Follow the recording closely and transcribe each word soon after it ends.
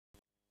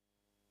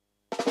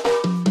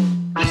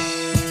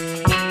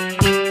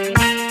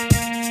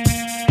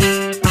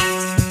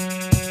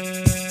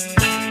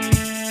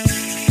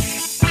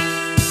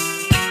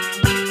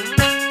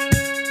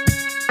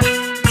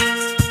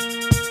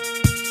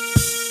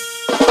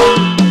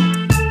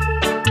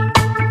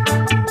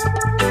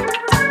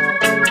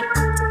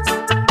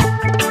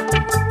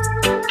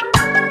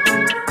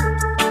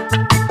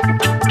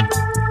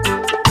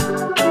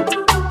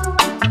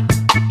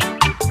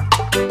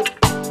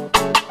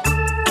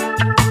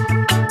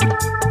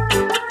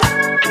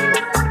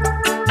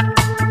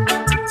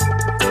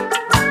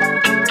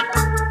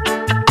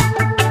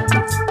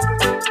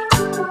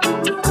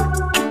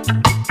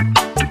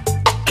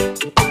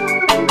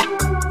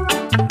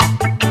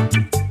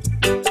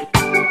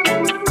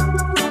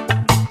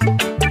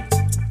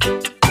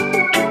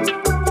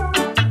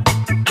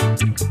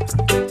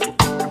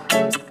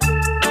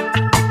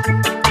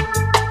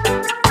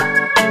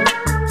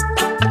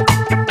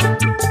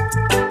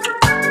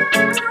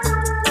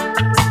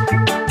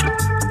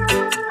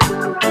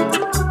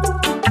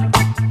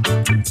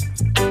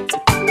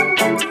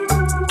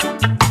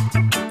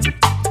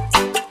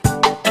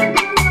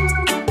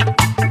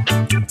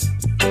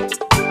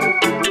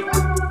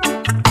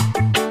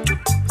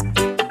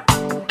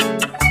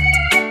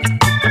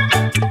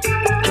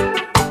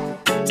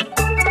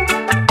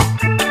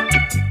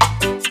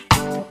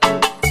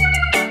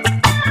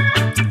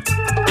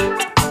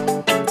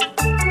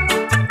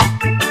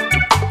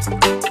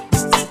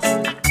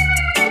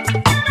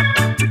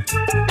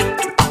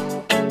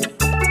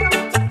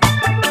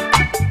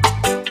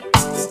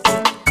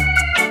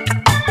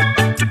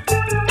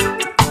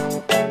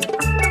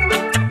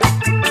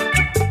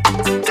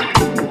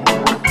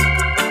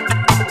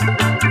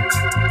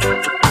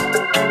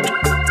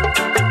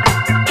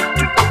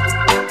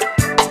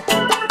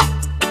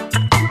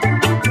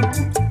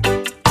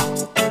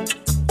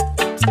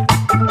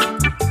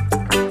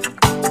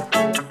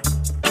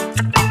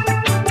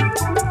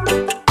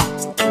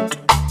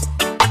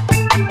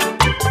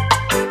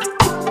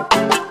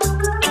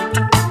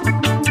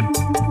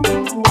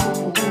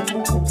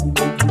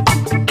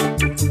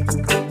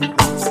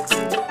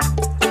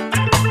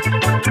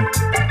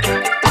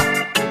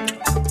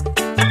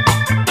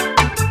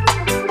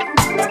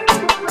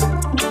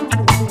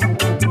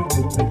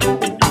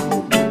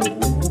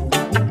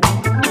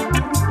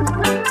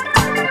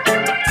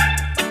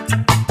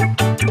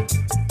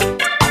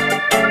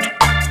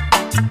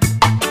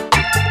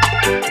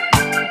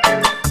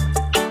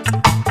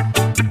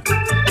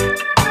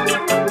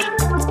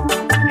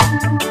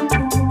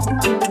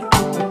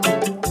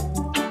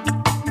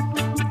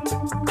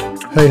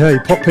Hey, hey,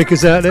 pop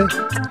pickers out there.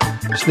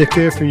 It's Nick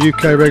here from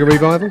UK Reggae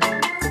Revival.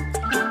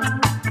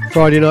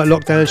 Friday night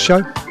lockdown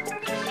show.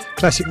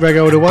 Classic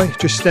reggae all the way,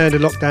 just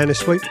standard lockdown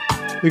this week.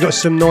 We've got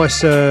some nice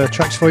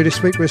tracks for you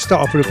this week. We'll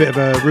start off with a bit of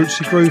a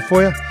rootsy groove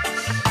for you.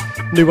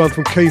 New one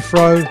from Keith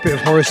Rowe, a bit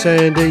of Horace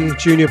Andy,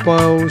 Junior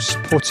Biles,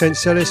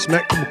 Portence Ellis, a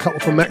couple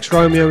from Max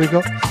Romeo we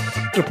got.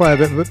 We'll play a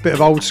bit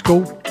of old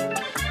school.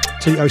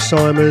 Tito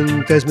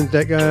Simon, Desmond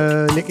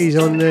Decker, Nicky's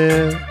on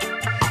there.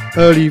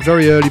 Very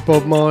early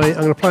Bob Marley.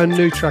 I'm going to play a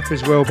new track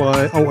as well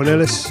by Alton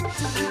Ellis.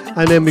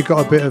 And then we've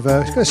got a bit of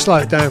it's going to slow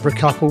it down for a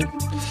couple.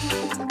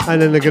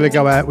 And then they're going to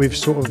go out with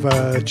sort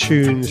of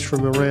tunes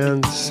from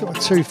around sort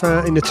of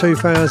in the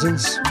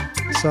 2000s.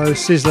 So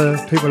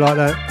Sizzler, people like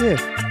that. Yeah,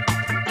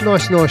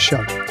 nice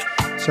show.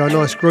 So a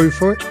nice groove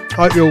for it.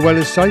 Hope you're all well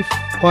and safe.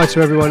 Hi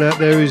to everyone out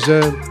there who's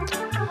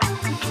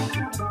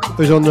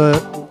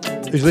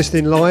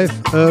listening live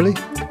early.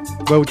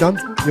 Well done.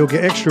 You'll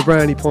get extra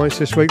brownie points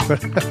this week, but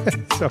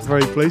so I'm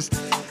very pleased.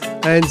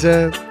 And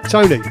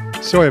Tony,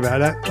 sorry about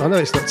that. I know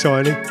it's not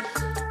tiny.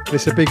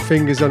 It's the big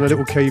fingers on a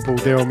little keyboard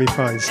there on my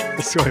face.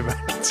 Sorry about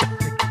that, Tony.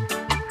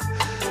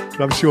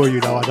 But I'm sure you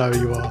know who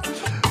you are.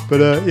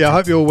 But yeah, I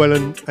hope you're all well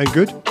and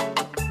good.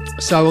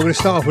 So I'm going to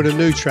start off with a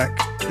new track.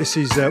 This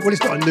is,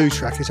 it's not a new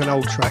track, it's an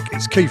old track.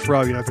 It's Keith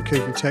Rowe, for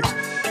Keith and Tex.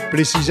 But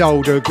this is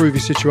old,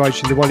 Groovy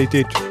Situation, the one he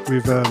did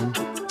with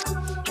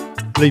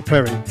Lee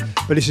Perry.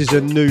 But this is a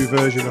new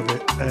version of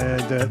it,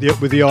 and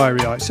with the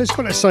Irie. So it's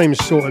got that same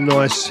sort of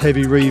nice,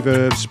 heavy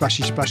reverb,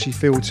 splashy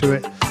feel to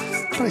it.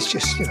 But it's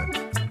just,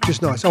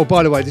 just nice. Oh,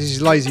 by the way, this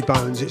is Lazy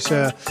Bones. It's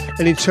an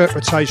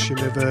interpretation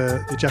of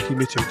the Jackie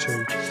Mittoo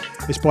tune.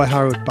 It's by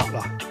Harold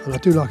Butler, and I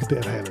do like a bit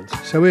of Hammond.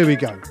 So here we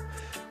go.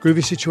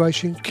 Groovy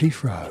Situation,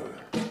 Keith Rowe.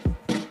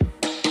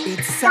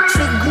 It's such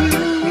a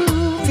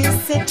groovy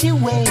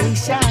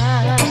situation.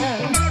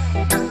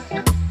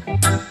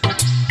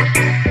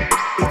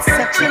 It's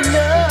such a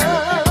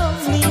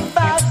lovely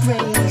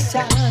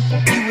vibration.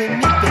 You and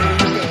me,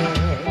 baby.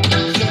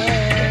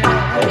 Yes.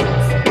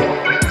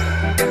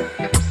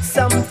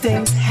 Some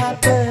things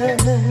happen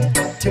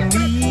to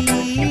me.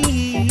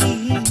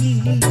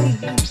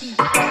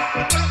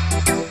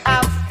 I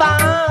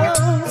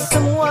found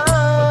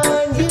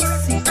someone, you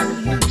see.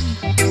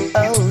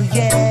 Oh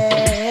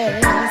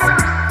yes.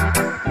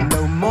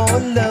 No more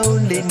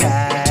lonely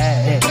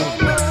nights.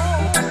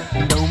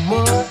 No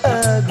more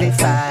ugly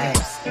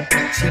fights.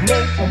 She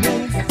make me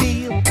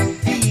feel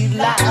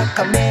like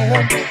a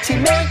man. She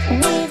make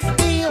me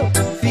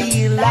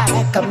feel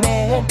like a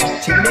man.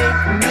 She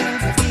make me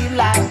feel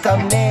like a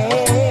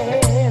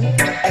man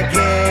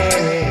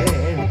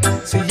again.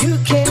 So you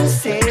can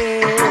say,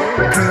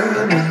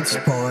 girl meets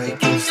boy,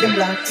 gives him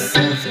lots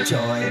of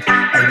joy,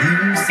 a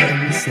new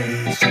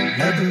sensation,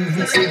 a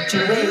groovy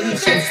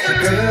situation.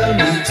 Girl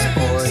meets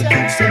boy,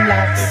 gives him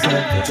lots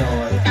of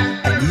joy,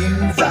 a new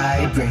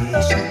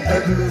vibration, a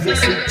groovy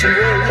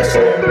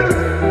situation.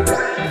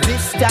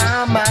 This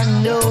time I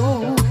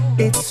know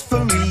it's for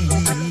real.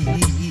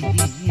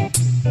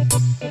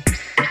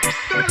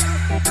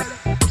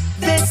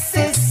 This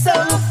is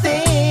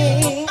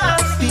something I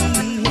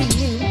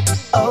feel.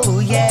 Oh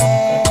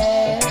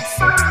yes.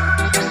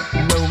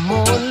 No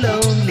more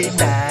lonely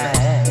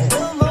nights.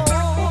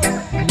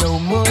 No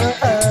more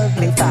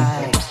ugly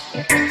fights.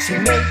 She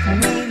make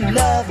me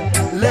love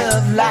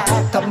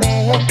like a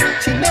man.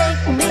 She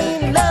make me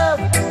love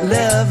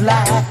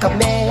like a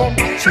man.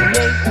 She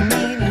make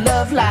me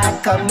love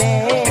like a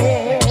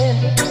man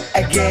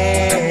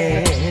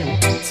again.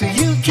 So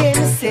you can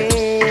say,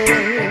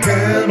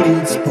 girl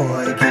meets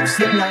boy, gives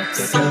him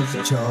lots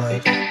of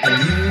joy, a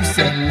new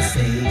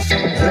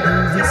sensation, a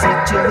groovy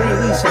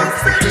situation.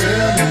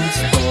 Girl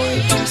meets boy,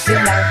 gives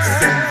him lots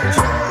of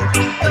joy,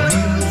 a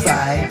new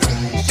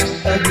vibration,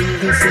 a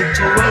groovy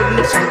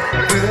situation.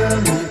 Girl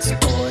meets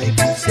boy,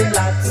 gives him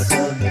lots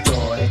of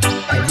joy,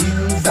 a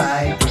new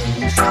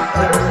vibration,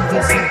 a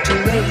groovy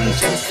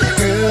situation.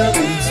 Girl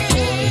meets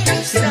boy,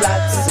 gives him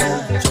lots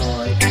of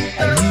joy,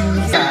 a new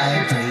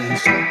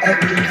vibration, a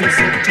groovy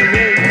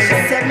situation.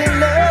 Say me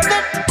love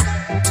it,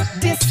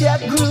 this your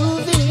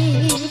groovy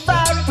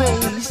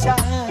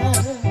vibration.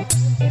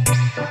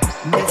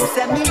 Me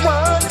say me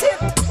want it,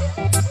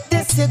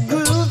 this your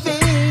groovy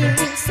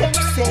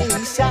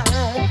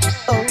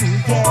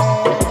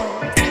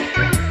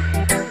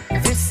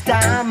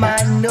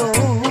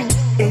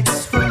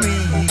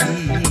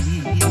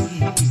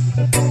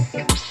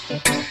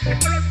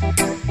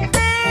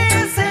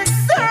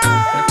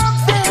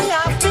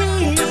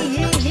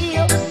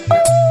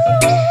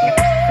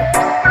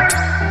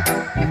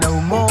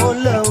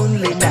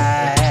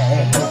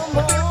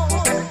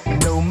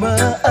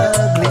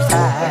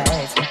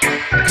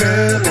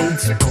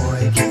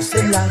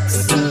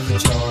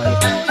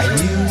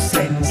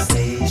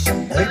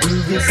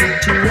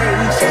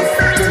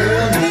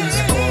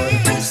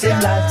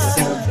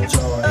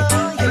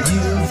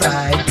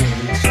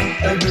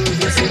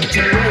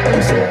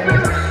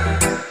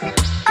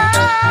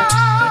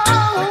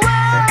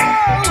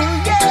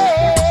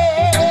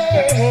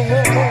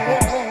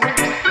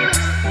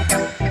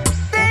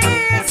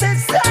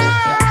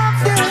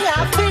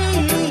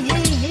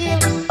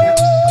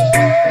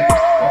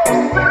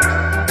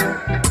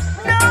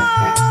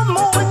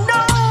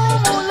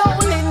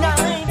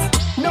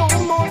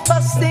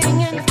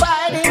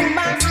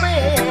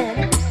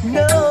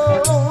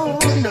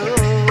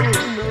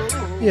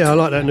Yeah, I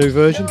like that new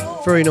version.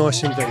 Very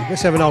nice indeed.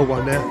 Let's have an old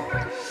one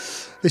now.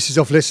 This is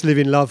off Let's Live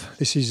in Love.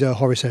 This is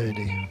Horace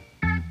Andy.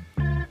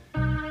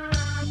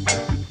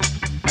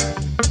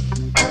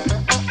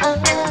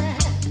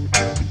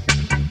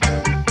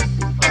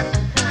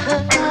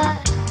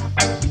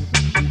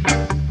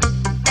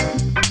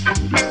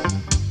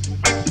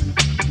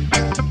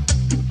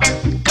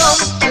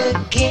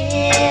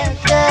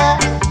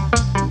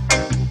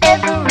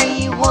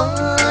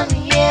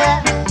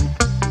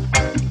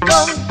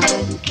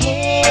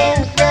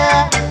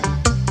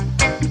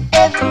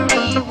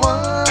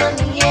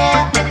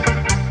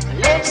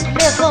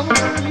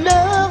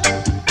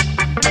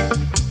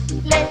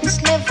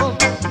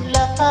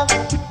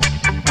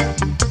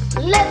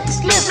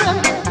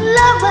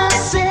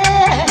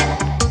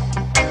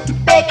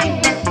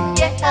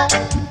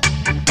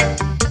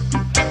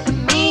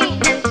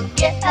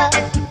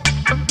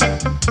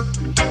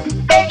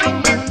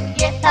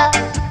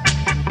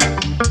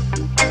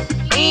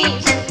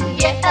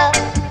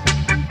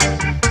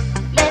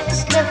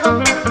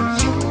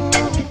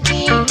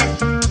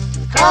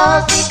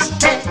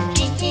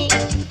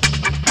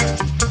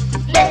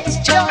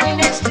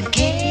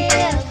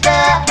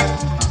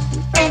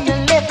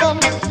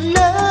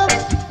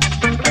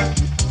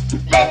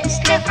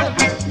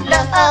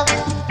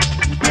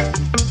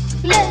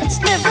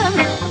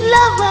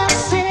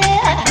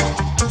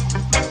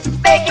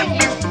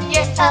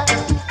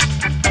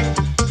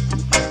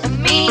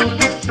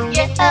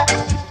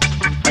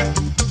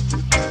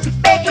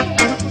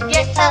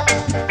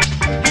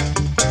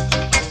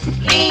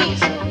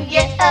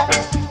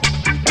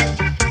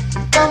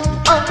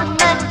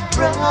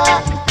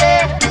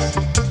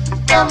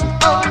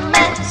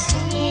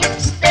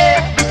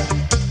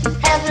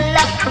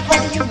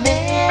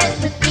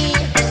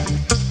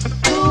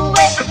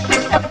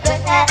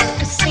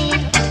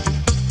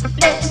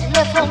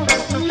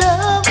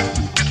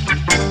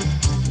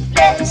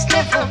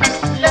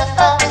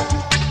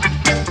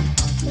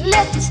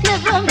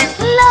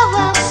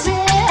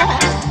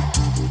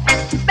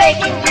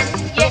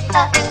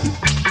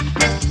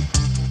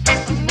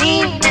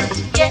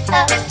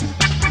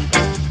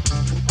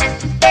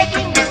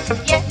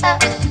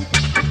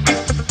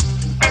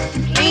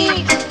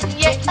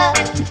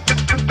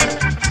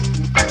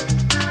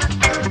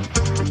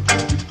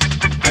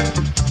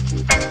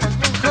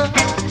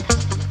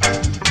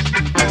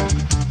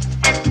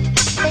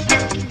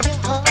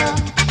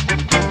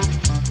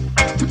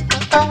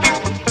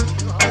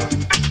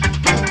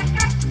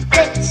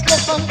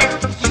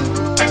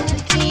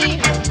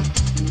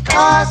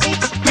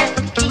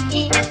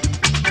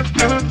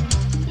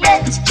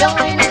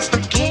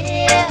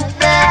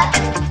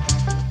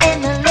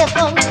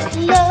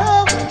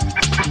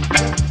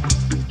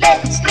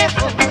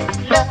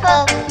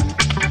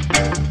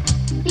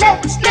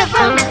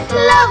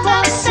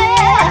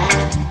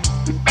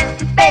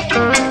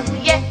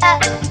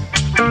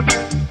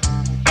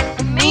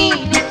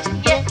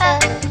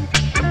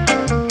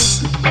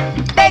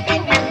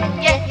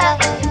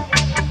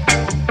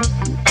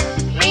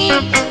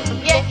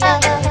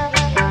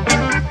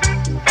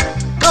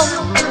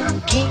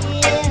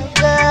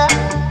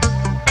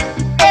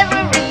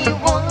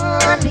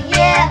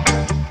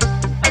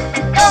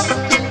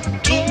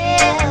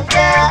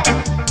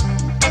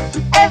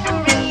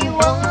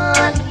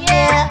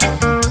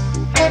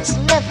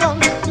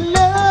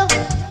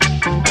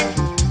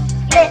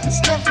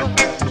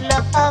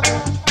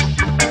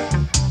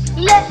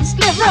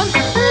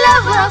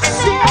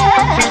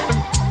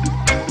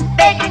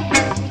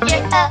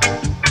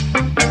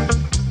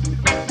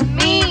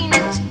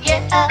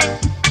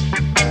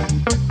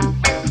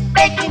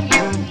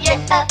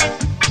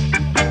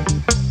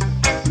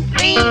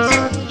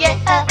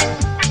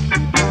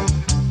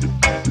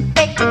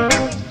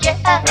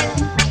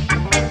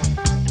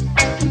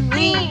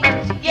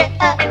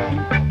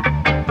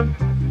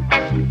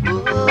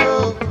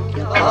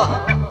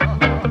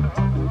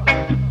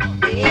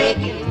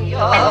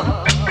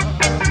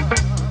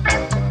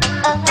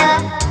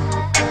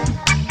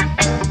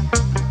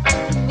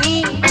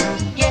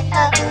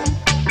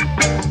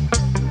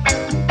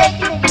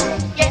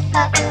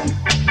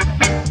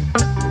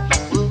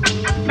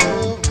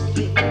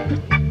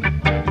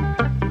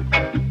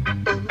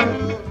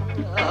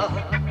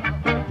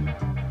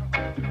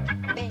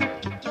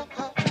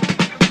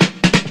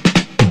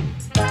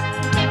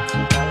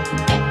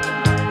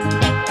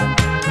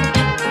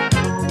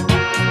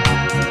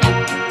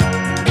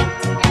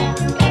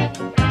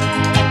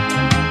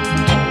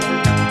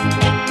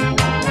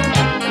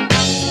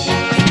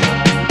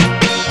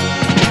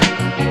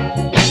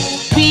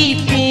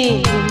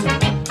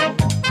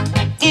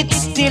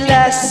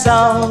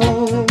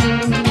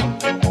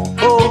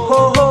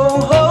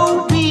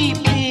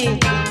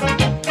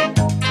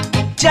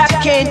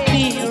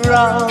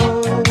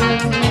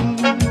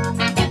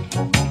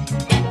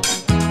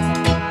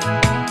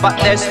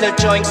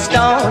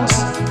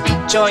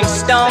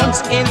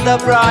 In the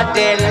broad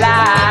daylight,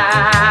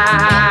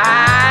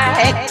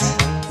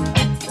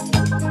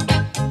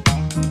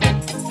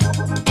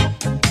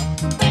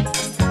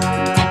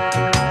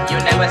 you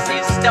never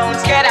see stone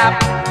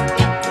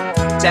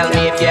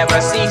you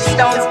ever see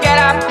stones, get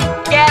up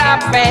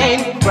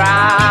and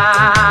cry.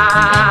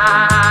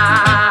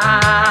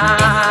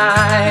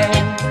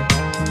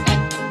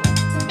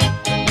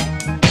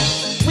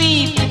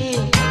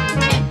 Weeping,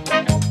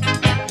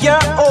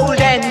 you're old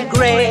and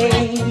gray.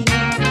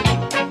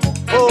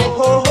 Oh,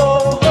 oh,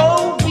 oh,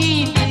 oh,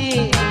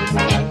 weeping.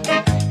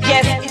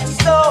 Yes,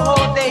 it's so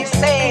they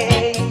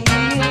say.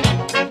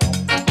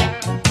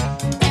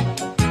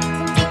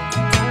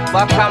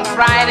 But come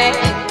Friday,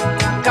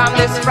 come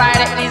this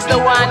Friday, he's the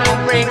one who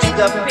brings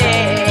the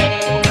pain.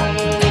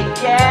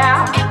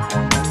 Yeah.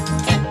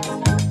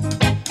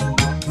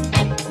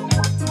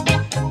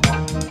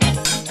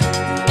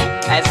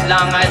 As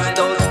long as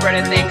those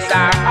pretty things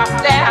are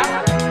up there,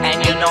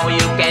 and you know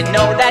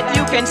that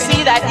you can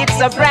see that it's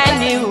a brand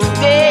new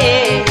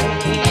day.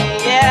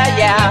 Yeah,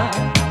 yeah.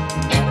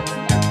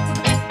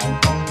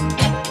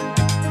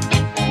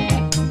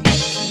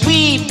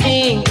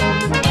 Weeping,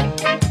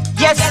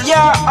 yes,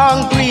 you're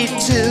hungry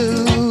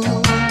too.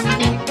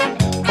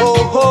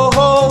 Oh, ho,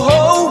 ho,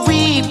 ho,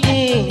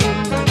 weeping.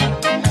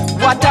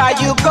 What are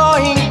you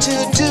going to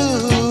do?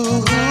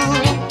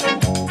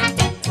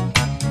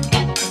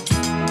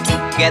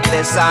 Get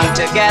this song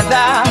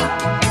together.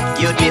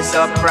 You'd be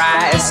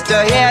surprised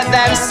to hear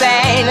them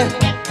saying,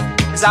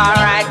 it's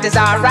alright, it's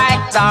alright,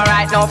 it's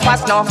alright, no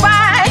fuss, no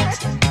fight.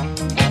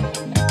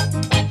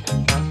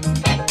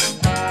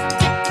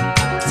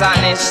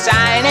 Sun is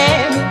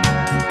shining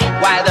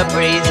while the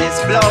breeze is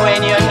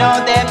blowing, you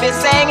know they'll be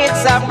saying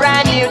it's a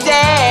brand new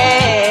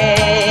day.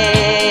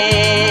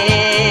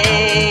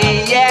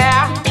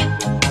 Yeah.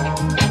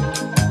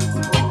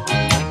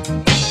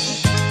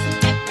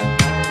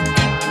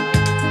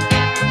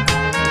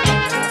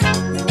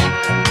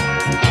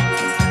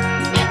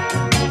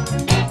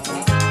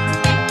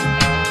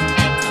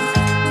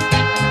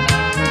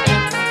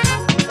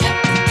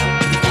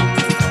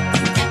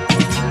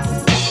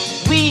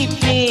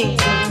 Weeping,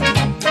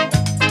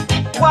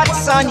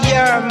 what's on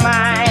your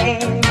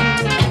mind?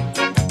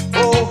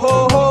 Oh,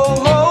 ho, ho,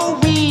 ho,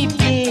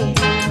 weeping.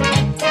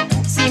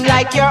 Seem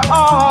like you're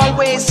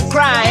always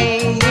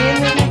crying.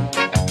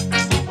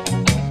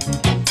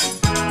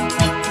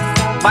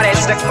 But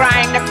it's the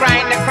crying, the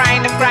crying, the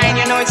crying, the crying.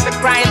 You know it's the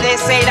crying, they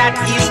say that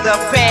is the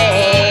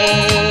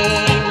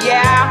pain.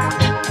 Yeah.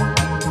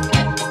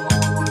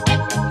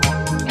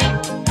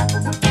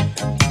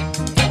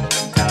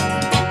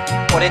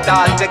 Put it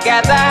all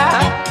together,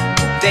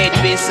 they'd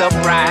be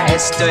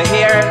surprised to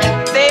hear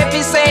they'd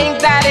be saying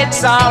that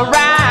it's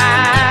alright.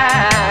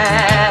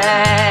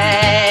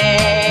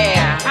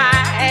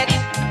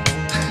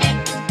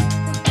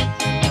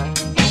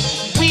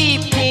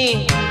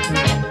 Weeping,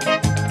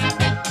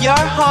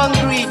 you're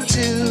hungry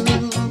too.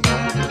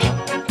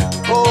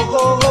 Oh,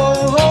 ho, ho,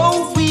 ho,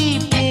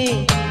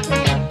 weeping.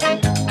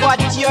 What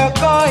you're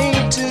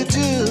going to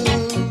do?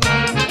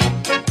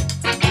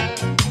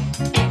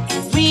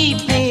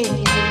 Weeping,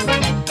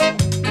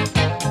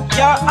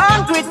 you're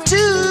hungry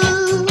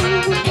too.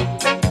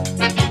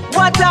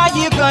 What are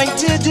you going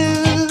to do?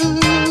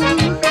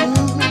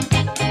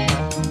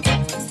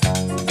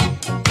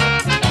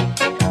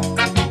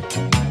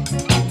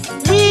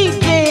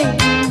 Weeping,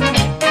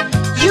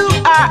 you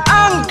are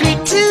hungry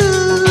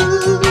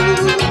too.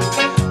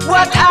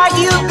 What are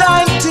you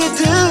going to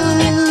do?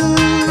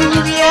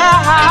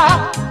 Yeah.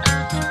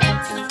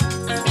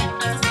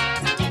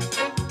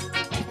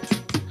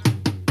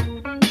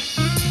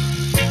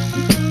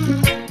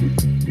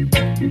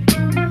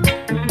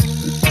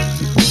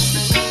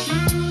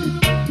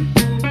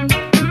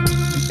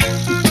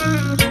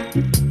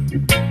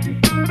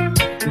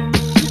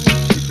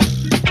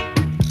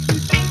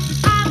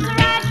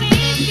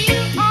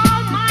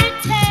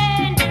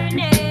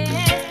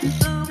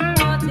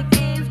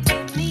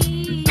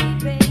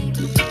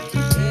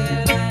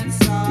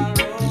 Dance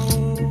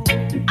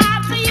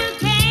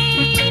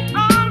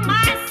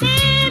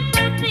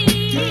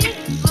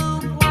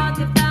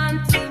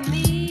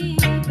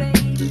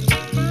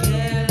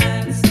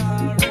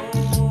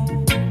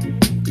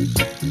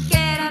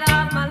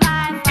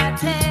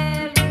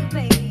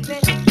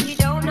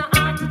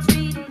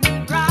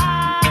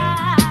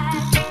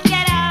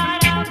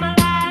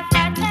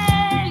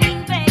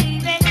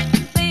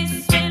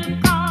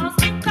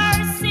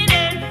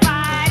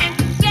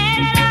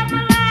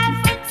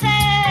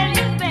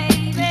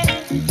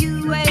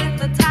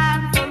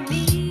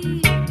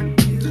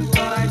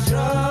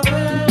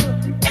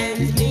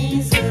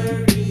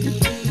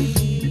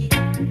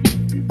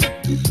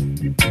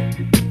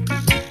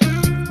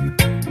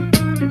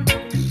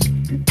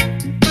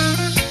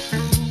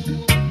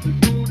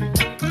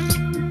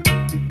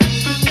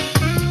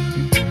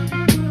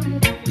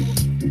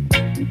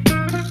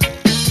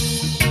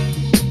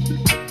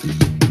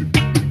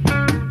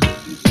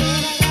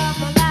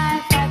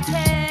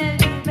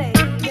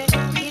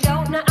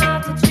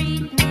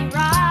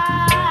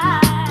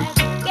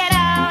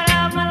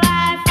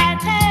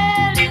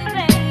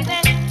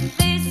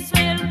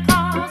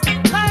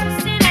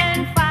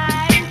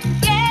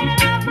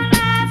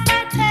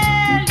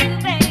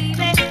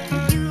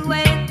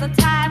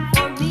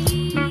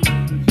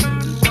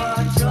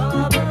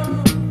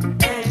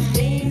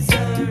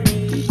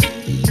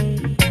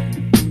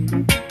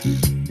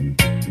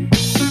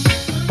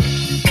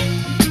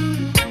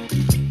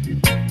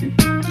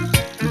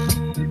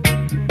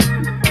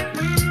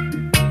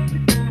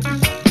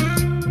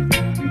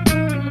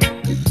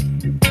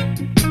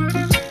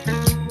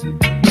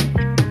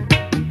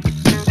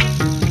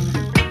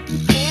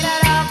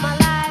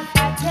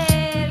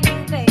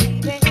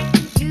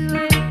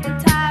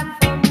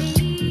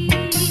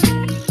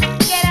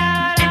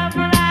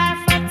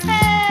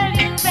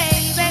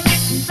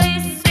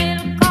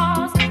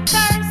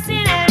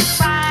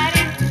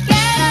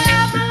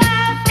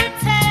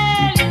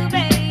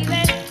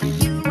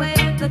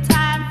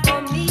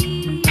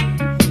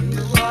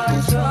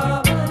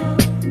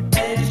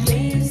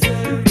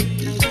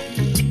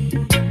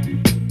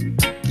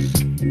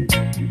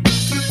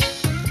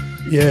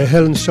Yeah,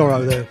 Helen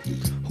Sorrow there.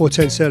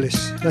 Hortense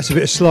Ellis. That's a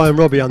bit of Sly and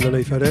Robbie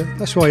underneath her there.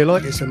 That's why you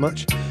like it so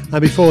much.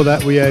 And before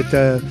that we had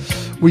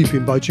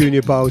Weeping by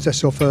Junior Bowles.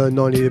 That's off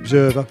 90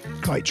 Observer.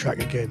 Great track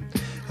again.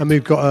 And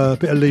we've got a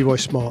bit of Leroy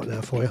Smart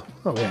now for you.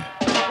 Oh yeah.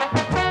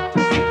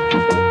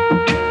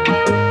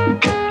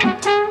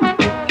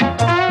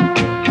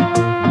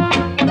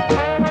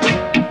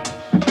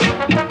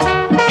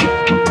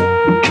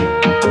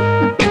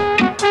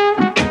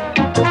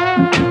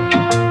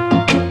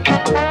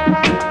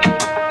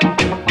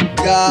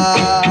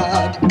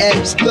 God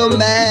helps the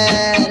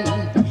man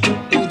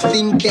who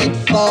thinketh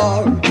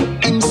for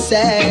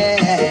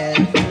himself.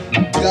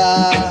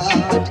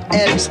 God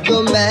helps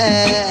the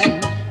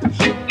man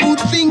who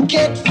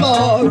thinketh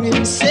for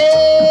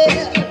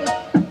himself.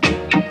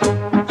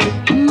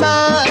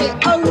 My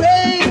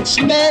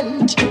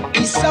arrangement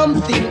is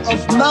something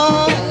of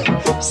my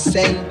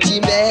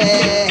sentiment.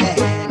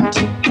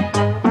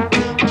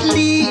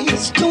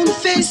 Please don't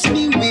face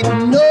me with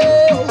no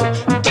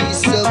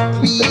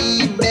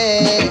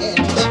disagreement.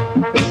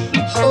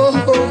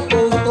 Oh, oh,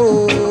 oh,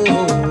 oh.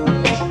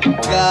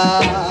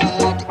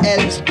 God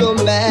helps the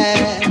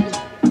man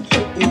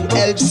who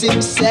helps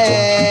himself.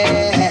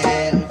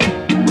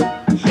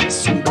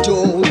 So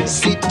don't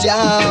sit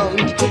down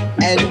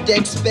and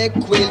expect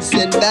quails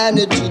and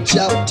manna to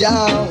drop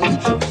down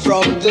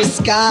from the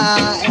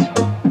sky.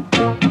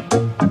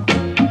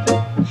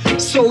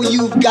 So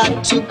you've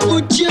got to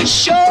put your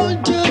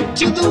shoulder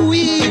to the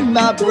wheel,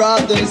 my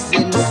brothers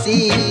and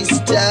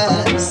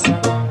sisters,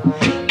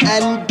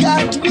 and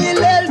God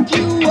will help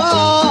you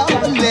all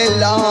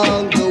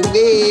along the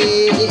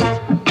way.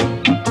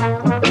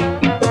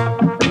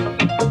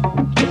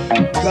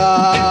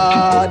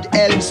 God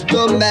helps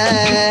the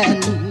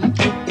man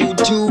who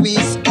do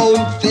his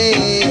own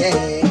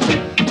thing.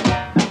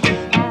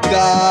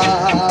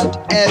 God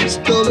helps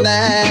the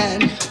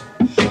man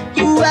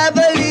who have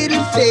a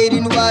little faith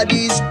in what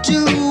he's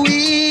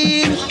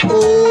doing.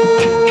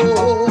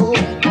 Oh,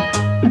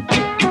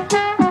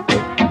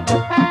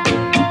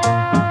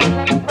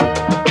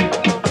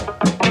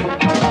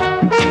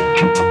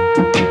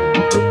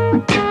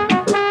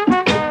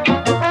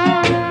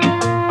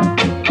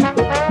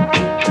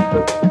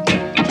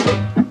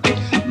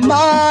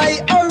 my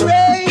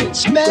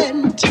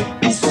arrangement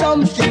is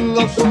something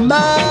of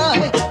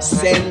my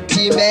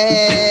sentiment.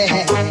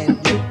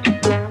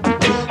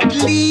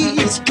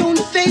 Please don't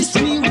face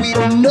me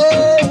with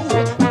no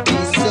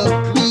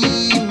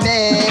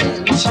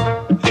disagreement.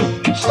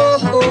 Oh,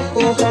 oh,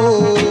 oh,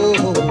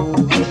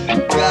 oh.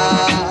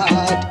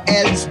 God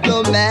helps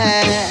the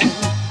man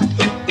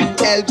who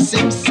helps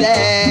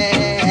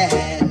himself.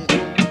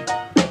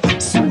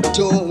 So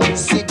don't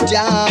sit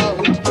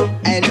down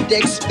and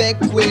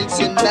expect quails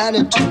and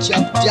manna to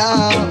jump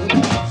down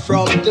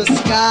from the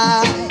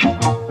sky.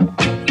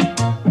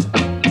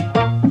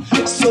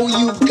 So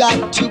you've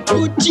got to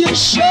put your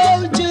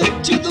shoulder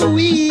to the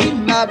wheel,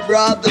 my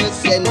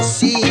brothers and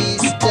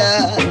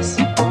sisters,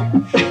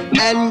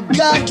 and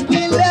God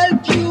will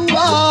help you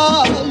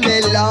all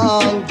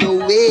along the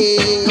way.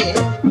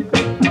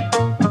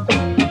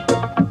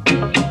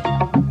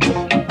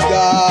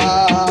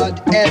 God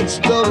helps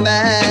the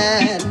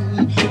man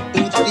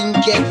who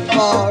thinketh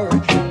for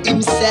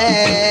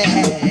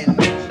himself.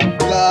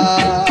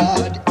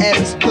 God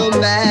helps the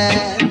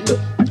man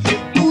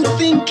who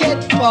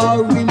thinketh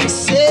for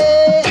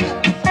himself.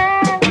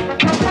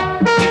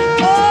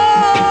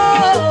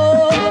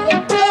 Oh,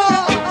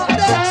 God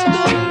helps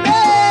the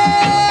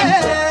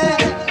man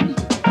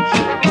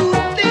who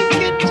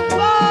thinketh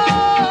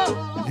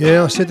for.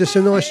 Yeah, I said there's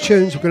some nice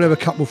tunes. We're going to have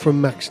a couple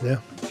from Max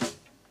now.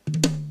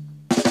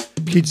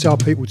 Kids Are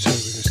People Too, we're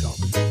going to start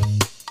with.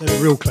 They're a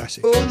real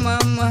classic. Oh,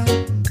 mama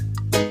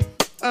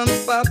and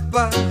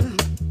papa.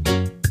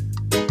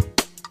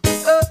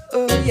 Oh,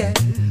 oh, yeah.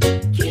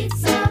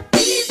 Kids are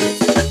people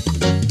too.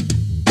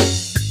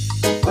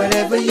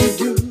 Whatever you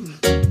do,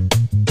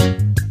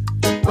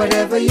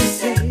 whatever you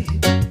say,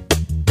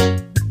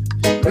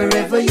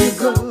 wherever you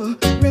go,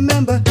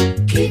 remember,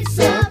 Kids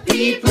are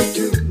people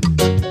too.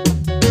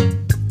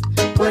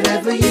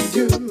 whatever you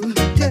do,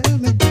 tell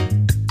me,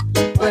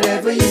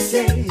 whatever you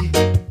say,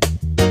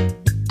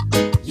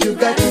 you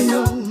got to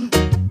know,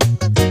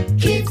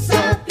 Kids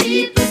are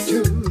people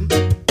too.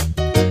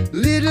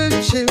 little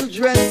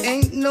children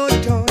ain't no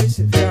toys.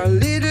 They are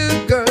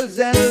little girls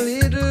and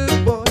little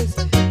boys,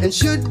 and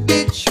should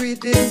be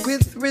treated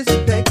with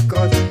respect,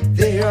 cause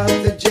they are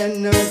the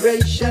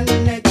generation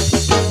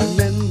next.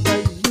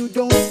 Remember, you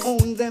don't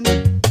own them,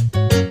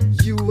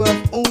 you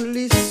have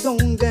only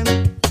sown them.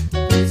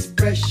 These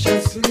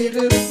precious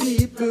little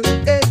people,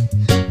 eh?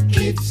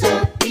 Kids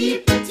are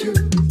people too.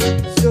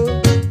 So,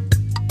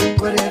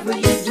 whatever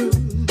you do,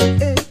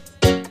 eh?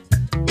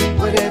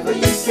 Whatever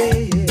you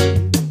say,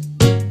 eh?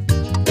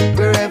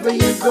 Wherever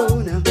you go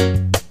now,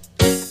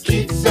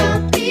 Kids are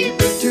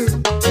people too.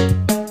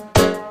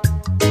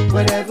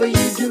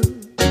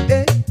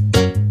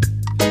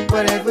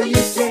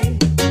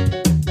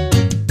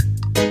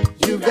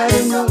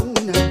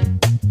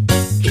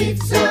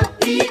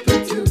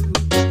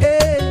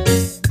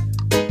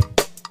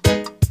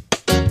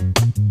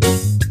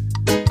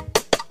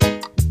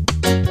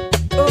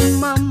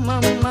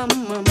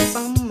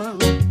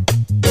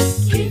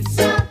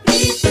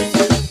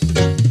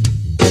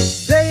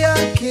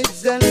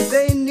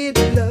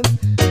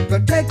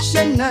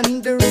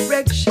 and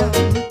direction.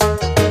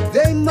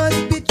 They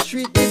must be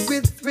treated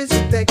with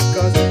respect,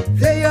 cause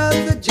they are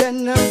the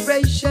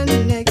generation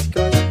next.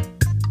 Cause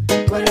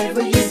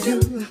whatever you do,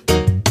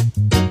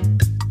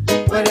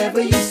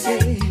 whatever you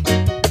say,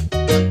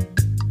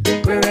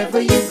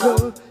 wherever you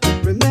go,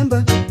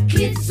 remember,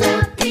 Kids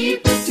are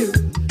people too.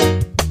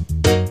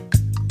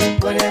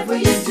 whatever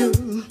you do,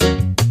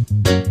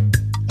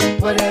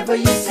 whatever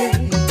you say,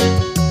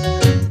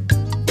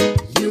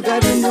 you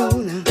gotta know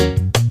now,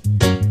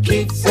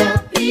 Kids are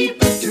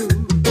people too.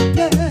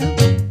 yeah.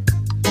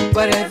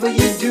 Whatever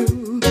you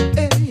do,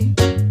 hey,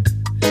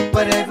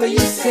 whatever you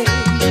say,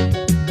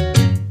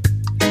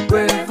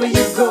 wherever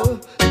you go,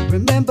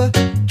 remember,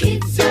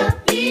 Kids are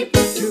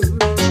people too.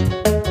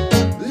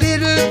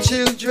 little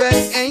children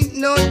ain't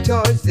no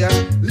toys. They're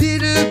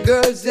little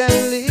girls and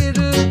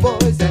little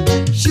boys,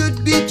 and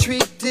should be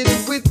treated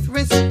with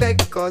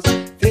respect, cause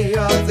they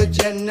are the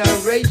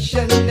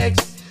generation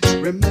next.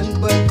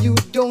 Remember, you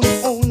don't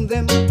own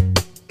them,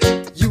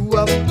 you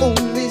have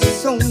only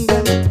sown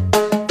them.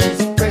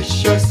 These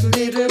precious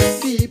little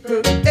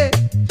people, eh,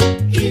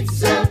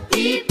 Kids are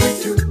people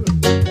too.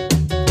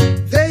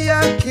 they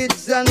are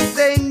kids and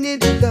they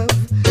need love,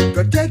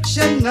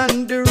 protection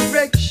and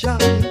direction.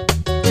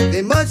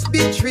 They must be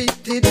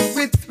treated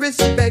with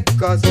respect,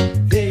 cause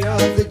they are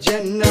the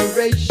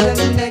generation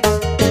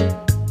next.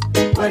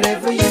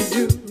 Whatever you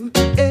do,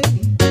 eh,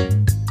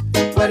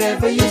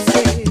 whatever you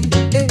say,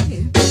 eh,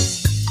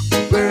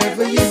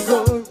 wherever you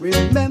go,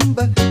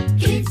 remember,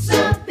 Kids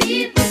are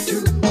people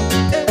too.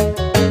 eh,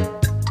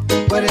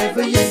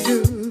 whatever you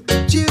do,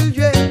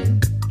 children,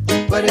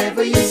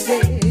 whatever you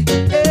say,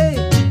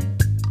 eh,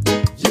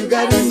 you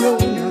gotta know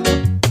now,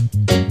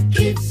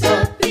 Kids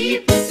are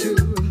people too.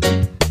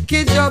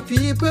 kids are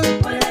people,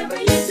 Whatever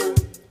you do,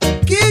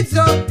 kids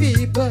are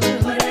people,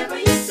 whatever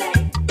you say,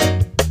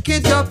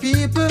 kids are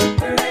people,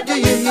 do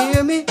you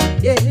hear me?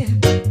 Yeah,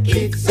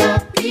 kids are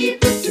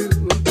people too.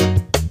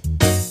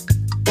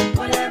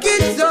 Whatever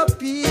kids are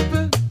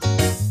people,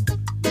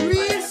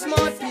 real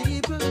smart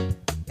people,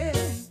 yeah.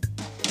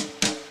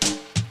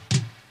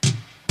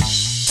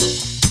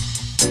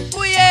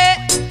 Ooh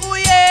yeah, ooh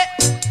yeah.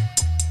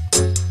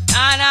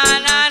 Na na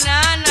na na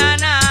na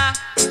na.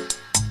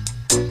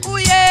 Ooh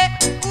yeah,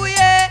 ooh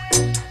yeah.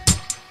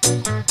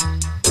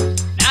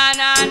 Na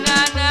na na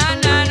na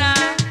na na.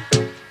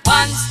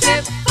 One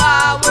step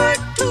forward,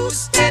 two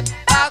step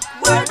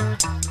backward.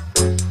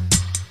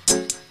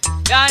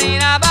 Down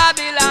in a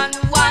Babylon,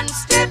 one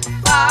step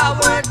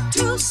forward,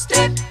 two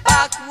step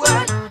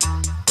backward.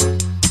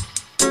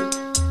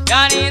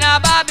 Down in a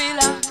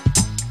Babylon.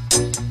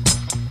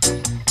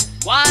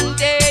 One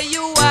day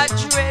you are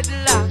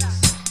dreadlocks,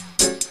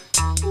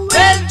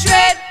 well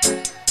dread.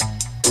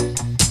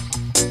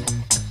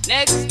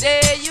 Next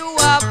day you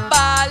are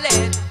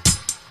ballad,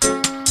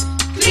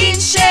 clean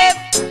shape.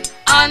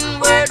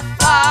 Onward,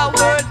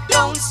 forward,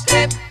 don't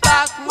step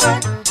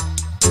backward.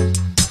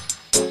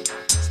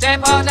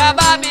 Step out of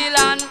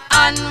Babylon,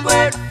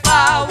 onward,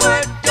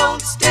 forward,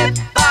 don't step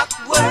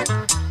backward.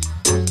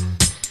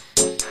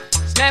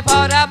 Step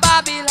out of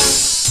Babylon.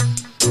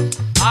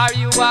 Are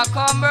you a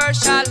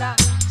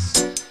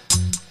commercialist,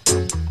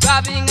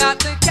 grabbing at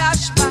the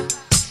cash box?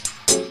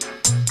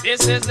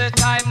 This is the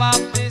time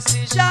of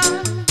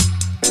decision.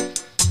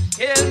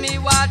 Tell me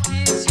what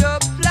is your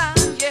plan,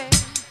 yeah.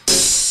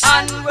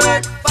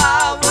 Onward,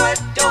 forward,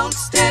 don't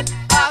step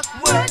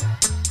backward.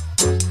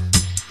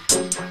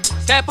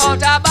 Step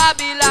out of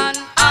Babylon,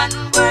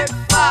 onward,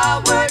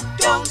 forward,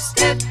 don't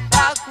step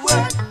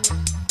backward.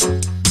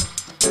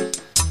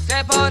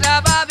 Step out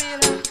of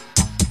Babylon.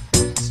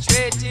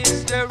 Straight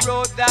is the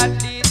road that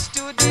leads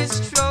to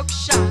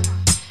destruction.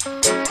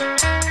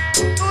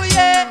 Oh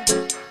yeah,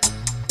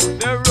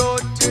 the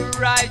road to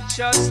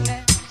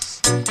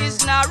righteousness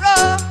is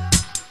narrow.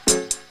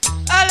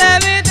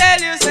 Let me tell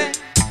you, say,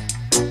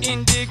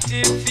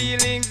 indictive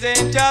feelings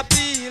ain't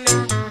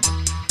appealing.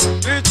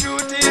 The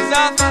truth is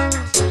a fact.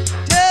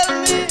 Tell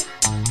me,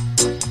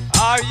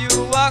 are you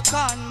a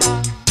con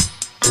man?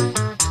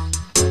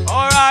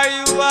 Or are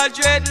you a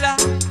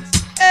dreadlock?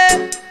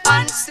 Eh?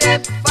 One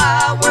step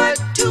forward,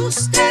 two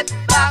step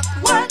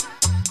backward.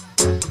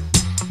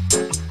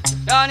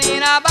 Down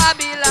in a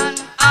Babylon,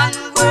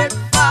 onward,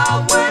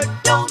 forward,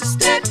 don't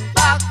step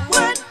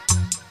backward.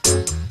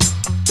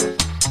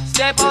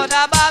 Step out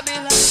of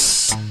Babylon.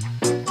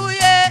 Ooh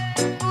yeah,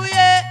 ooh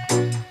yeah.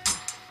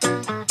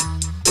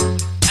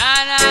 Na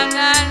na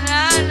na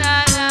na na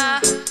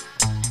na.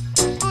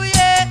 Ooh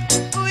yeah,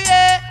 ooh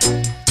yeah.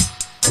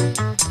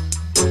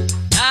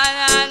 Na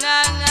na na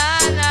na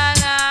na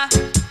na.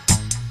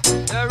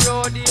 The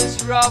road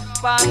is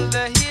rough and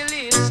the hill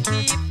is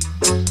steep.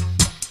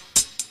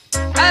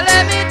 And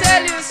let me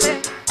tell you,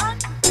 say,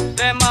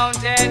 the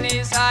mountain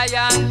is high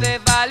and the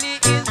valley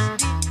is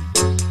deep.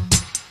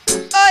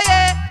 Oh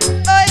yeah,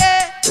 oh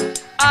yeah.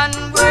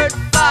 Onward,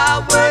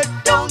 forward,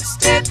 don't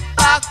step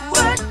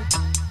backward.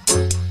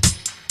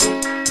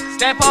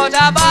 Step out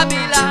of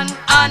Babylon,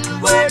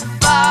 onward,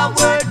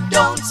 forward,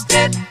 don't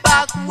step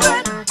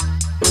backward.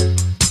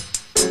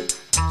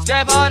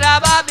 Step out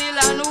of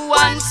Babylon,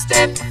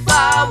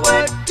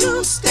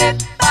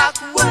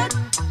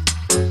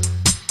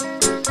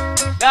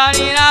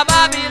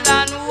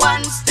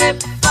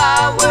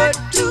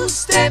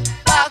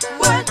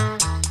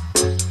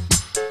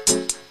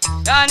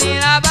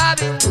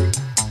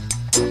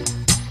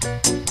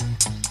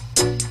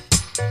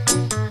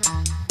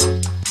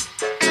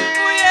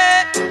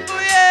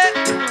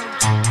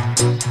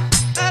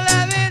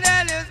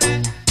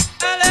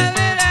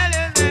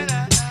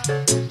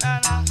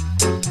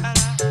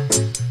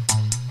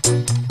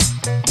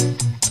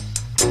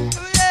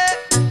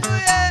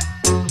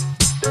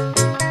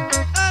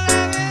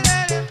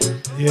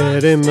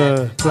 them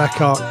Black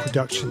Art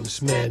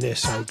Productions, man, they're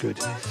so good.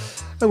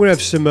 I'm going to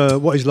have some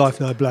What Is Life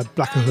Now, Black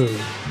Uhuru.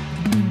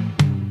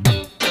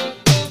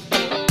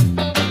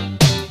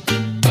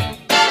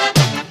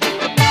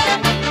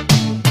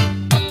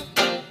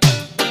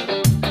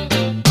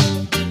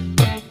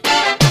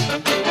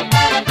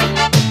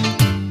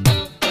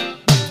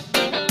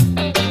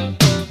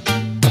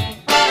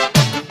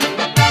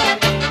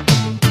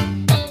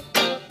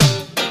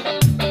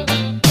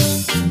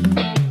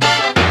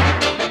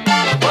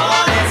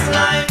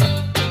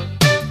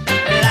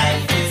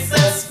 Life is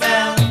a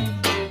spell.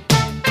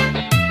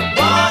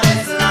 What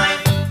is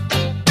life?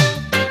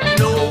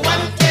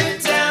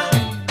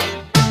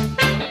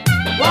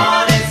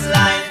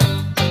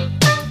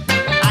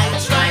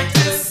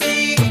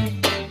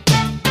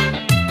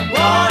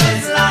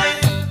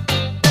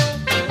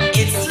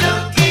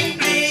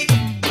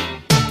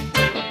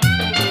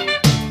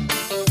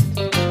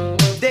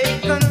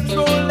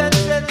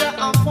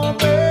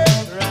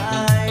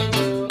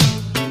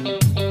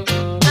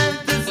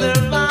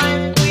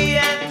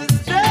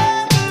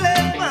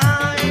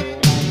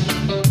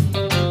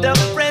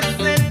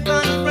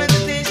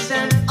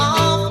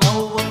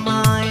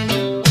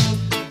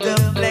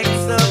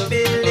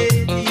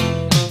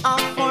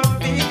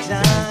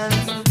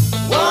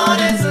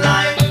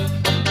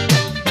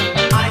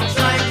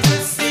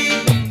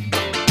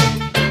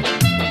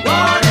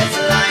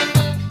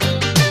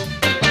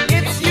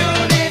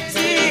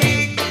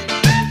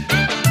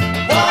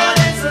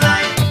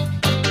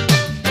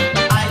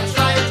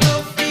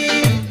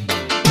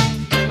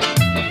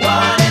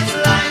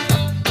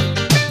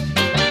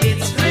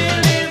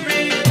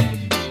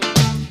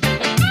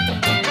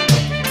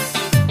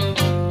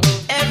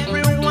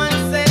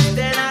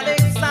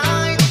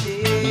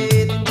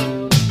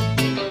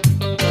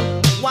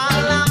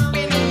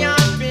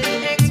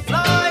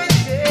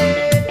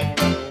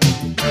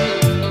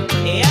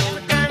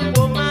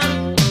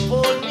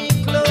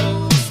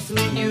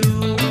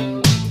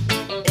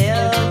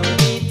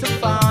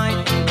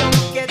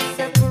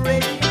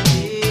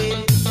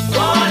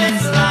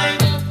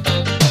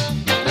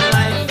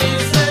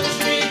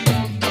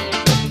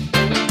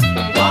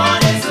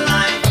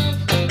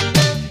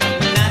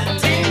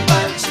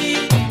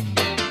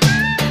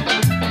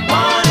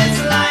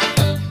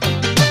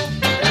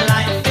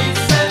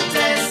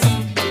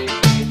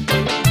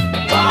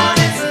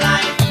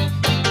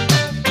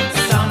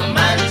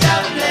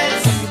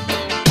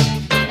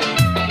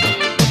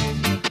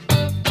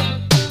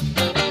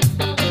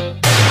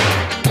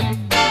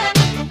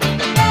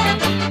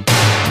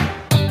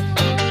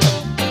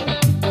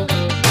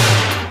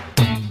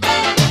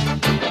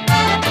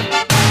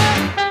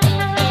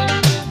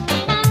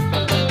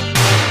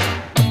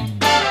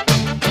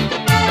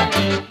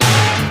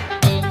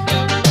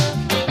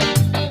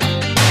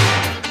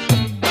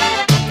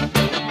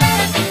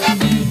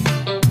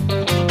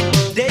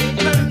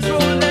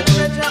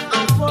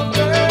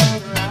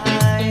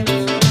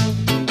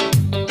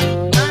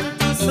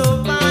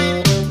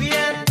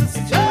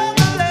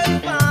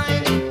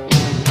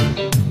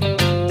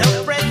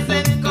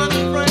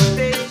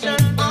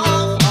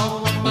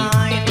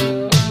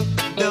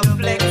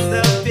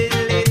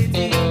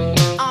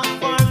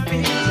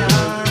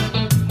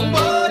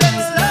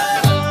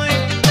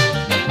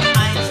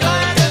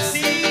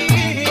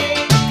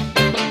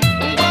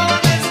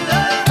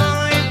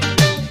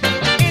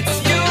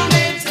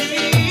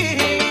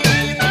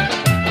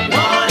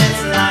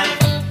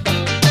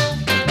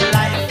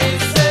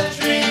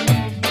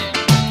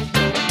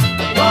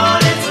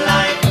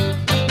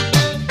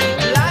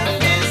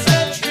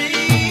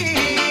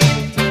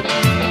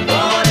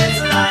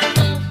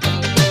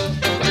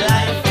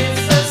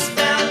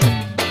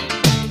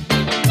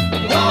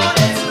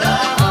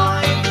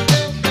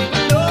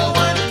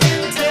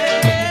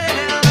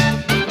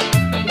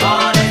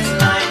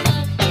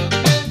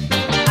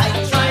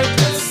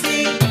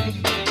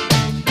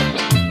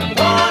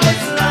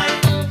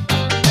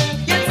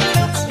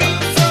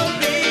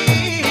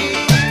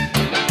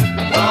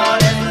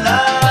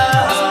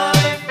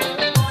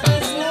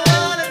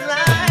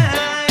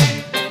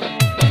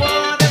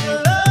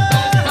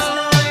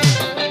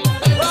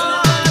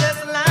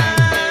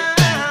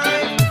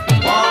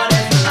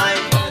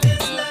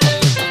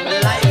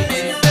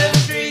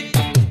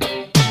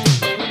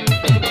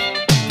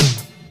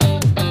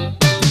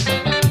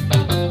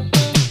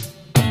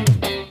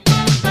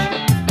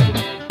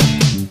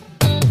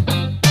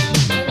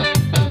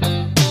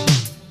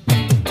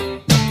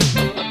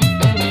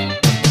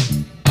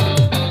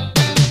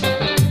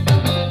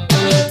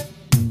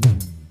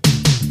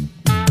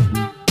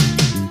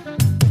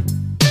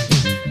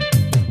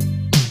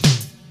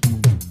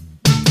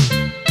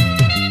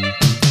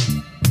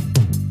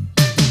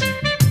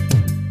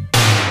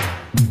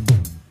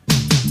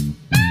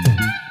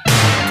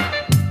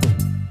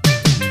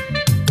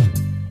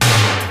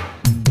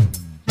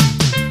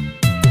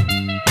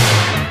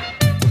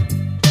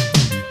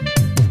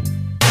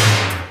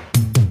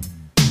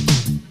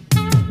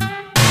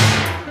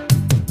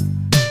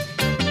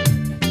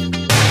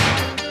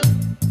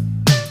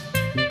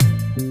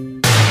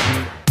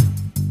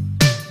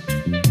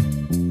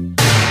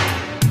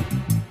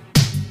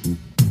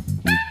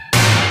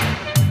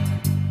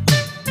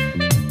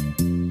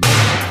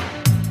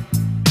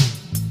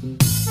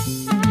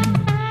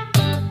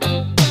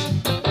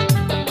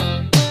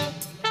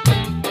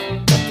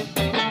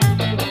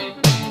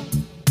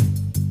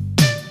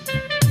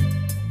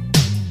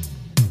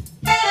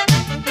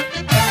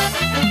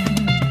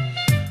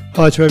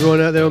 Hi to everyone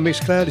out there on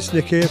Mixcloud, it's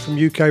Nick here from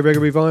UK Reggae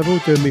Revival,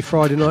 doing my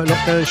Friday night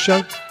lockdown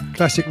show.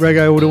 Classic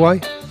reggae all the way.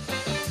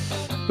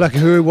 Black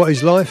Uhuru, What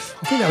Is Life?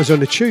 I think that was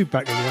on the tube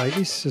back in the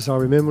 80s, as I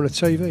remember on the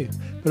TV.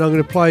 But I'm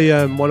going to play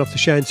one off the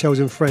Chantels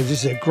and Friends.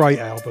 This is a great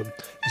album.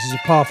 This is a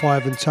path I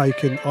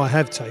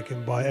have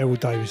taken by Errol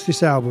Davis.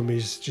 This album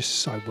is just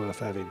so worth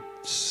having.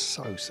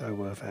 So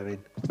worth having.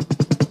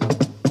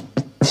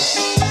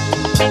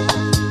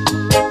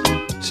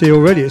 See,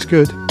 already it's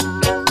good.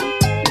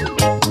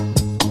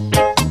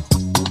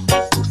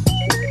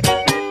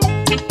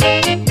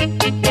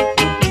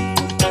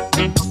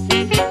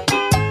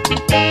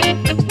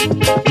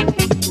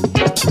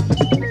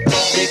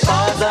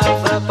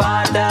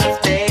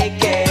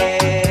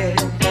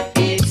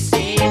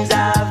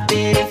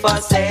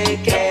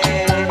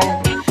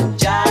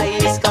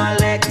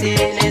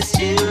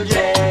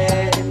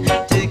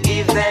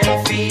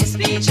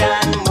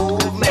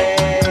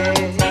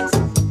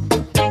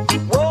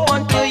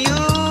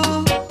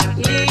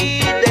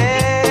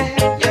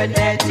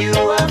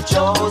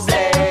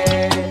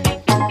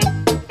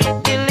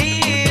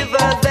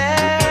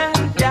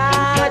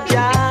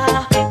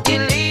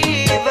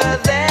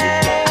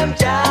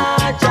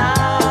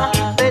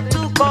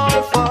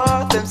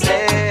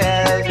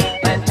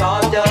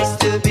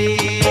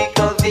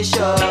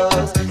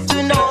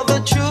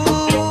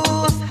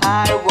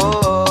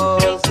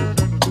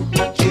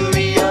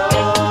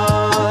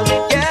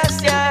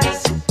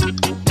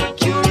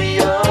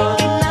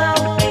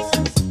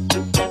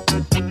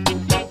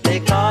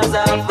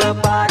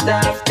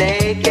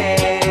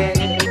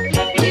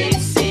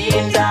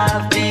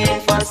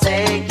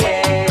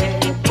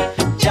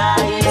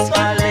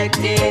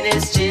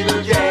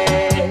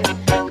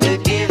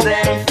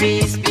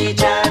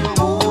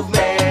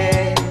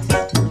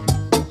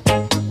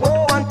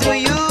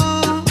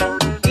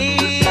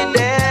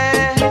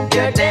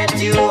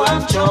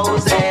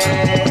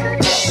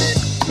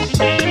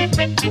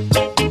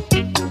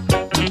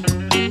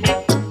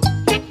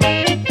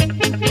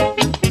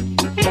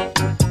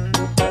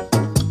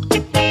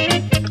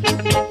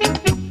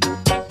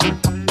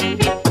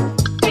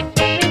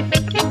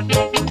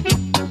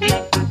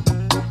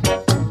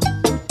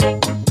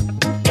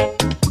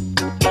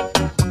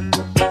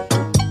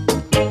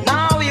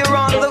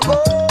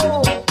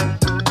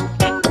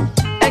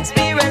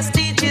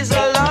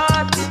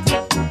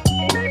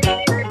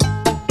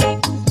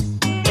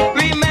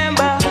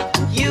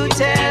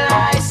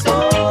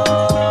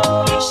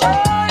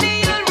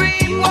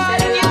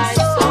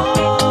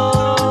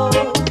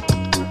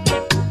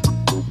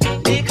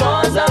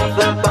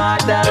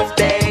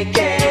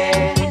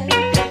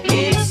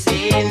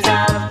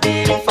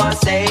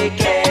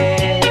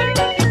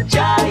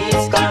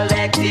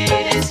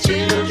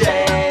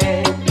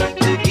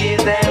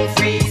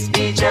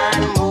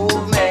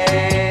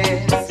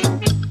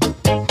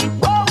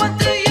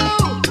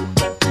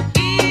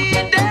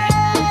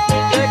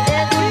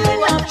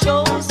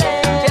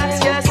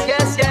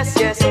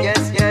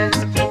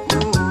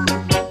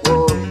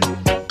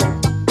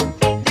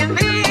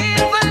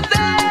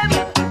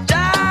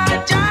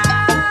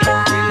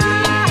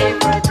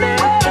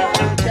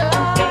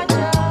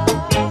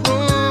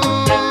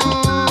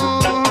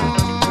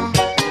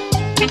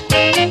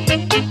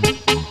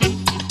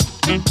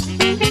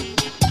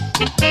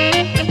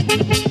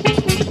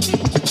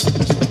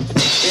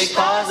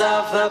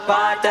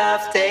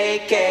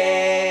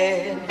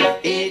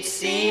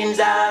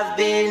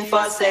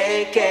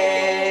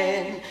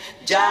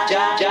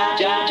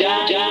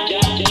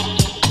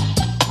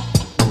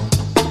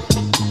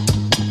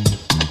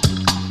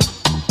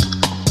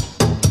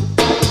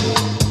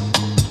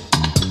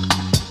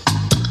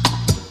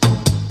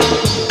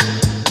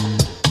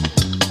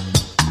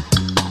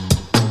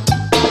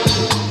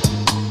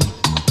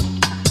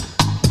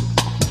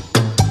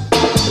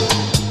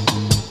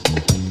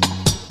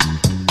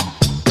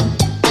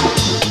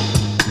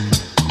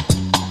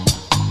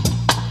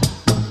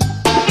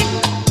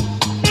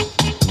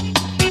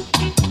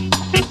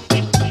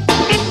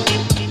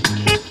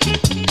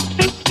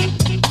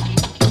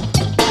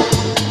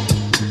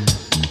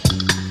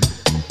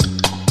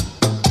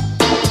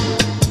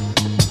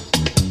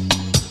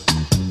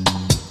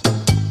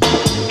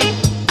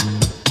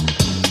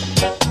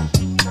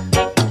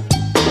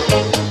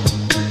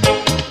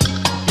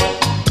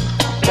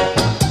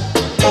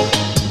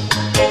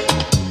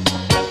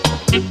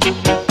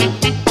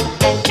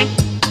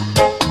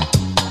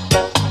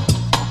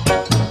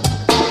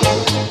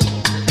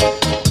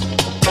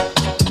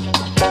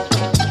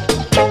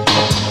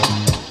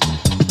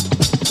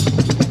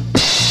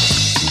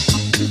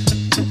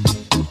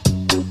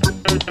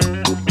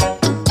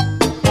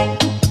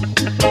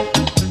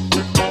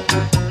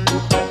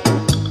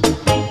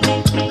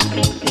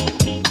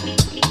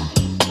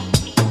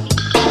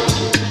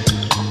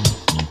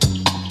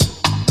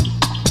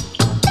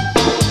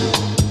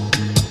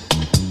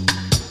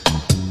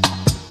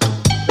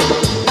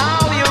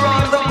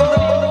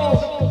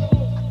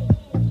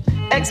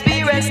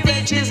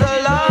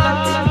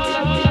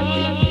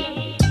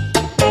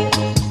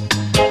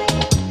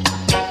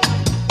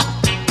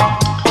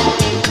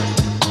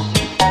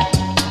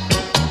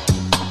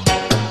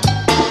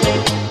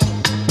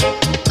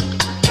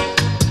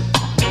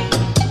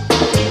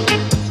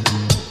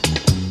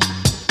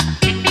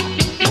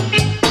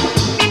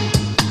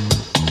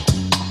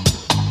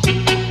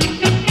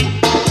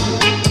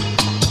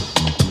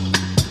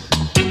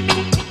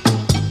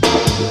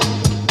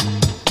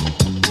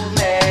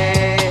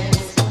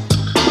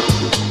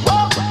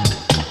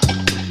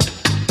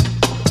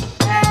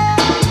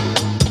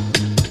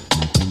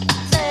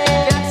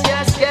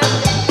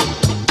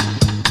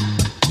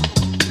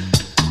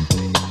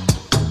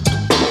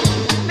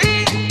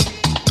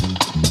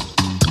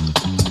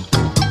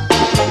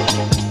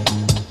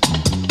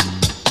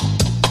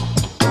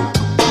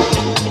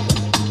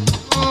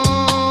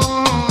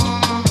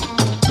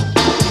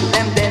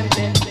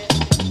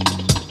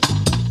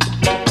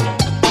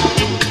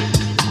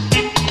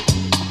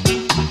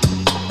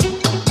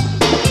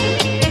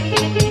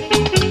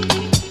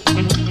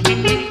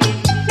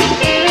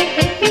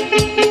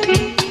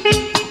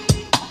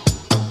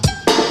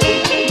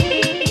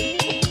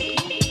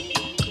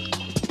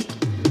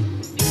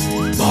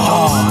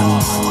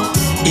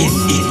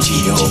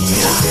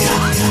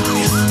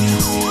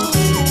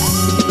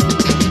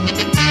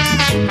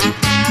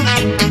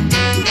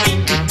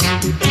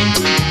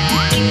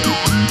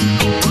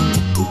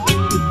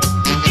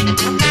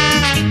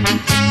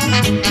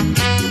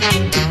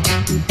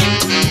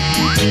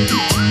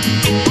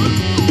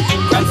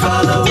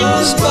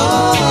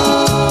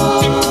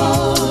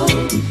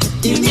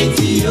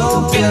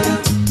 Ethiopia.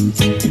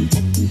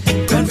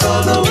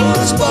 Grandfather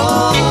was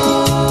born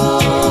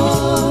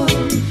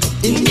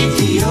in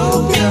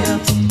Ethiopia,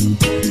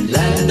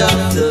 land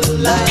of the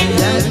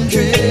lion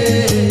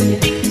trade,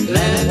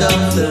 land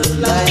of the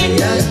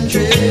lion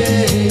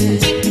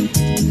trade.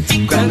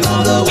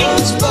 Grandmother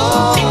was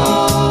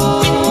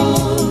born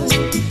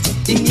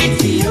in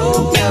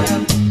Ethiopia.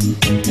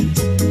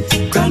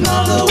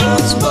 Grandmother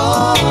was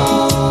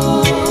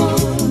born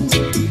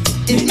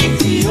in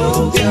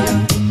Ethiopia,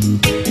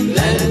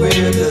 land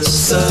where the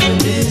sun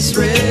is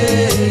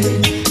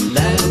red,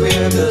 land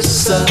where the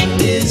sun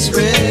is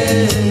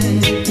red.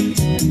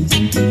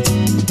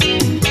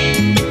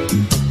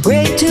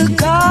 Pray to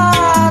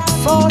God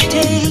for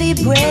daily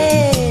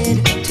bread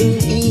to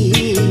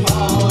eat.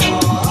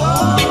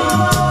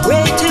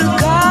 Pray to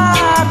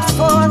God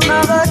for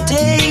another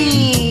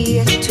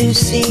day to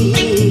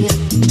see.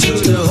 To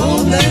the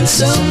homeland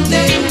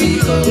someday we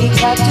go. We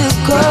got to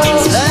go.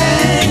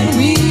 Land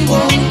we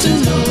want to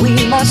know. We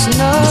must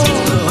know. To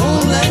the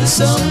homeland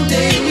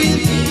someday we'll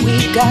be. We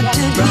got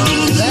to be.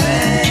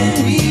 Land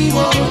we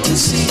want to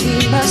see.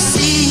 We must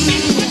see.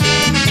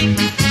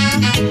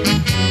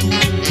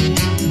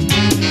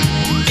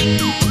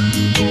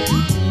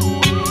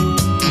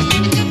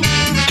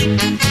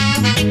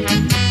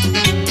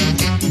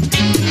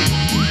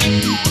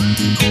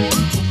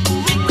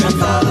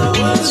 Grandfather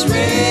was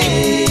raised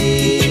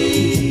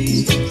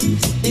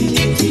in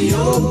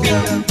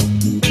Ethiopia.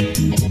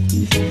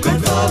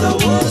 Grandfather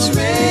was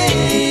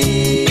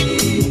raised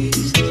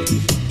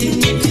in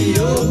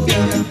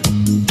Ethiopia,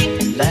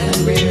 land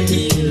where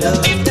he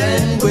loved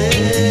and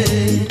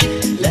wed,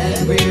 land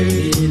where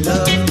he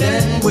loved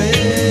and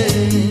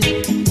wed.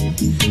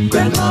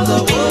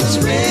 Grandmother was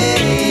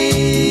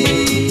raised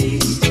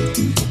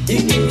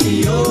in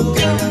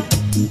Ethiopia.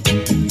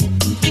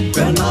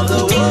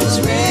 Grandmother was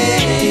raised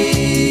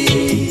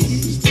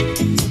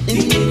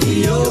in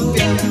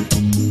Ethiopia,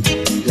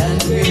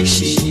 land where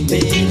she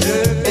made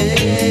her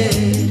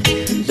bed,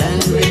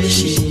 land where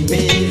she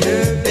made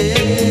her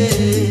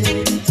bed.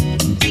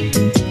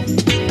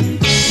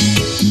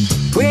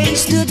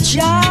 Praise to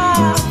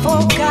Jah for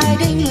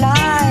guiding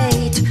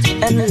light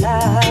and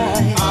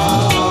light.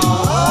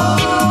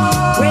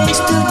 Praise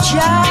to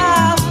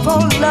Jah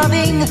for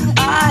loving I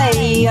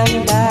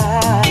and I.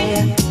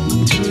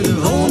 To the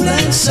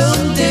homeland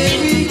someday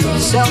we go.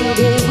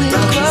 Someday we'll go.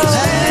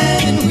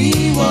 Land we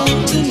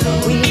want to know.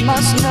 We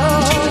must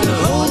know. To the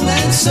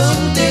homeland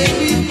someday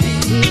we'll be.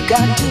 We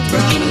got to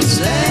Promised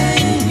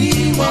land we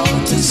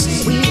want to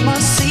see. We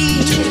must see.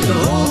 To the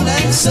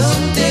homeland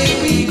someday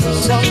we go.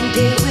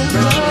 Someday we'll go.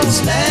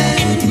 Promised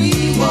land we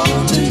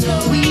want to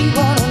know. We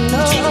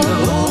wanna To the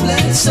know.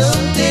 homeland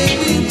someday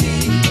we'll be.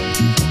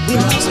 We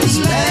must Promised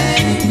be.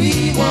 land we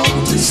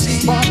want to see.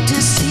 Want to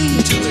see.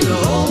 To the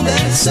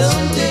homeland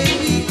someday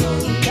we go.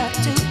 Got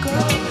to go.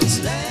 Promised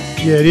land.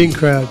 Yeah, the in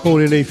crowd,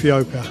 born in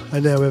Ethiopia,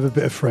 and now we have a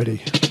bit of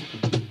Freddie.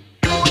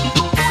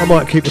 I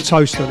might keep a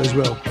toast on as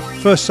well.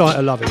 First sight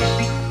of loving.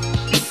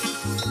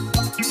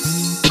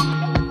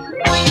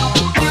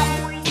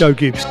 Joe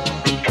Gibbs.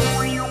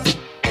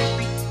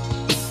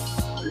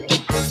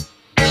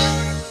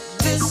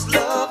 This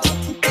love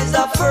is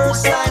our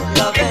first sight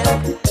loving.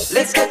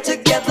 Let's get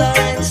together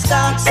and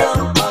start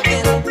some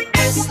hugging.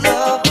 This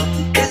love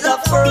is our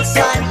first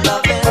sight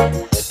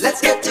loving.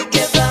 Let's get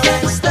together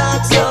and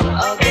start some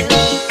hugging.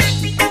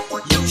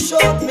 You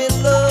showed me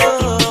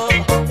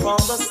love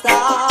from the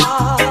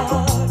start,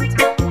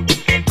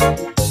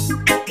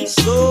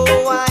 so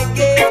I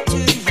gave to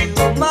you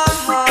my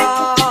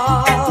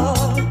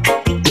heart.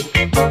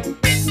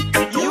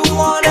 You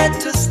wanted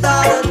to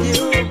start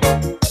anew.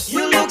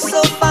 You look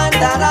so fine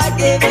that I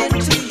gave it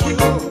to you.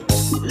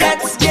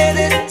 Let's get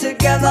it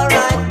together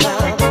right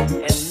now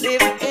and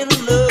live in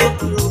love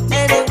through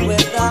any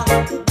weather.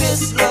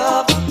 This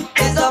love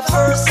is our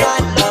first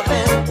sight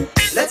loving.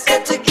 Let's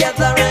get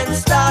together and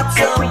start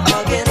some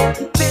hugging.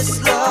 This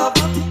love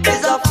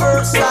is our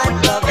first sight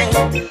loving.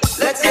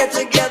 Let's get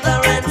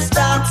together and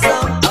start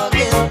some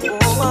hugging.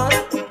 Woman,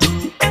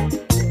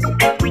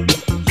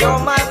 you're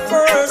my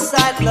first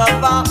sight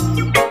lover,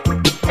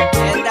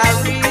 and I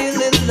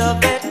really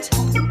love it.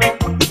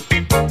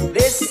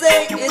 They say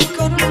it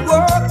couldn't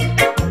work,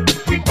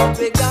 but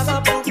we gotta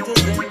prove to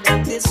them that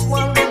this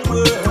one will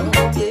work.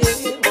 Yeah.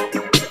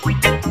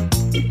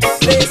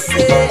 They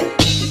say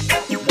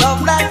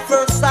love at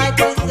first sight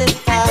is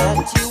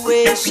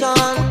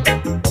infatuation,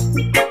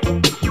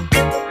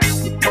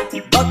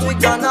 but we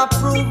gonna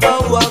prove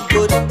our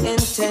good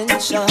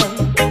intention.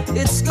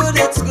 It's good,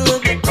 it's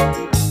good.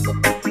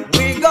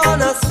 We're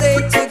gonna stay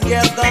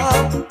together,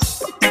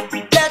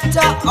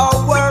 better or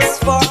worse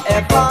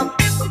forever.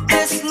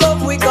 This love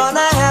we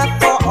gonna have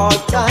for all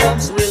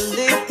times. We'll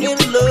live in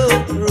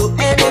love through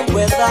any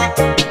weather.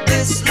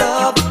 This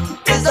love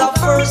is our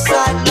first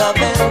sight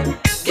loving.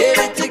 Get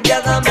it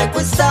together, make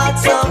we start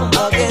some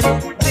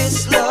hugging.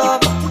 This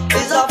love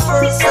is our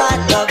first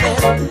sight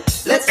loving.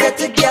 Let's get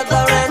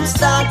together and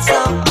start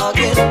some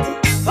hugging.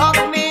 Hug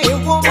me,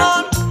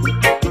 woman,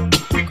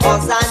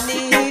 'cause I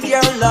need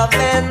your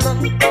loving.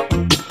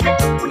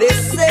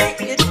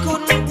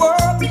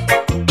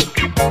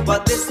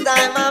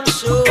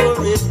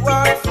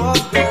 for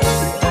girls.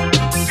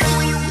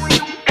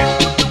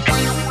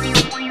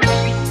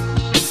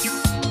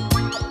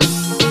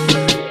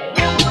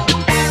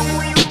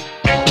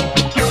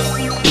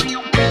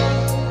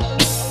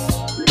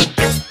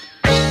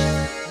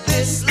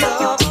 This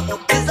love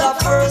is our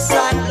first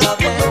sight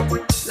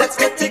loving. Let's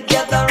get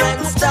together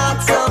and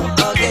start some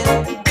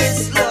again.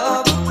 This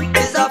love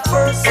is our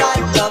first sight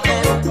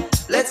loving.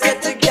 Let's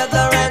get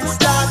together and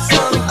start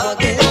some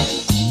again.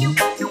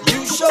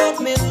 You showed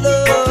me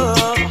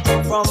love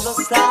from the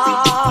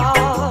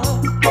start,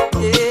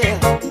 yeah.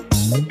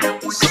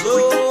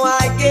 So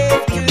I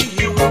gave to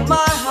you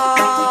my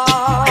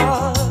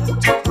heart.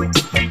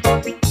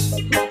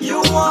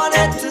 You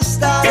wanted to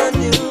start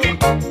anew.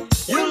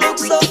 You look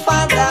so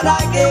fine that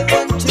I gave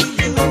in to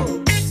you.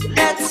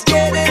 Let's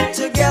get it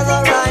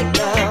together right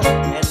now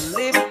and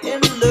live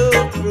in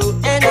love through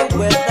any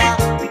weather.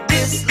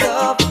 This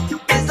love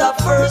is our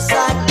first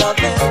sight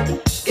loving.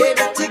 Get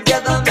it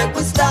together, make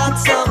we start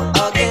some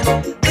again.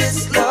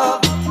 This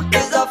love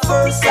is our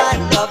first sight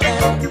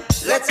loving.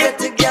 Let's get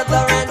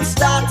together and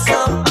start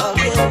some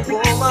again,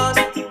 woman.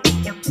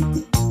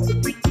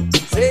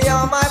 Say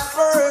you're my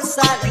first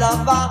sight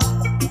lover,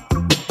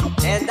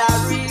 and I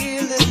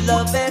really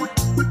love it.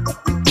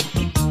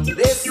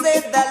 They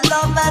say that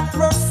love at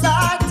first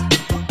sight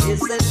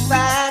is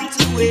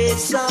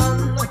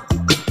infatuation.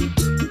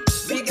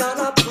 We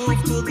gonna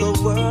prove to the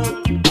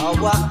world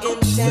our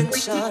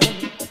intention.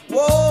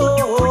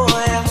 Whoa,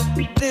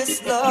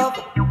 this love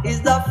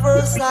is the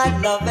first sight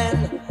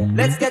loving.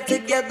 Let's get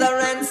together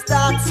and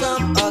start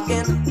some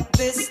again.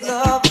 This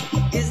love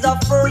is the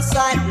first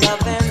sight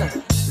loving.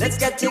 Let's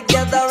get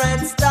together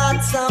and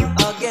start some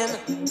again.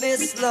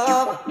 This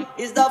love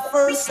is the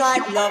first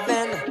sight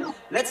loving.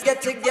 Let's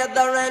get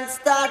together and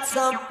start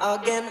some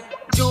again.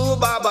 Do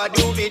baba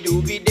doobie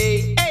doobie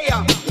day. Hey,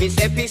 Miss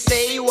Effie,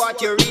 say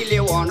what you really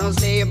wanna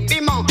say.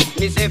 Bima,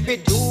 Miss Effie,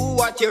 do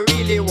what you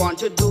really want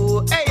to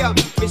do. Hey,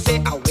 me say,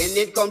 when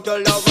it come to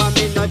lover,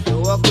 me no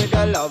joke with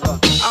a lover.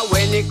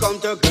 When it come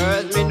to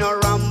girls, me no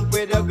ramp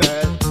with a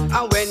girl.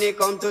 And when it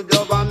come to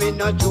lover, me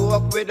no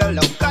joke with a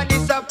love. Cause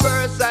it's a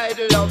first sight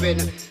loving.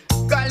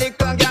 Cause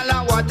little girl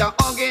I want a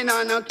hugging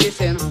and a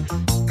kissing.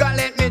 Cause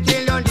let me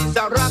tell you, this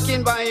a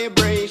rocking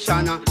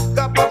vibration.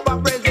 Cause Papa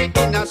present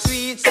in a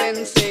sweet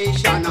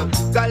sensation.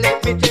 Cause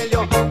let me tell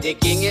you, the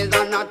king is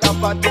on the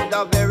top to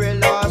the very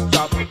last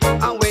drop.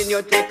 And when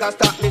you take a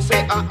stop, me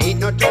say, I ain't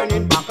no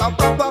turning back. A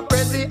Papa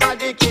present and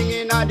the king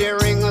in the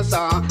ring,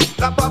 sir.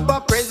 The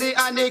Papa present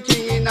and the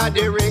king in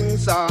the ring,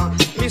 sir.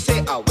 Me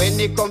say, when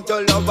it come to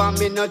lover,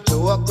 me no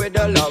joke with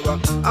the lover.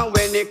 And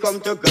when it come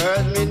to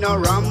girls, me no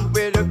ramp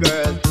with the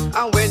girls.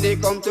 And when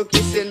it come to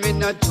kissing, me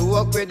no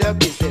joke with the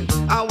kissing.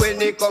 And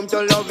when it come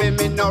to loving,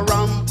 me no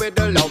ramp with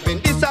the loving.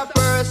 This a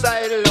first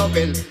sight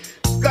loving.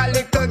 Cause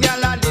little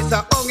girl and this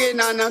a hugging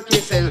and a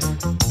kissing.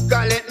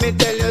 Cause let me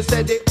tell you,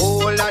 say the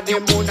whole of the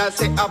moon I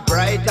say a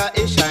brighter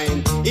it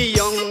shine. The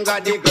younger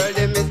the girl,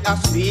 them is a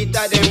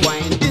sweeter than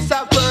wine. This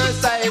a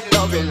first sight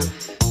loving.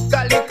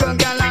 Cause little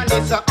girl and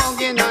this a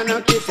hugging and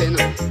a kissing.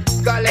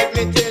 Cause let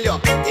me tell you,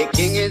 the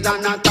king is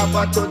on the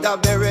top to the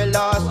very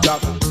last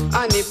drop.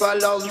 And if a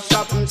love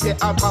shop, say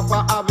a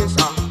Papa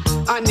Abisa.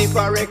 And if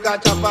a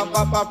record shop, a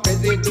Papa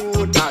Prezi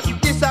do that.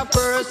 This a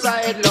first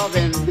sight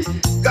loving.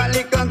 Cause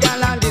little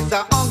girl and this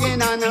a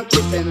hugging and a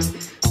kissing.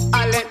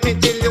 And let me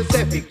tell you,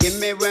 say, give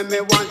me when me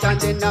want and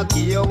then I'll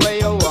give you where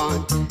you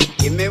want.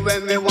 Give me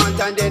when me want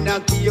and then I'll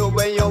give you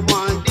where you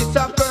want. This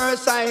a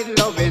first sight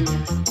loving.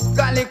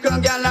 Cause little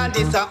girl and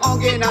this a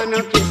hugging and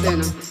a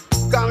kissing.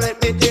 Come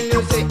let me tell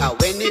you, say,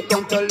 when it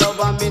come to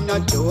lover, me no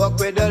joke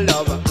with the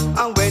lover.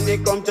 And when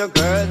it come to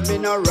girls, me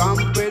no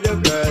ramp with the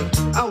girls.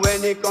 And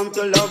when it come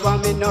to lover,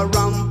 me no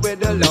ramp with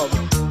the love.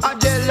 I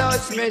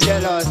jealous, me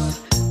jealous.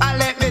 And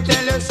let me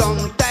tell you,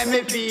 sometimes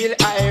me feel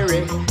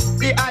irie.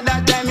 The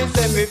other time me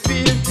say me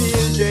feel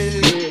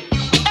jelly.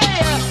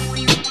 Hey,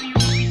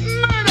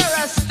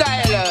 murderer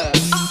style.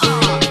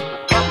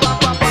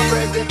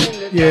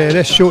 Yeah,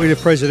 that's Shorty the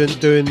President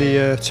doing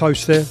the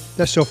toast there.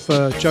 That's off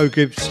Joe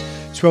Gibbs'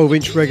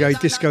 12-inch reggae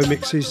disco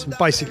mixes. And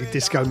basically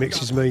disco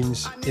mixes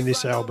means in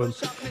this album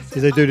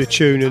is they do the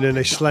tune and then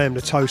they slam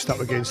the toast up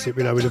against it,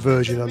 you know, with a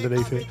version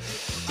underneath it.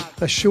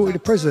 That's Shorty the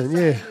President,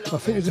 yeah. I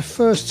think it's the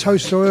first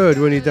toast I heard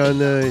when he done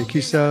you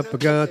kiss up,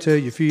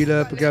 Pagata, you feel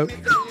up, go.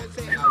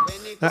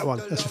 That one,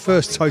 that's the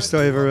first toast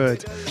I ever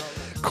heard.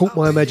 Caught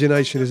my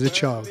imagination as a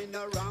child.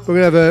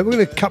 We're gonna have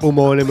a couple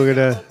more and then we're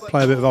gonna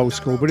play a bit of old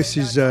school, but this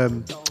is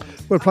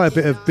we'll play a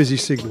bit of Busy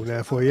Signal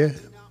now for you.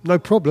 No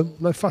problem,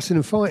 no fussing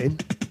and fighting.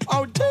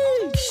 Oh,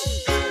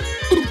 geez.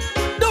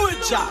 Do it,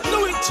 Jack.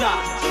 Do it,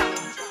 Jack.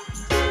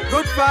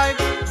 Good vibe,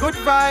 good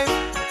vibe.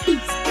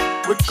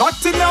 We're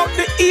cutting out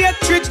the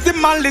hatred, the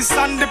malice,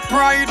 and the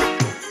pride.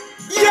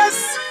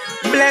 Yes,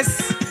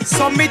 bless.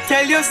 So me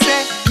tell you,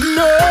 say,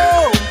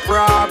 no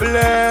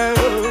problem.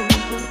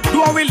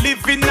 Though we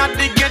living at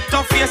the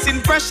ghetto,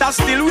 facing pressure,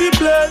 still we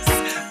bless.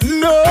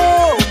 No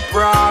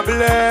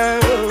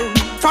problem.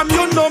 From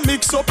you no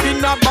mix up in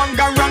a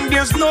bangarang,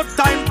 there's no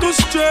time to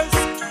stress.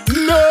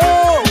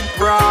 No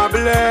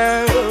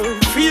problem.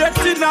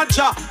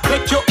 Jah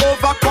make you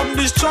overcome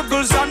the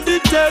struggles and the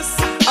tests.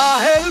 A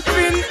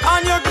helping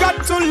and you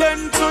got to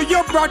lend to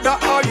your brother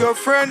or your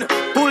friend.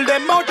 Pull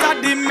them out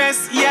of the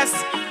mess, yes.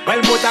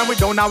 Well, more time we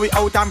down and we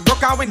out and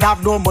broke and we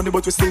have no money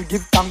but we still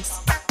give thanks.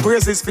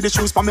 Praises for the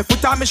shoes for me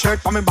foot and me shirt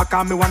for me back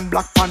and me one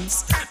black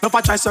pants. Now if I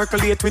try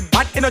circulate with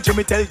bad energy,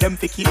 me tell them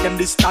to keep them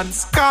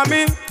distance. Call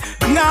me,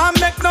 nah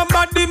make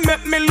nobody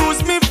make me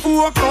lose me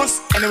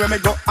focus. Anywhere me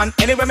go and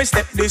anywhere me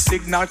step, the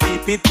signal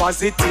keep it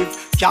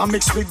positive. Can't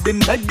mix with the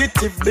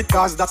negative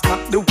because that's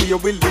not the way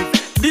we live.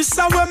 This is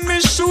what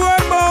me sure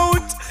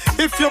about.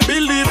 If you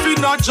believe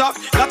in a job,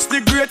 that's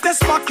the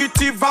greatest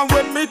positive. And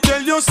when me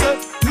tell you say,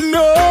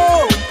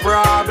 no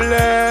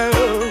problem.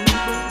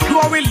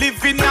 Though we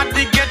living at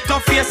the ghetto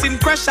facing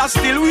pressure,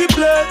 still we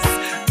bless.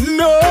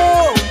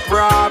 No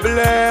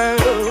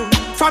problem.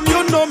 From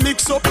you no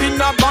mix up in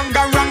a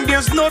bangarang,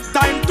 there's no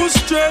time to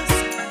stress.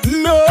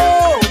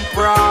 No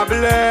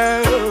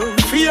problem.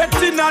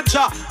 Faith in a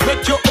Jah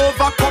make you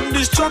overcome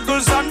the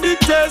struggles and the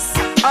tests.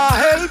 A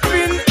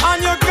helping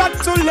and you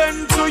got to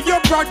lend to your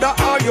brother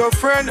or your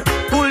friend.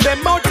 Pull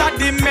them out of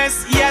the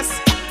mess, yes.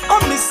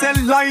 I me say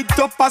light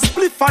up a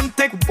spliff and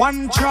take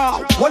one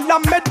draw. While a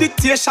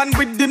meditation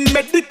with the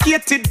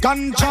medicated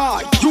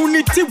ganja.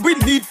 Unity we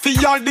need for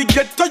all the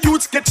ghetto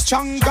youths get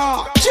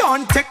stronger.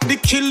 Can't take the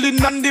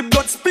killing and the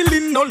blood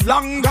spilling no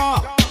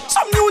longer.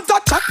 Some youth a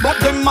chat but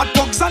them a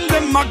thugs and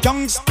them a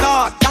gangster.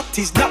 That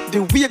is not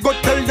the way, go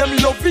tell them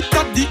love it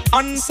at the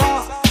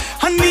answer.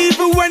 And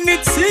even when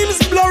it seems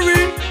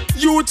blurry,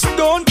 youths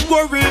don't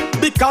worry,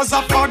 because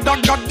a father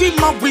God him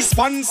a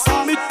response.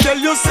 Me tell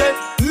you say,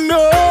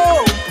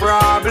 no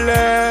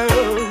problem.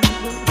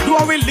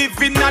 Though we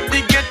living at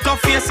the ghetto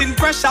facing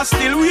pressure,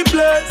 still we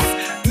bless.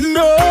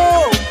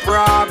 No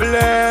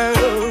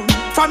problem.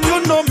 From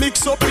you no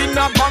mix up in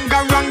a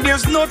bangarang,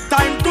 there's no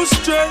time to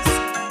stress.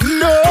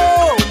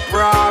 No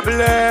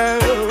problem.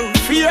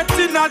 Faith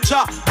in a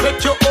Jah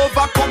make you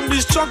overcome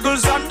the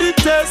struggles and the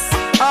tests.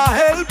 A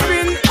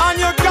helping and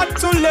you got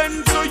to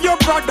lend to your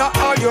brother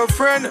or your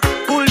friend.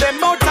 Pull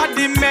them out of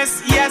the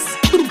mess, yes.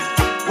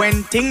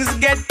 When things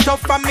get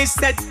tough and me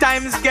said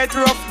times get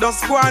rough,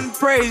 just go and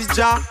praise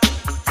Jah.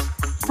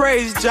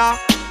 Praise Jah.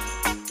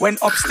 When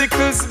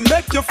obstacles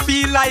make you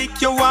feel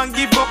like you want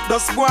give up,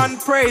 just go and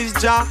praise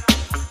Jah.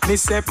 Me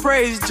say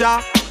praise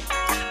Jah.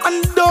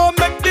 And don't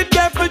make the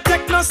devil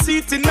take no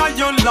seat in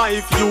your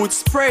life.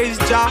 Youths praise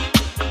Jah.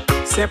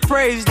 Say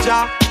praise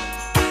Jah.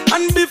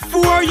 And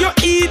before you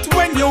eat,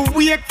 when you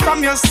wake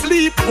from your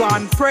sleep, go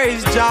and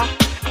praise Jah.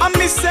 And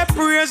me say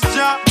praise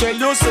Jah. Tell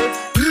you say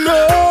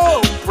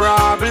no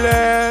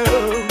problem.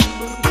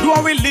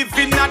 Though we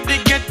living at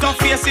the ghetto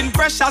facing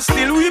pressure,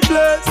 still we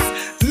bless.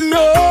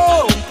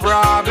 No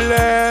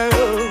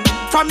problem.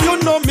 From you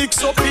no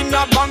mix up in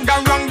a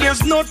bangarang,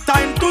 there's no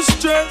time to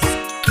stress.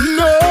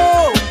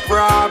 No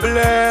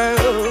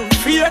problem.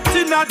 Faith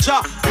in a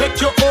Jah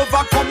make you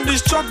overcome the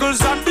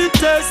struggles and the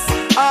tests.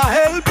 A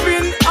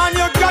helping and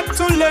you got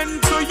to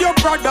lend to your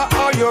brother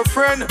or your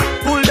friend.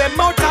 Pull them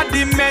out of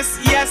the mess,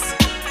 yes.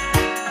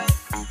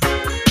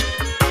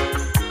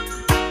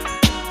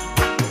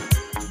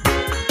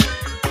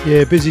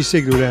 Yeah, busy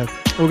signal now.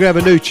 We're going to have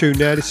a new tune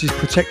now. This is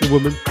Protect the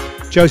Woman,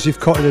 Joseph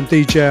Cotton and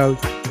DJ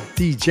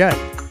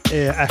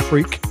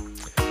Afrique.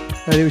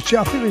 And it was,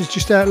 I think it was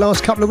just out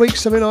last couple of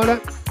weeks, something like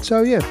that.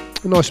 So yeah,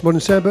 a nice modern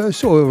sound, but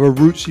sort of a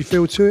rootsy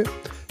feel to it.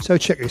 So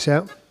check this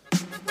out.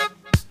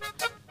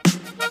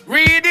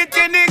 Read it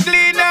in the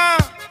Gleaner,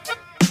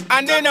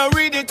 and then I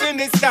read it in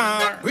the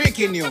Star.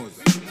 Breaking news.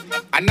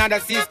 Another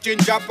sister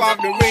drop off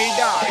the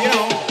radar, you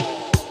know.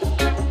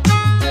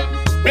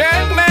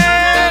 Black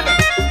man,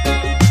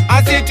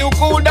 I see to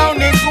cool down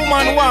this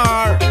woman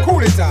war.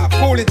 Cool it off,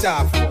 cool it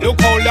off.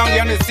 Look how long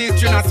you're on the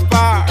sister in a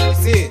spar.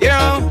 See, you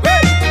know.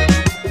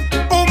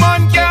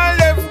 Woman can't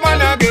left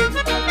man again.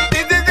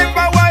 This is if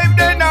a wife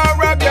then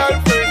or a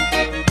girlfriend.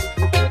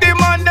 The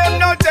man them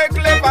not take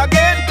left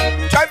again.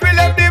 Try to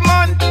left the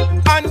man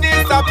and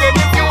this happen.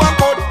 If you are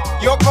cut,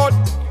 you cut,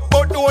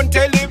 but don't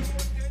tell him.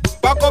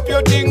 Pack up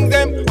your things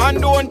them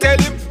and don't tell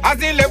him.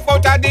 As he left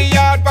out of the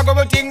yard, pack up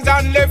your things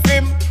and left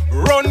him.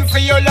 Run for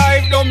your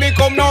life, don't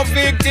become no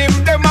victim.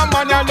 Them a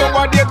man you know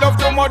what they love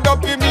to mud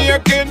up in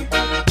making.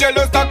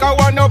 Jealous like I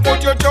wanna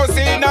put your trust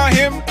in a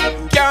him.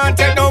 Can't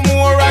take no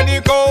more and he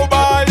go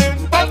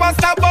balling. Papa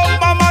stop up,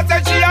 mama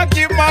said she a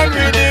keep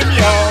marrying him,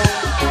 yo.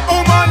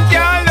 Woman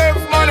can't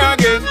left man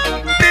again.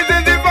 This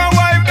is if a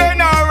wife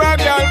then or a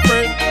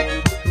girlfriend.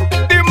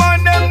 The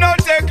man them not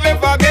take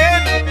left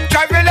again.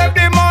 Try to left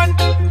the man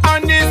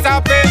and this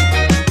happen.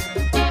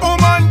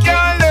 Woman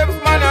can't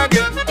left man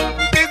again.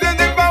 This is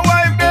if a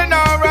wife then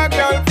or a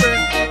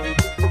girlfriend.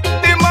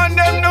 The man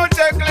them not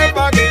take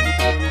left again.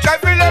 Try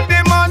to left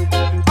the man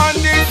and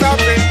this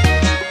happen.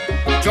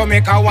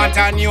 Jamaica want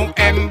a new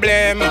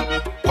emblem.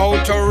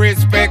 How to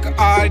respect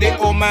all the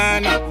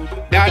woman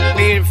that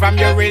live from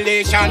your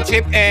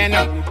relationship end.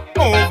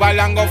 Move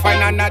along, go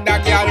find another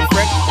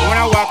girlfriend.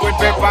 Wanna walk with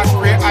pepper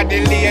spray at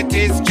the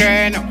latest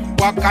trend.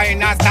 What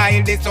kind of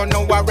style this one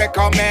no I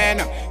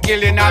recommend?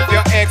 Killing off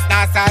your ex,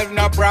 not solve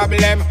no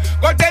problem.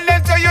 Go tell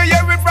them so you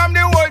hear it from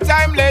the old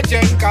time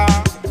legend.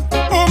 Car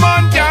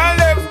woman can't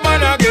left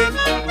man again.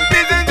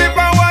 Business if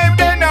a wife,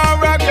 then or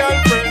a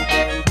girlfriend.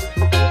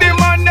 The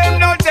man them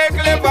no take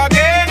live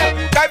again.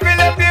 Try to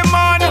left the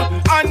man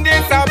and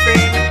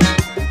disappear.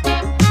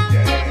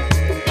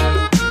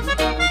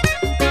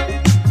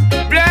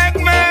 Black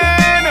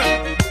man,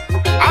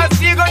 I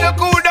see you gonna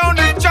cool down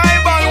the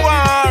tribal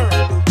war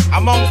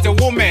amongst the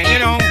women, you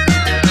know.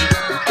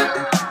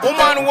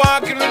 Woman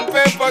walking with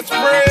pepper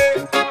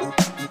spray,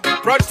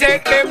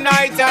 protect them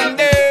night and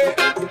day.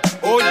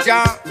 Oh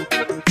Jah,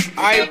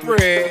 I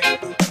pray,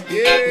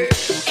 yeah.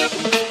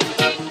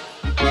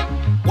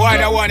 Boy,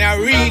 that one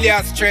really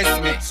has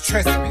stressed me.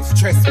 Stress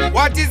me.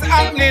 What is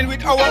happening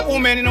with our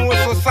women in our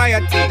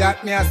society?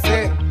 That me I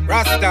say,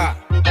 Rasta.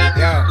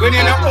 Yeah. When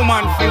you know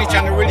woman finish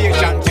and the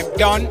relationship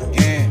done,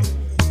 yeah.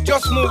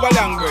 Just move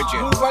along,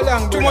 virgin. Move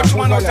along. Too much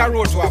man out the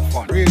road to have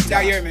fun. Real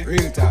talk. You hear me?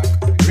 Real talk.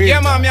 Yeah,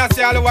 man, me I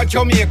say all over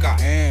Jamaica.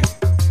 Yeah.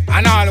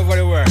 And all over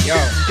the world. Yo.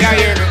 Yeah,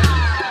 hear me?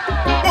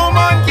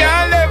 Woman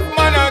can't left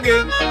man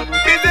again.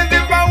 Business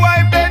if a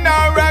wife, then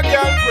or a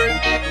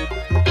girlfriend.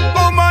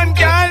 Woman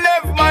can't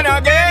left man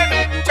again.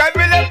 Try to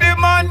left the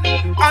man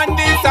and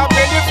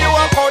disappear. If you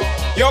are cut,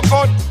 you're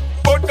cut.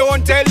 But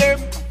don't tell him.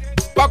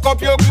 Pack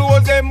up your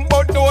clothes,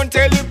 but don't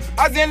tell him.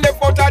 As he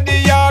left out of the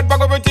yard,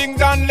 pack up your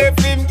things and left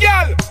him.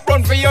 Girl,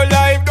 run for your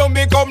life, don't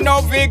become no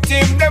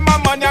victim. Them a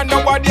man and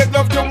nobody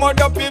love to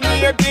mud up in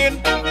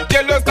making.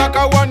 Jealous like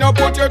I wanna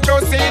put your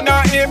trust in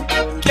a him.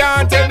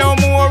 Can't tell no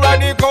more of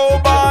the cow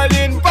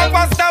balling.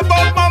 Papa stop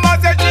up, mama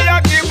said she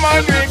a keep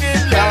man with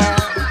him, yeah.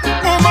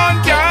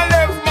 Woman can't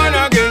left man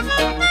again.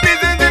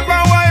 Business if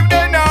a wife,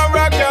 then or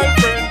a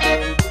girlfriend.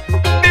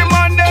 The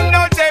man them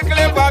no take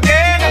live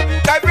again.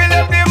 Type he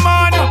left the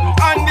man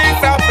and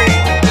disappear.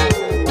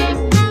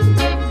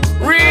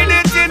 Read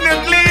it in the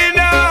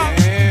cleaner,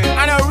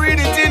 and I read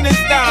it in the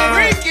star.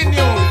 Breaking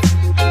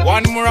news.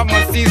 One more of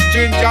my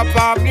sister drop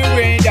off the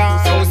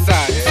radar. So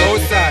sad, so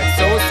sad,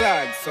 so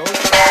sad, so sad.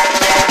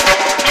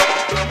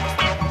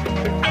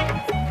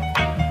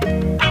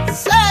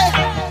 Say,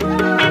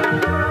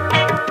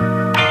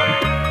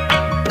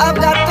 I've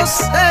got to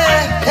say,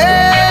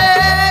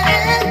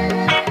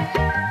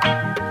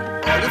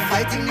 all the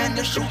fighting and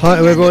the shooting. Hi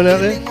to everyone out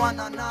there.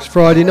 It's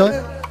Friday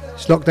night.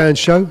 It's Lockdown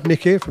Show.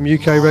 Nick here from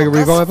UK Reggae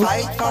Revival.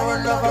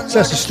 So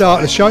that's the start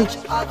of the show.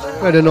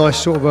 We had a nice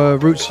sort of a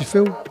rootsy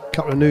feel. A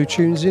couple of new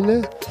tunes in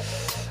there.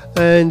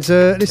 And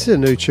this is a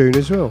new tune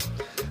as well.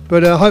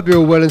 But I hope you're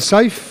all well and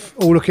safe.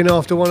 All looking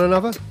after one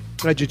another.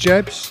 Had your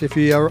jabs if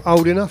you are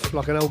old enough,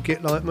 like an old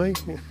git like me.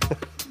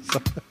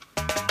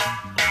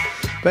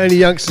 But any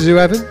youngsters who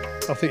haven't,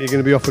 I think you're going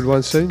to be offered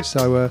one soon.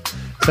 So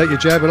take your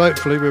jab and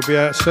hopefully we'll be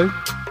out soon.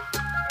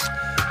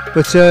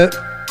 But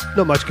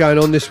not much going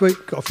on this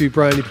week. Got a few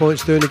brownie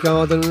points doing the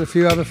garden and a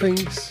few other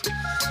things.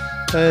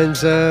 And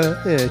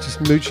yeah, just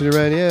mooching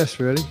around the house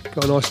really.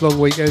 Got a nice long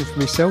weekend for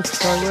myself.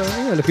 So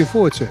yeah, looking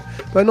forward to it.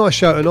 But a nice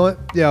show tonight.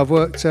 Yeah, I've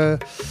worked...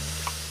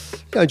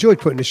 I enjoyed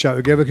putting the show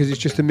together because it's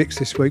just a mix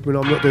this week when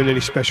I'm not doing any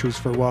specials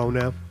for a while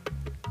now.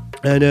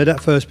 And that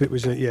first bit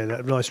was, that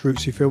nice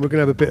rootsy film. We're going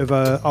to have a bit of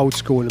old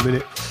school in a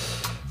minute.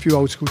 A few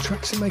old school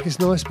tracks that make us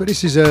nice. But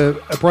this is a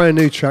brand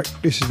new track.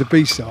 This is the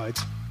B-side.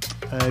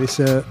 And it's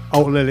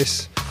Alton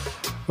Ellis,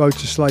 Road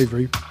to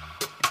Slavery.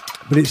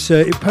 But it's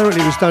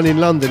apparently it was done in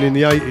London in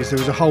the 80s. There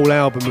was a whole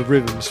album of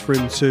rhythms for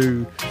him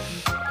to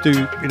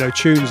do,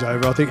 tunes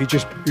over. I think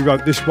he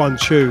wrote this one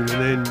tune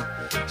and then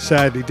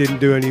sadly didn't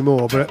do any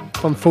more. But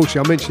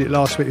unfortunately, I mentioned it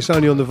last week, it's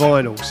only on the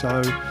vinyl.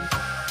 So,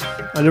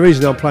 and the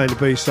reason I'm playing the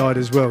B-side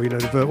as well,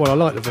 I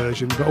like the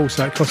version, but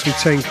also it cost me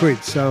 10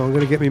 quid, so I'm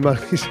going to get me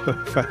money's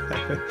worth.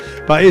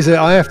 But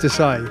I have to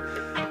say,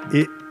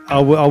 I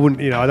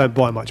wouldn't, I don't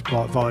buy much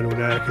vinyl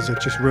now because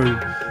it's just room.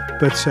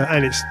 But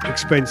and it's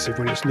expensive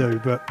when it's new.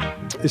 But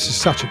this is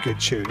such a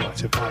good tune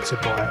to buy it.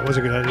 I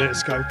wasn't going to let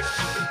it go.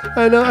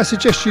 And I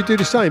suggest you do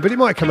the same. But it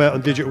might come out on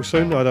digital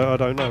soon. I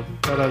don't know.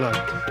 But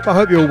I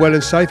hope you're all well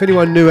and safe.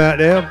 Anyone new out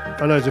there?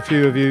 I know there's a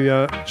few of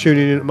you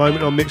tuning in at the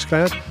moment on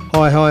Mixcloud.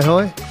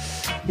 Hi.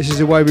 This is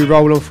the way we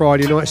roll on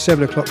Friday night.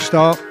 7 o'clock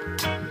start.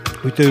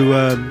 We do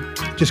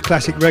just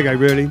classic reggae,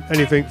 really.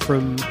 Anything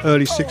from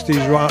early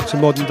 60s right up to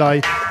modern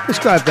day. Let's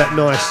go have that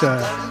nice,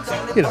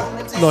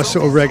 nice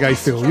sort of reggae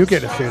feel. You'll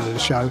get the feel of the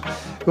show.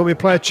 You want me to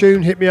play a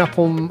tune? Hit me up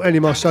on any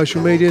of my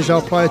social medias.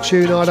 I'll play a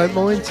tune. I don't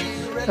mind.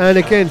 And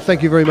again,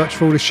 thank you very much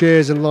for all the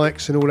shares and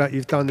likes and all that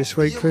you've done this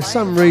week. For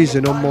some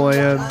reason on my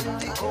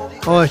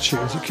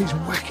iTunes, it keeps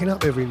whacking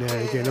up every now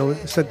and again.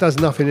 So it does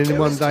nothing, and in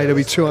one day there'll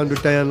be 200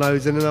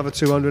 downloads and another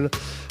 200.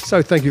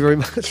 So thank you very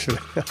much for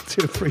that. I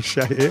do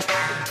appreciate it.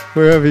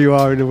 Wherever you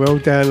are in the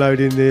world,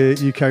 downloading the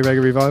UK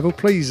Reggae Revival,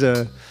 please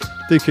do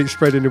keep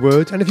spreading the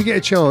word. And if you get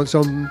a chance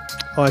on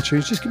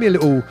iTunes, just give me a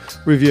little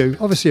review,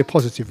 obviously a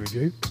positive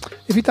review.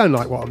 If you don't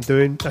like what I'm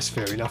doing, that's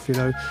fair enough, you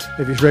know.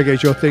 If it's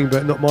reggae's your thing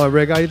but not my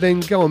reggae, then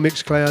go on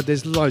Mixcloud.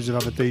 There's loads of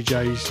other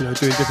DJs, you know,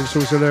 doing different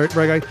sorts of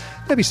reggae.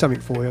 There'll be something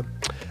for you.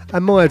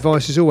 And my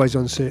advice is always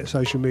on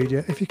social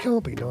media. If you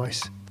can't be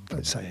nice,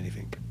 don't say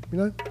anything, you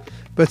know.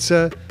 But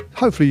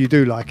hopefully you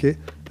do like it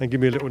and give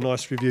me a little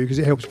nice review, because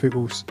it helps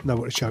people know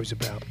what the show's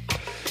about.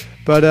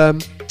 But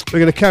we're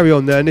going to carry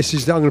on there, and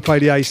I'm going to play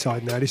the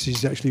A-side now. This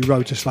is actually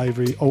Road to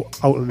Slavery,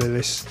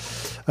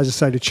 Ultimatist. As I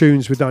say, the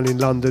tunes were done in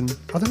London.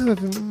 I don't know if,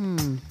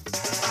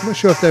 I'm not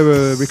sure if they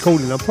were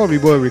recording. They probably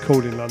were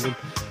recording in London.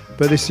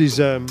 But this is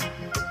the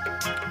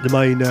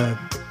main, the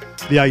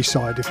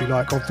A-side, if you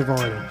like, of the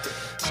vinyl.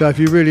 So if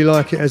you really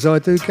like it, as I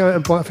do, go out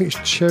and buy it. I think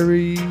it's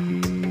Cherry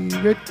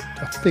Red.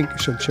 I think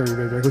it's on Cherry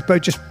Red Records.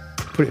 But just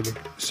put it in,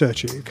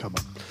 search it, it'll come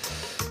up.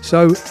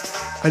 So,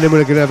 and then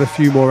we're going to have a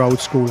few more old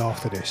school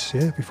after this,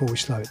 yeah, before we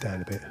slow it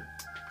down a bit.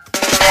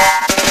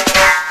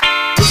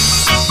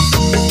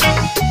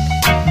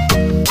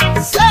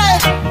 Say,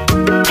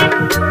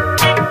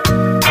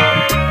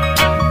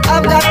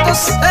 I've got to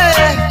say,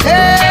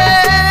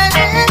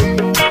 hey,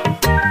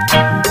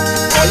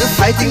 all the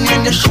fighting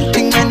and the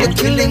shooting and the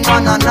killing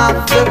one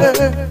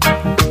another.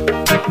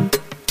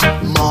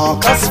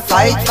 Marcus,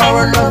 fight for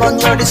our love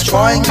and you're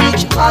destroying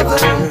each other.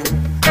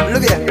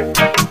 Look at it.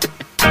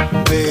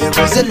 Where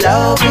is the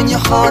love in your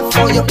heart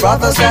for your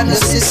brothers and your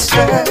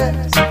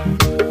sisters?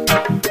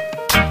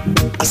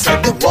 I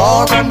said the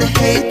war and the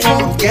hate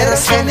won't get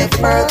us any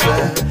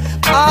further.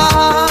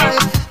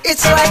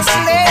 It's like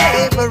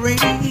slavery.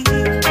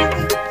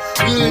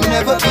 We'll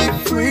never be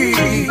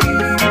free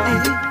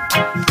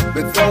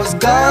with those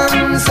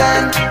guns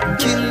and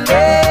killing,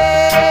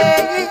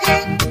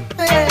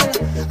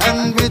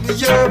 and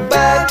with your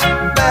bad,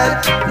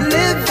 bad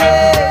living.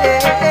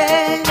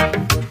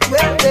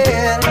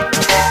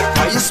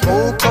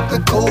 Smoke up the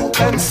coke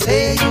and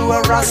say you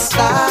are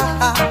Rasta.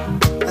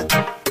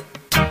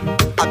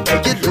 I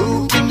beg you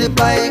look in the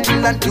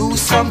Bible and do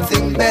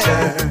something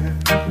better.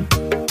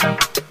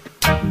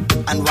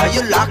 And while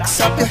you locks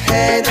up your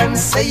head and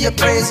say you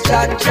praise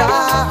Jah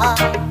Jah,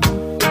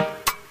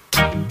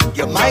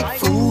 you might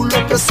fool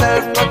up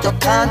yourself but you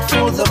can't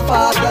fool the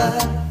Father.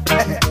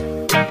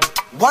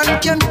 One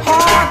can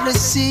hardly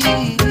see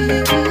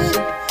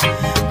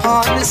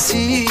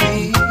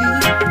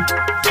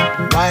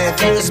why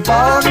there's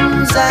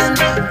bombs and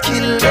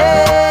killing,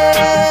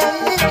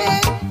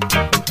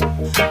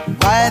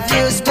 why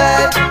there's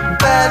bad,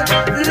 bad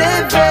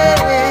living.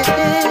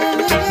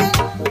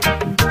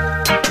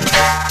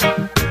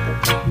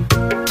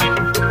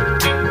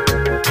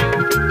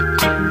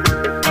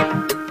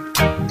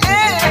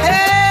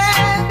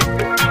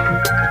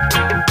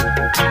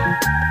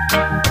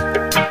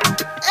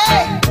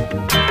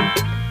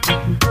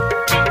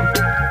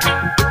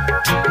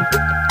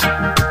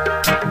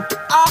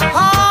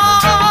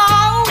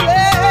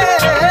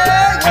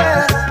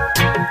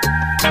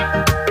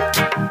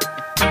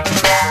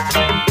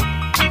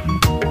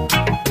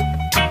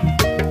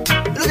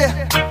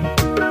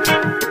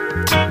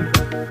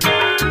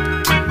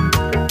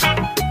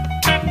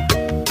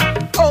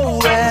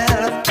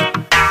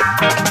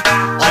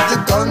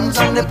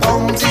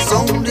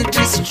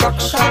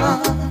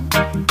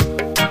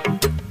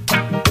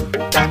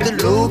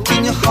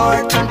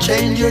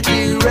 Change your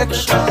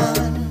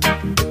direction.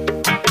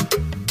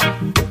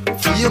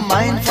 Free your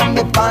mind from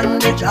the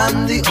bondage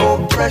and the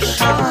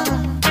oppression.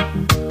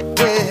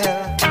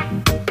 Where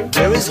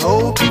there is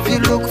hope if you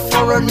look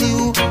for a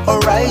new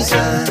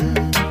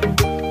horizon.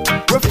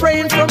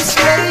 Refrain from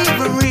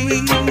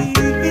slavery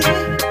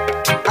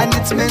and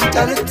its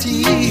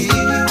mentality.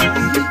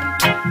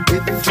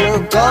 With your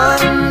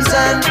guns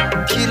and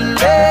killing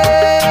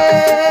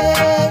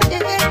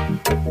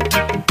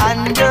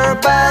and your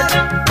bad,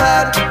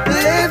 bad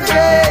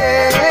living.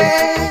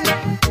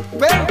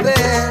 Well,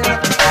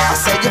 I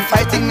said you're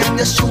fighting and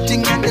you're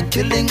shooting and you're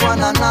killing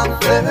one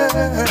another.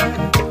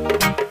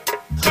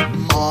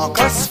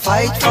 Marcus,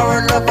 fight for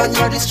our love and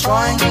you're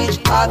destroying each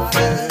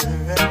other.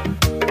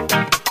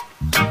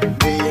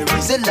 There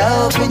is a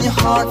love in your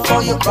heart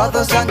for your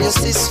brothers and your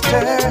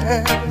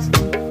sisters.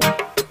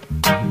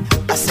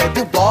 I said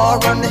the war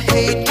and the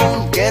hate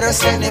won't get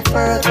us any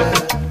further.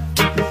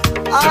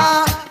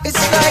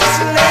 It's like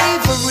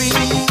slavery.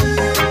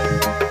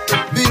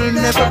 We'll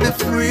never be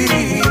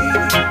free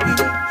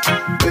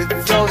with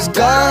those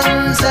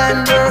guns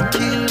and your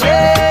killing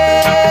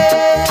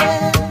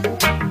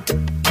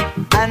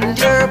and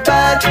your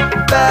bad,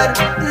 bad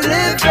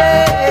living.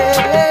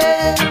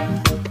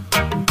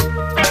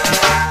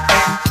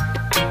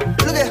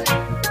 Look at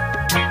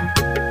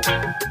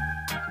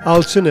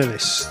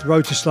Ultimatist,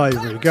 Road to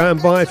Slavery. Go out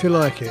and buy it if you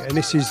like it. And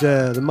this is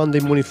the Monday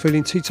Morning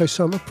Feeling Tito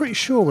Summer. I'm pretty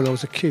sure when I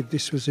was a kid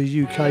this was a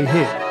UK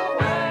hit.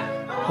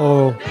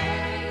 Or,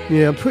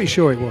 yeah, I'm pretty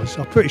sure it was.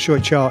 I'm pretty sure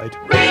it charted.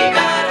 We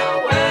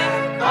gotta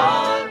work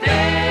all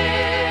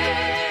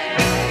day.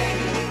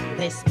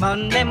 This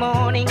Monday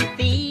morning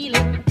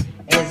feeling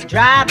is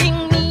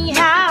driving me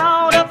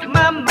out of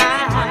my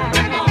mind.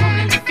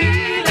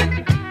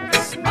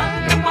 This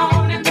Monday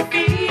morning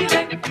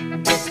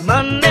feeling, This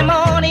Monday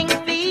morning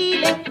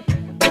feeling,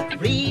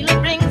 it really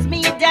brings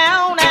me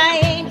down.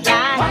 I ain't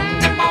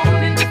lying.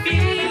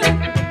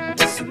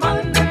 this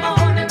Monday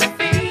morning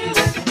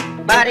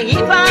feeling. But if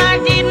I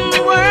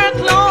didn't work,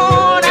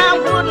 Lord, I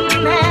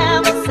wouldn't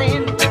have a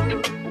cent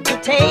to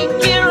take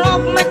care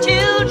of my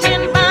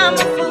children, buy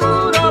my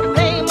food or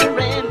pay my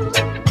rent.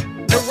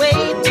 The way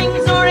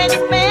things are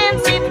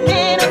expensive,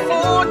 can't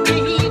afford to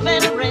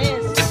even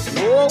rest.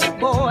 Oh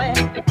boy,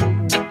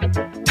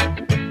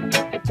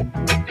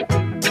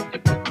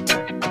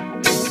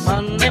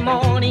 Monday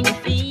morning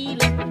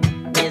feeling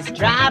is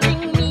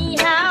driving me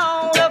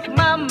out of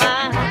my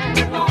mind.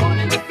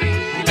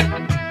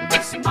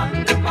 This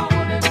Monday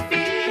morning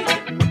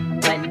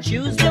feeling. When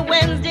Tuesday,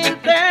 Wednesday,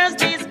 and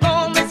Thursday's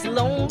gone, this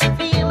lonely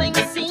feeling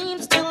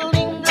seems to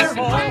linger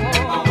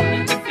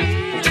on.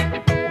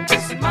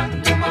 This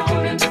Monday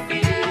morning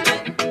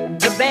feeling.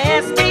 The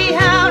best day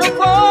out of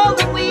all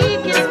the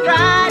week is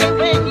Friday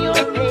when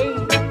you're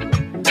paid.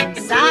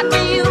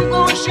 Saturday you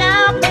go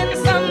shopping,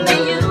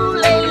 Sunday you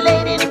lay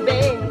late in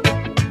bed.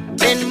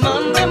 Then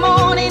Monday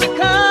morning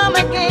come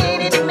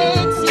again, it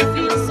makes you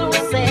feel so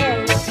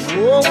sad.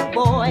 Oh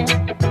boy.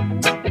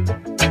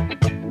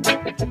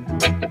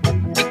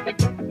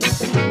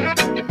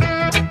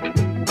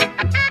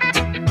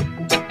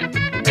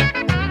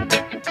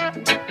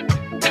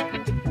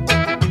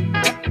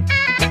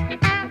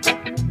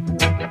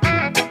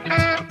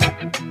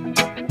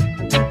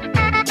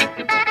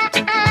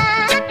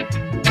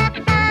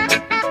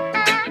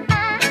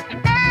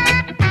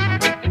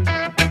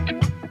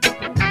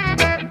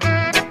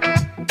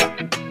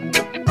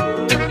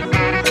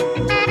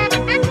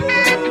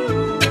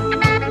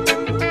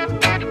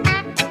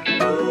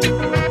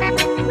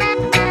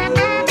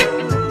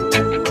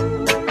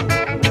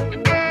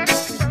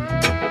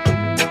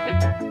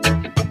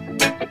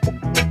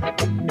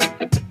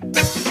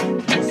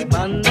 This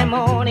Monday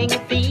morning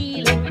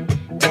feeling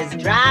is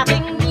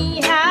driving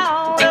me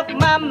out of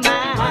my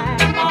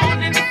mind.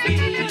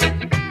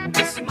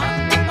 This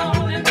Monday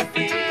morning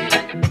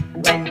feeling.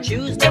 When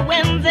Tuesday,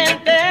 Wednesday,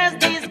 and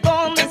Thursday's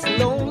gone, this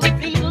lonely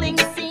feeling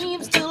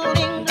seems to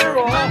linger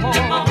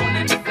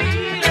on.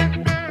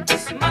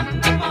 This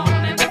Monday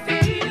morning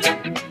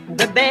feeling.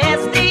 The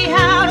best day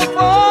out of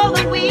all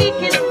the week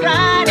is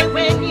Friday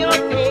when you're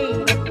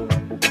paid.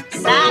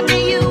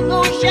 Saturday you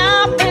go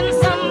shopping,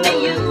 Sunday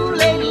you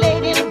lay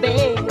late in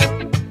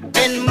bed.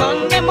 Then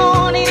Monday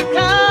morning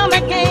come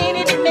again,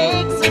 it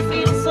makes you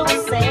feel so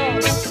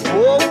sad.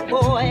 Oh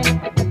boy,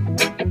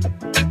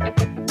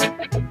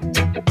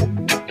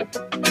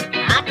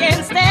 I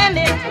can't stand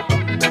it,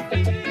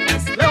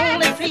 this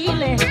lonely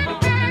feeling.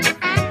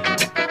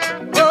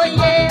 Oh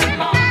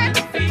yeah,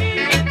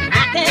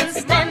 I can't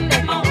stand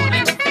it.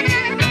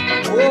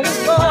 Oh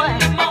boy,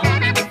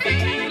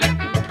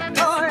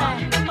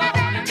 alright,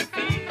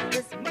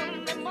 this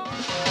Monday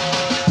morning.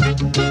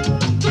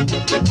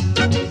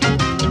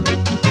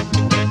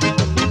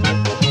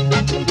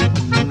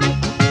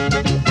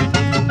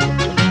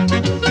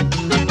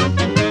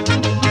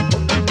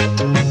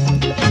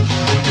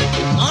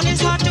 On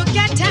it's hard to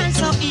get and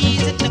so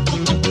easy to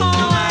come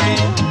on.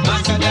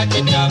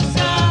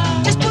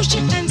 Just push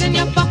your hands in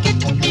your pocket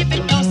to keep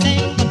it all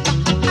saying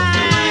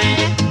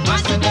goodbye.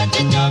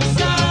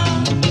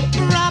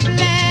 Problem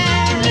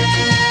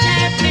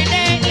every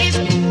day is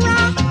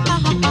problem.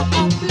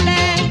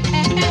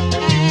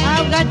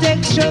 I've got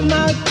extra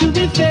mouth to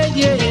be fed,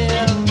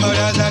 yeah. But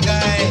as a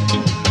guy,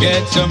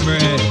 get some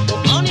bread.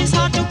 On it's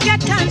hard to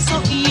get and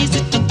so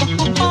easy to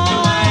come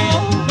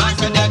on.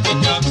 Master that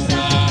it up,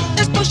 sir.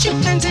 Just push your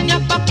hands in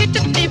your pocket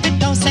to keep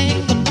it all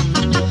saying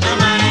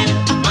goodbye.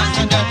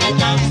 Master that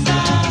it up,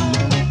 sir.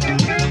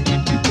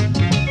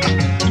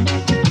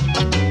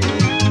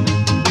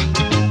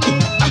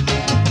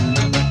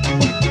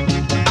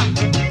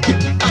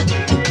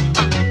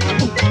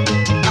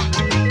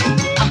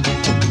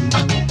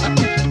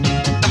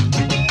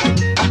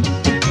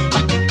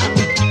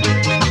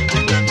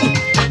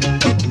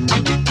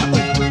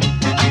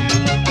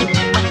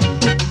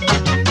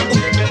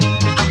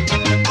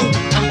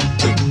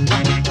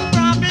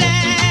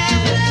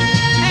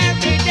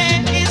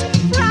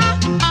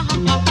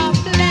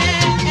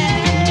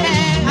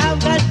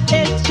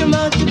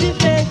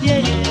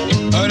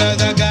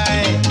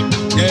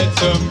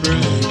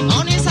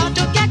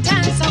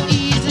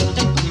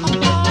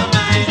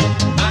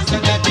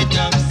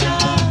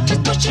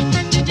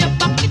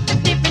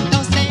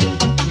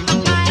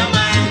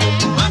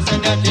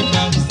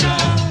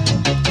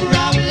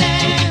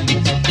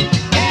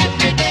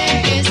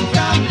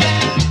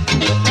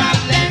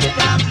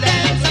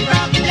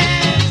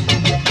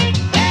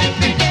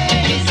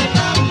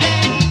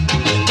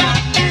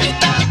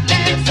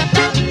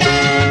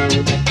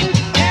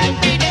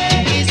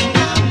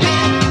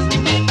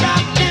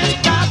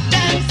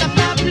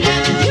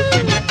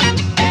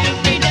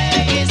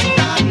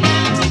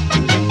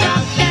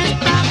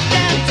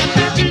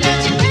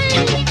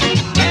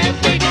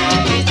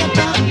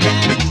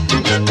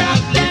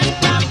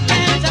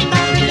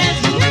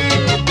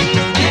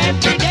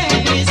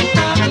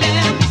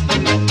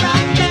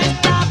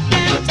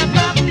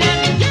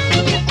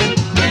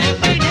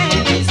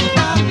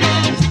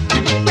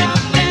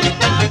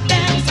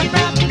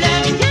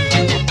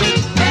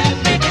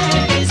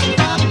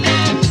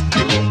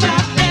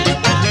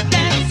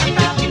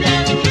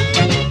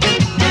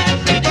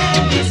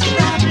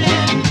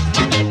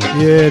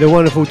 Yeah, the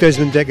wonderful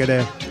Desmond Decker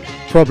there.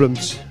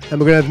 Problems. And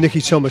we're going to have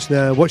Nicky Thomas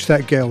now. Watch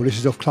That Girl. This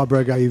is off Club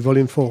Reggae,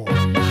 Volume 4.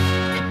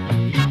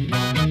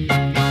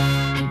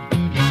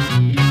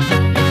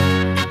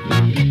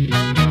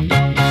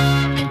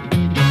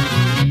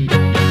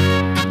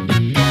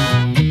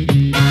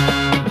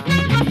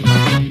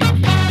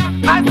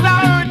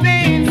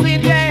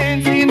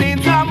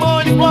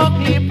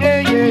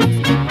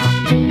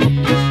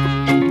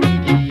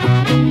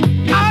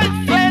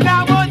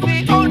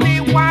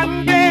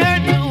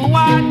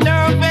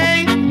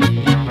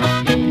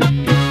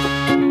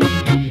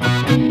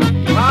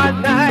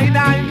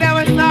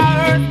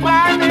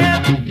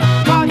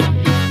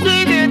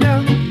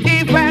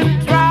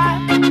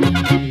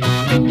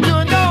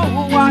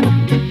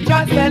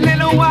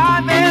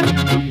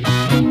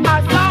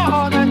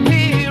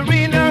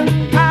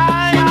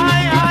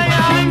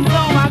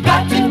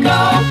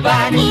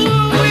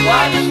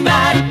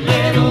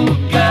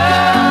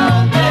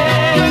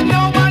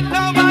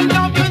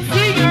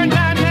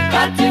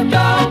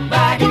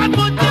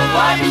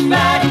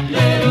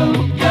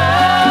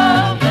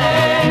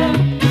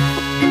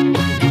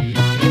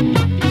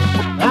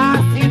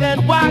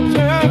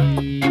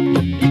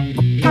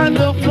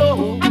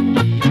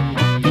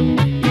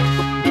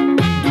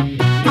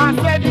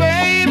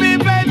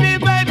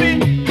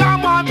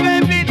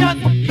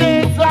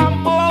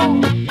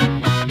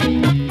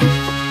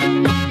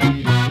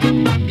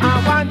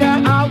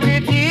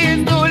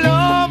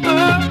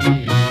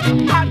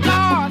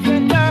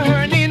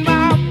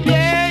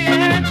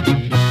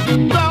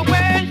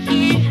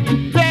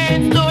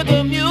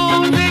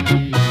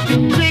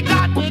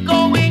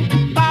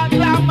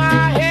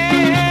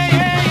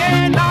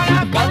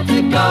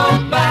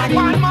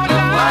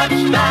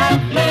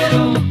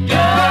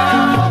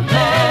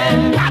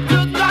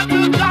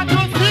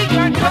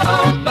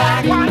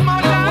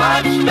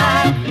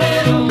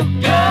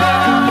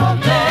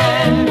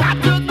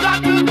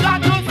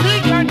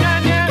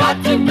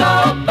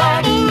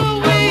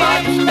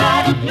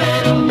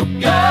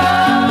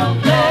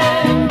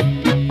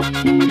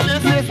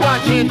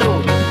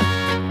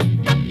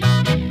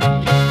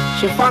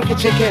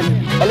 Chicken,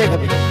 a little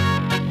bit.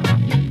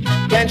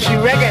 Then she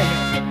reggae,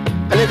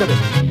 a little bit.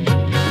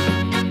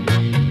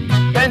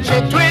 Then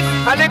she twist,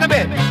 a little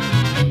bit.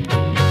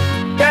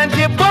 Then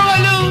she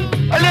boogaloo,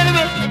 a little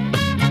bit.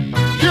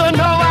 You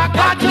know I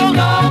got to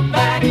go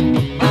back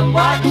and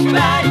watch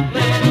that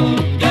little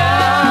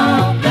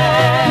girl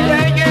there.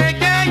 Yeah, yeah,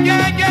 yeah,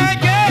 yeah, yeah,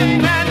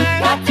 yeah.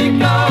 Got to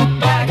go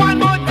back one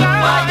more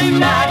time. Watch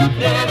that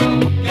little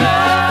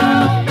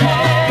girl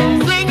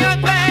there. Sing your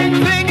thing,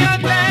 sing your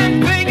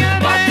thing, sing your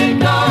thing.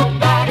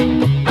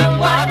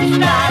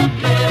 That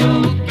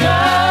little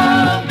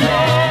girl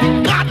there.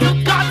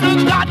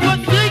 Got to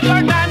see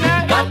your nana.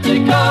 Got to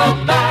go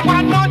back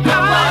one more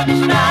time. Watch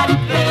that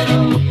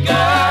little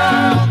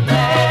girl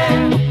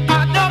there. I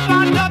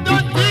don't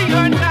see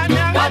your nana.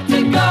 Got to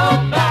go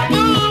back.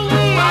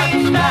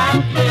 Watch that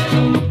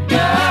little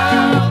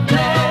girl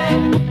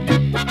there.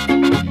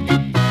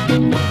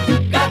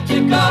 Got to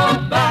go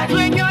back.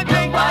 Swing your thing, swing your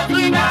thing,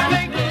 swing your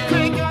thing,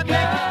 swing your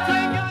thing.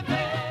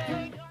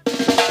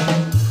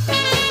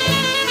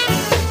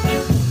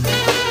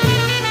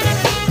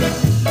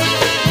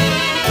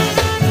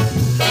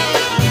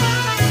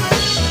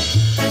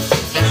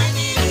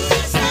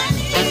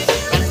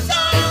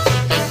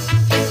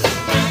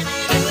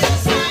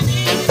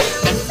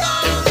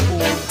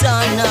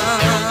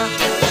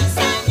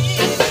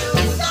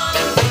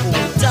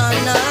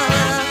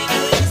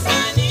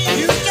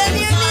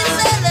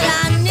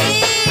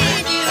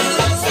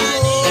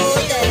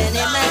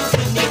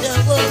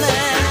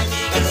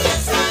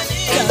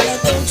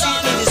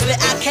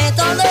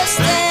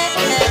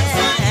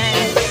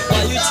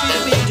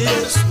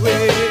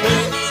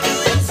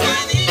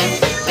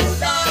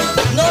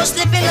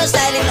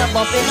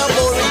 Bumping a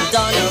boring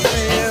down a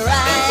fair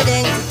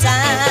riding to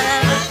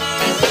time.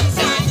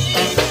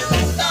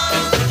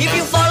 If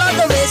you follow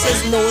the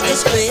races, no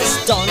disgrace.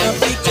 Don't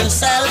beat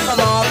yourself from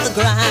off the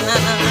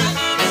ground.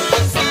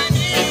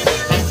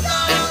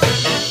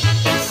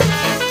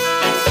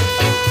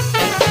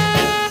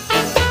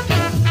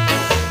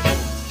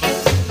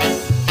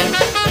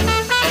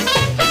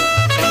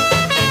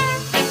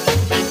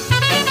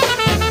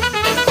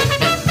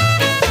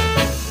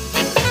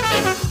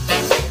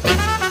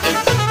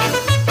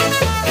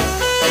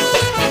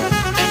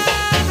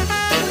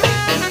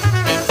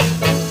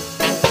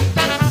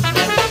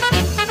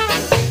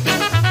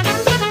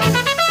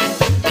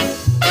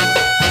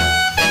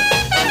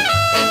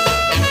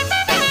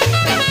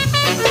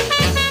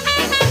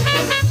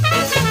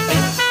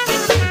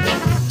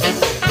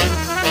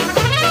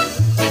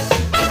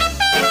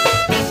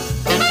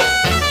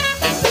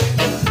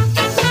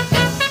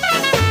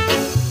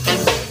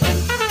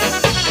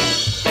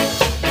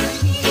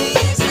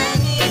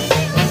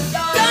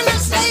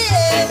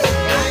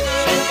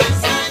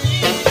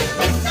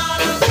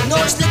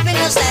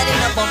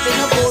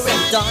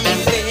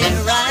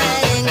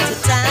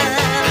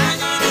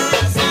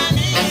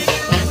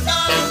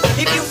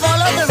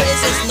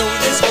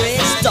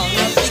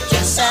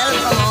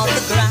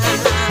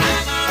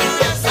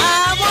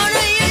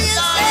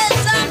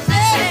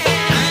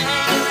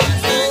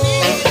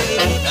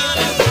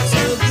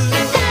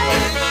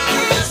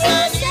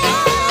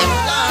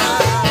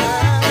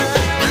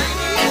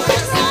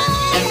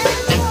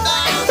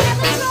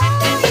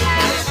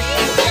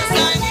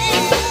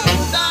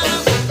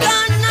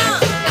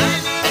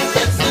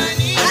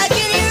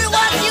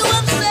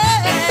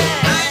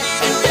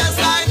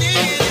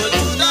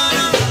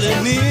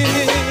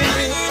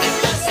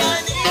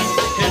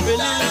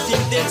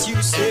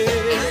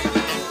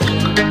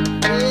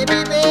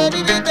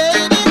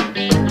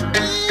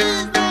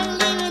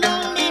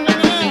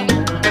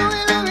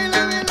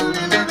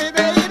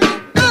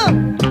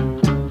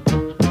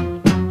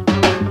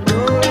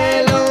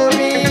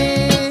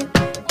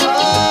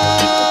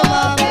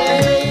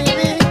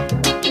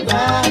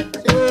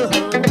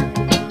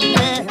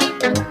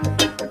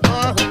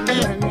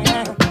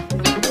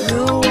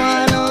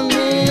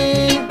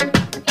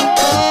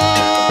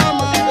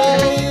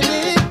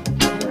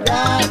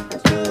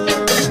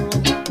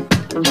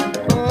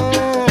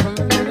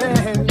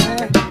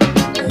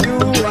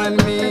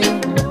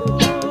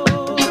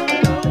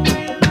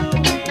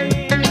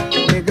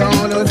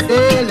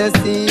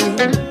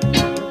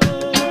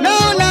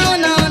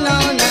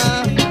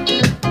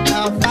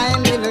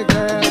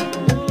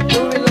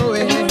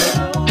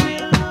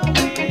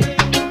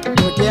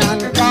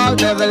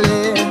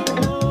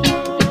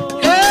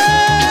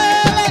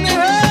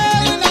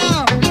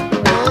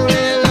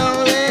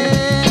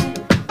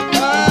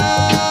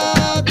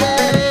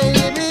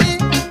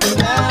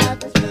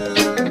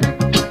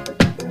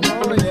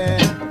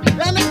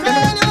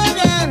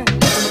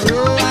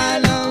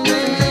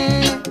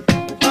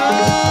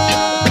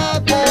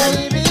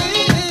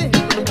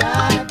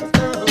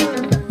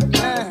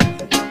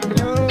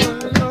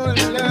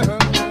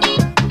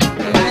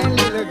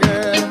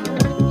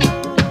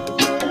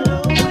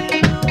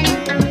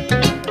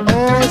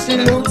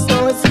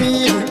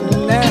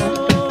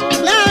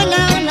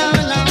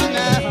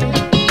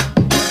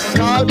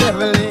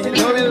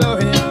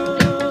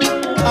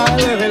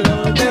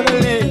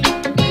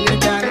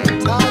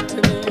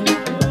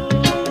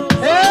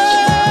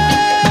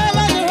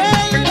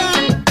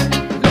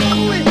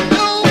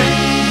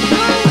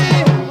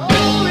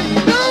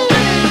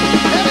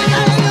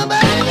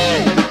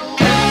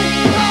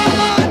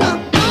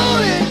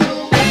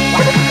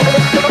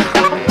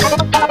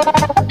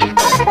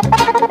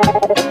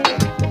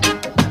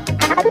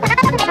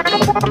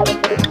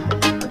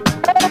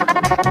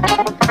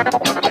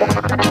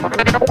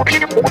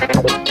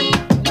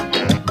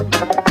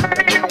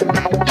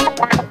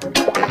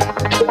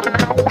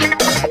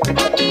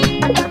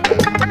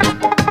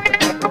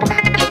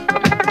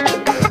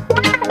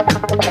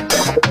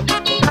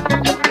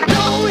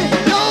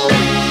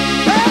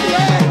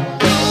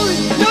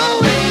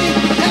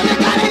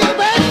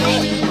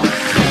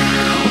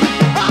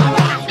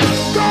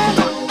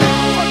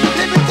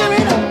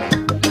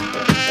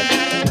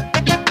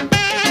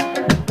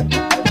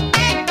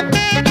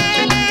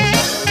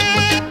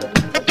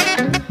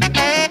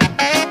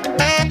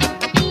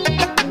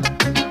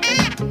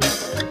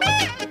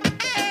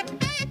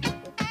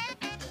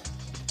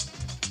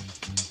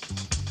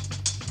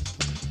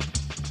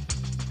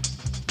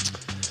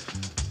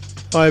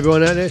 Hi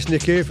everyone out there, it's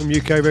Nick here from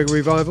UK Reggae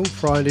Revival,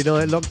 Friday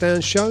night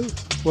lockdown show.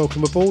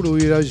 Welcome aboard,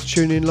 all you those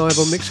tuning in live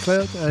on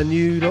Mixcloud, and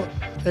you lot,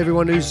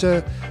 everyone who's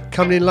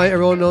coming in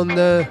later on on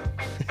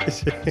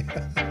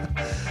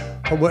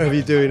whatever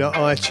you're doing,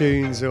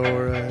 iTunes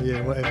or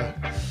whatever,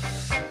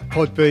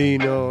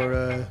 Podbean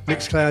or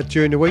Mixcloud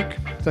during the week.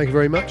 Thank you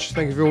very much.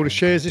 Thank you for all the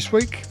shares this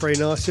week. Very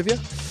nice of you.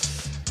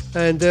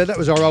 And that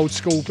was our old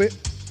school bit.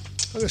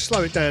 I'm going to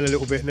slow it down a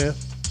little bit now.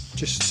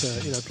 Just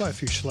play a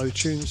few slow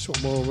tunes, sort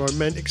of more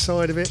romantic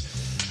side of it,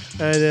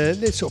 and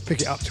then sort of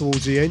pick it up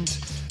towards the end.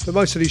 But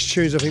most of these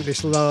tunes, I think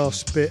this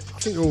last bit, I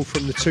think they're all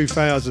from the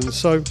 2000s.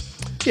 So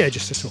yeah,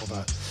 just a sort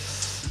of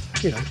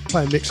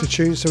play a mix of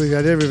tunes. So we've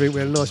had everything. We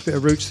had a nice bit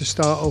of roots to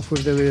start off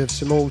with. Then we have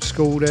some old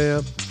school there.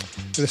 I'm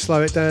going to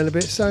slow it down a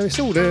bit. So it's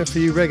all there for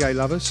you reggae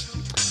lovers.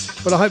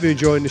 But I hope you're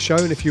enjoying the show,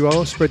 and if you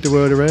are, spread the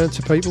word around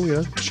to people.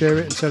 Share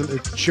it and tell them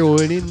to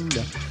join in.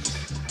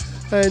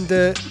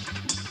 And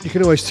you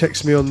can always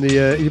text me on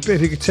the.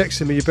 If you could text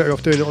me, you're better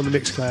off doing it on the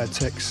Mixcloud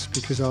text,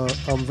 because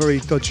I'm very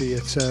dodgy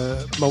at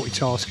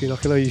multitasking. I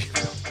can only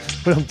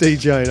when I'm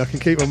DJing, I can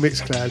keep on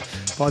Mixcloud,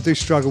 but I do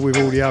struggle with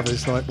all the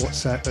others like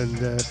WhatsApp and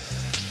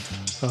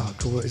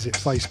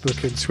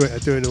Facebook and Twitter,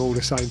 doing them all at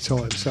the same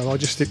time. So I'll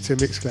just stick to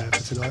Mixcloud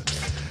for tonight.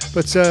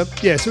 But so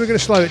we're going to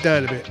slow it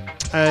down a bit.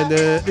 And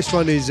this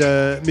one is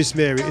Miss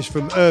Mary. It's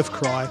from Earth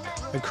Cry,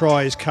 and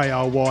Cry is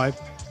KRY.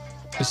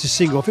 It's a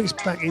single. I think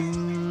it's back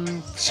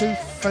in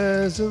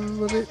 2000,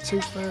 was it?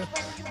 2000? I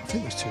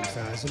think it was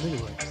 2000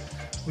 anyway.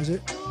 Was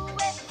it?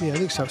 Yeah, I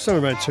think so.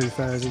 Somewhere around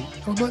 2000.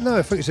 Oh, no,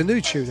 I think it's a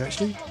new tune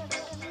actually.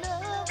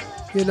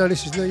 Yeah, no,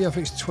 this is new. Yeah, I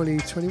think it's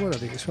 2021. I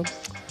think it's from.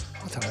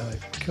 I don't know.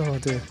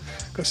 God,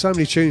 got so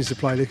many tunes to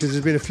play there, because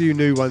there's been a few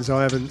new ones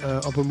I haven't.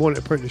 I've been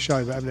wanting to put in the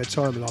show, but I haven't had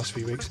time the last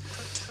few weeks.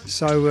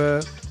 So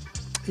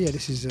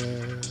this is. I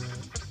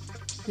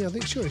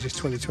think sure it's just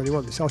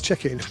 2021. This I'll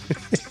check it in.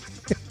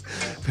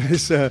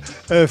 It's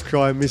Earth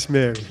Cry, Miss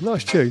Mary.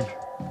 Nice tune.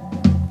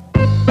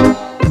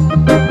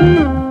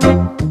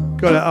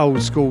 Got that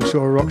old school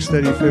sort of rock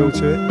steady feel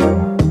to it.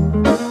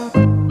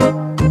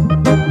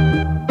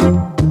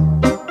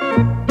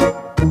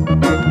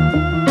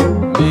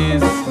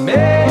 Miss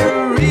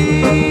Mary,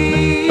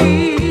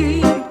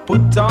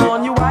 put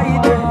on your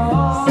white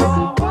dress.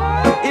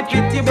 It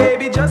fit you,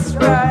 baby, just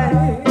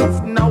right.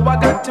 Now I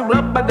got to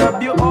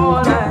rub-a-dub you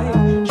all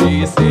night.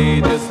 She say,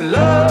 just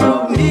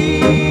love me.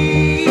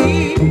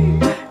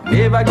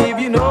 Never give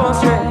you no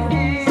stress.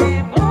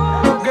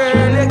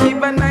 Girl, you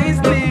keep a nice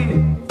sleep.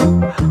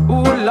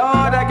 Oh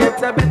Lord, I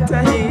get a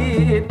better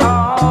hit.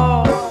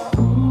 Oh,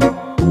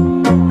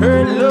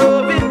 her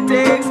love, it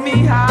takes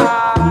me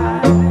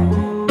high.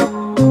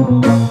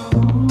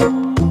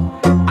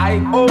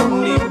 I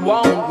only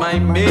want my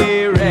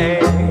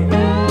Mary.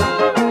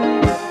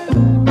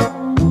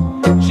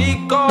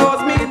 She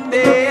calls me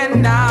day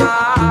and night.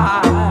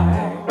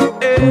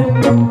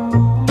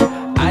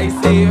 I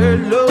say her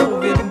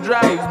love, it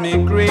drives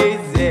me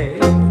crazy,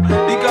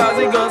 because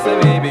it goes say,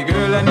 baby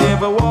girl, I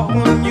never walk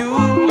on you.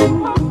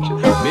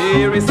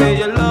 Mary say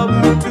you love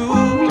me too,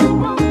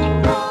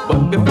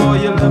 but before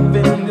you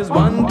loving, there's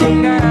one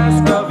thing I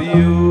ask of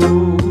you.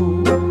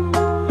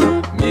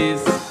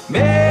 Miss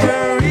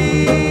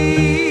Mary,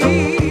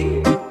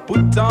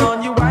 put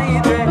on your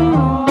white dress.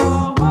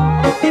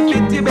 It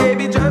fit you,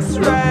 baby, just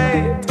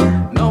right.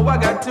 Now I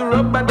got to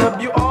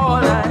rub-a-dub you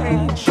all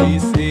night. She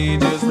say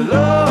just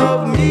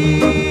love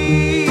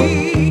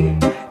me.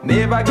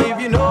 Never give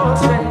you no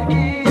strength.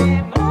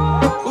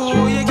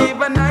 Ooh, you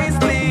give a nice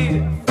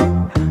sleep.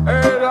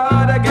 Her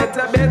Lord, I get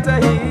a better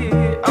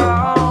hit.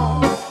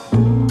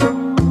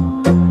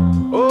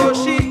 Oh,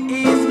 she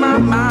is my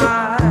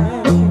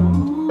mind.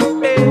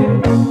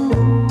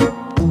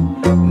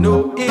 No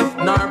if,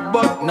 nor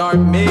but, nor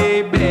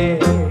maybe.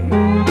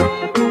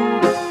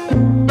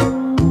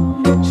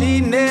 She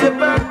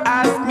never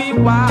asked me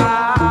why.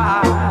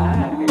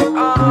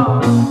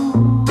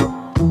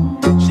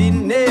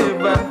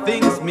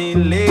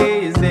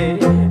 Lazy.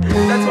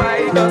 That's why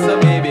it does so,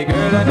 baby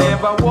girl, I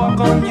never walk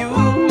on you.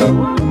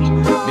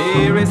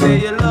 Mary say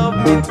you love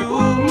me too,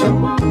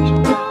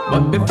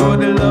 but before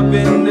the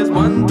loving, there's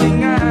one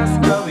thing I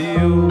ask of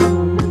you.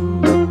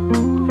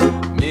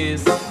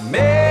 Miss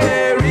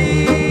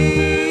Mary,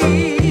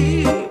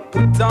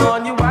 put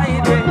on your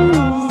white dress.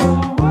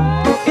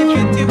 It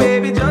fit you,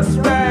 baby, just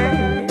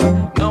right.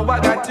 Now I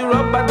got to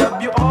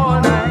rub-a-dub you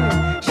all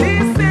night. She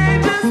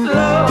said just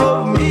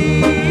love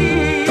me.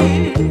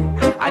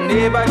 I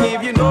never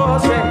give you no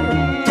strength.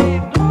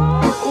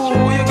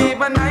 Ooh, you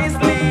give a nice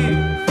sleep.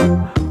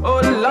 Oh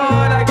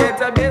Lord, I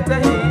get a better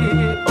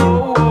hit.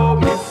 Oh,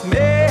 Miss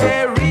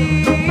Mary.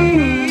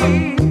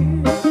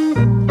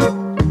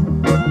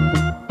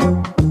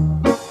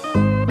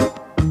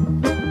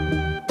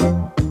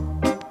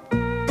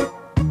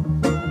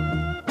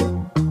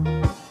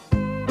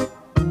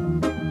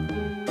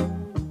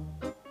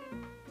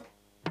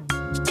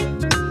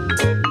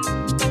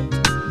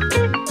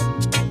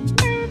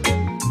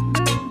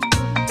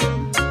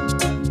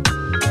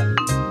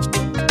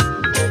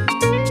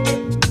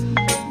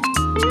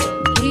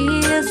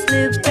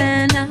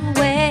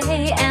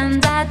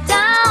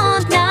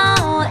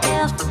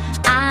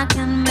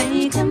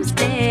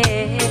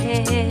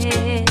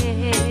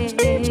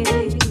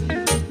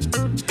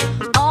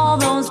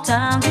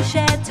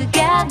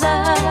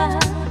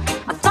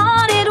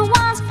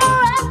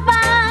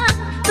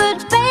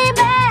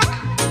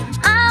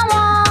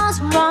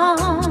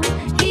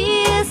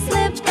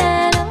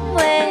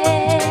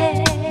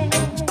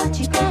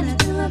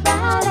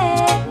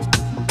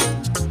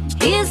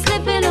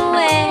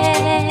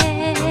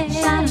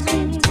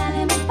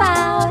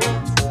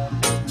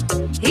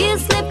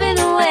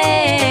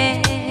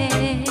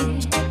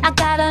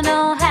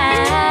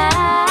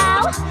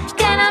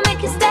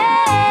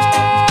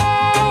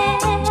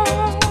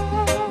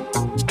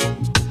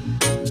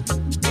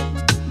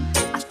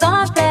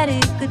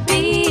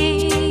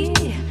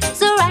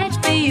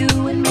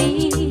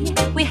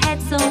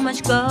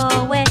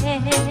 going.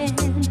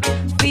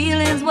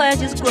 Feelings were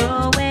just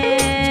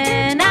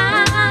growing. I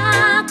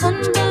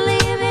couldn't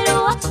believe it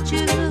was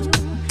you.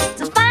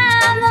 To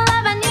find the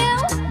love I knew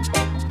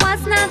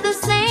was not the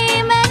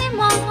same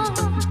anymore.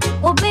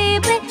 Oh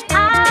baby, I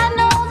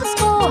know the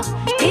score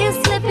is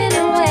slipping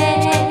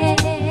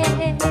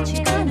away. What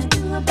you gonna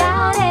do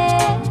about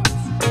it?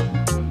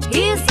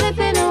 He's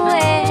slipping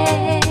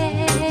away.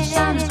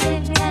 Shawty's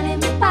been telling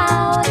me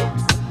about it.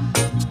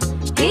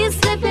 He's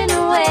slipping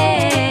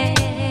away.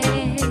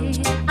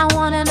 I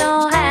wanna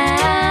know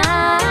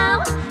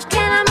how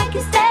can I make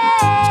you stay?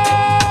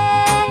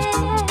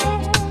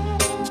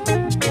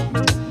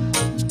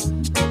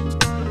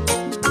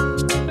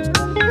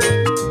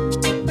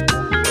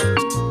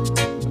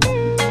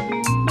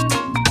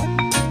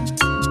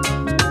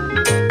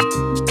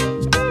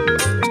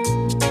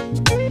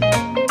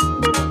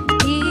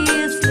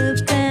 He's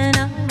slipping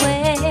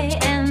away,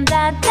 and I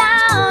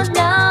don't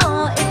know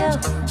if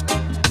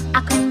I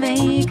can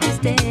make you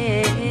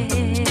stay.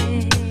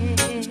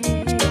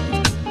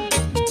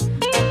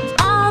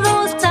 All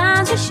those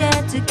times we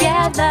shared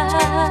together,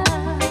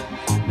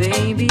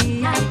 baby,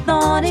 I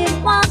thought it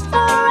was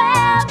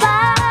forever.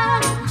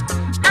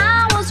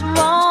 I was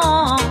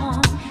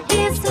wrong.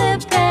 He's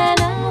slipping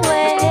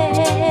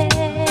away.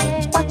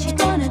 What you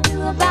gonna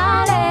do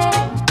about it?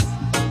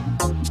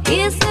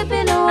 He's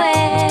slipping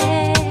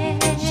away.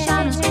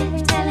 Shawty's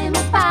been telling me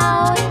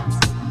about it.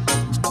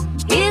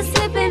 He's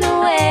slipping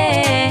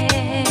away.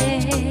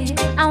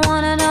 I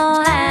wanna know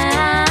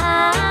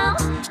how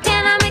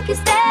can I make you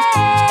stay?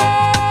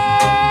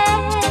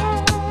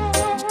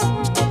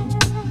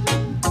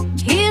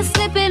 He's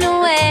slipping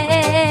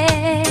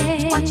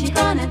away. What you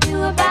gonna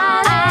do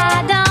about it? I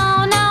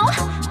don't know.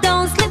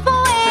 Don't slip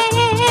away,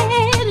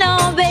 no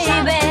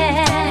baby.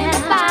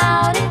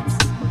 About it.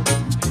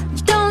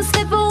 Don't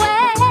slip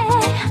away.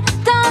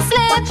 Don't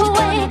slip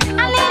away.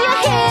 I need you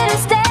here to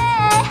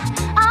stay.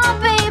 Oh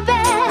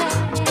baby,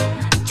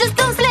 just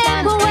don't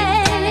slip away.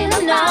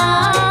 No,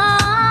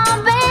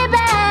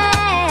 baby.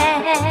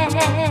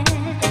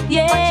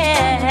 Yeah.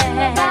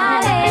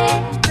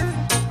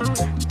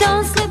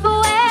 Don't slip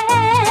away.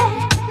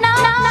 No,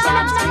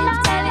 Shawty's been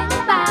telling me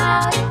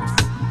about it.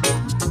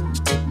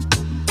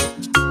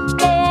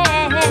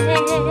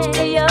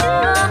 Yeah,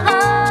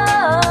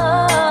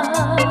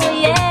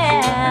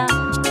 yeah.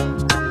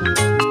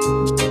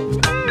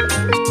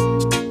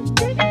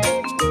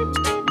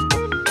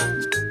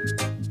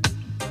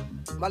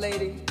 My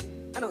lady,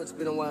 I know it's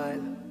been a while,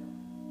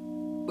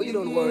 but you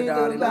don't worry,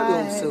 darling. I'll be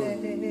home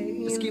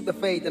soon. Just keep the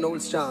faith and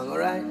hold strong, all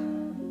right?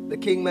 The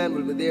King Man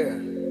will be there.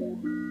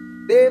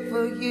 There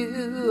for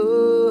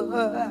you.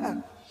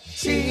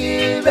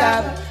 Cheer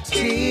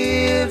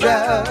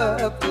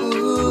up,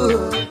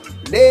 ooh.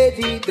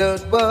 Lady,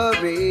 don't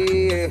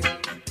worry.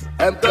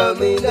 I'm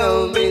coming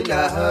home in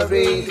a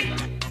hurry.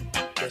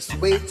 Just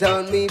wait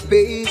on me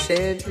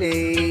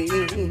patiently.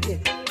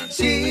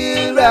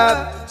 Cheer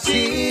up,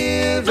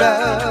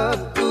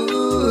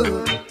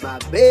 ooh. My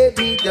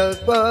baby,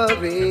 don't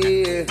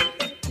worry.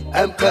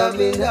 I'm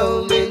coming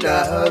home in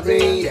a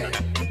hurry.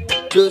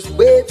 Just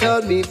wait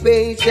on me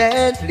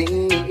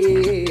patiently.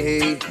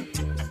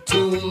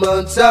 2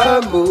 months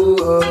or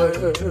more,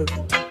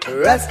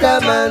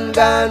 Rastaman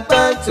gone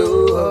on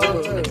tour,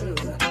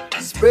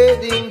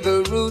 spreading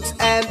the roots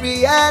and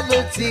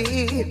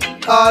reality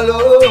all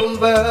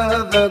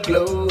over the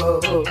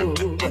globe.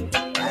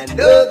 I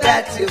know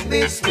that you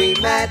miss me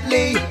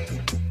madly,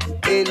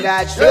 and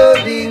I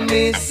surely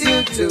miss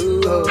you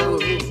too.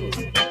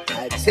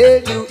 I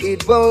tell you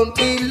it won't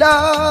be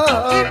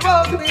long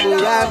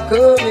before I'm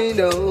coming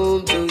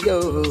home to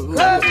you.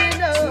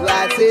 So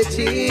I say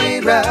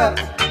cheer up,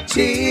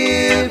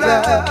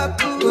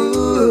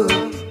 ooh.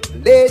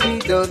 Lady,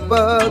 don't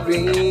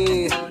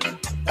worry,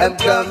 I'm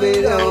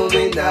coming home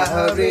in a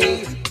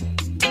hurry.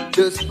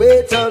 Just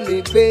wait on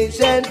me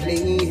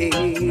patiently.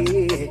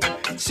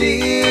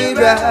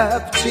 Cheer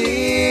up,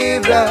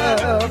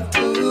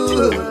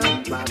 ooh.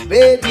 My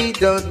baby,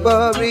 don't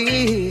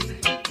worry,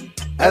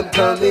 I'm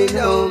coming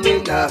home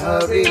in a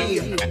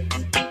hurry.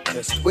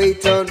 Just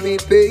wait on me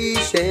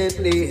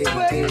patiently.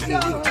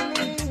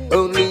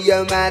 Only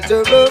a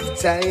matter of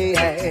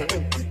time.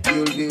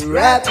 You'll be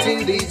wrapped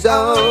in these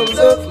arms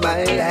of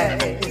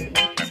mine.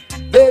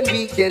 Then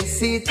we can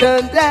sit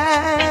and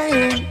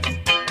dine,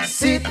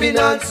 sipping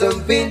on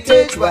some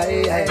vintage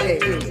wine,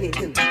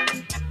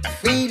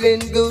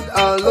 feeling good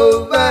all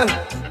over,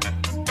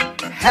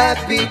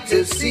 happy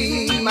to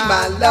see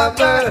my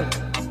lover.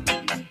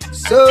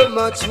 So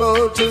much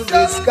more to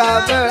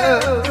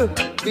discover,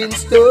 been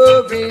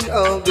storing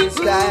all this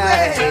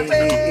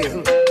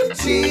time.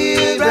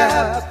 Cheer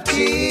up,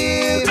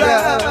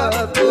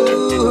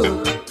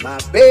 ooh. My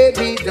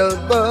baby,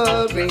 don't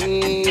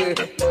worry,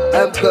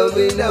 I'm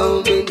coming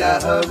home in a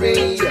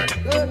hurry.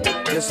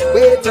 Just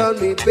wait on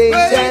me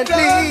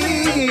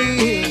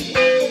patiently.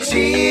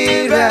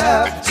 Cheer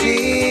up,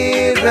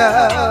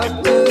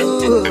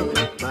 ooh.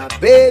 My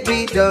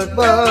baby, don't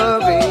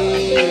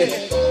worry,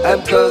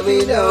 I'm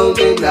coming home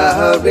in a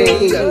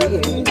hurry.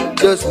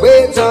 Just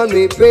wait on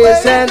me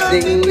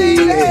patiently.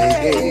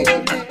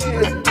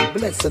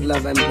 Blessed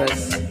love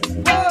empress.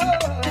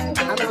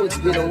 I know it's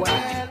been a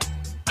while,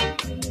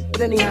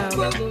 but anyhow,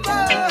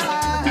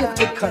 have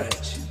the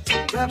courage.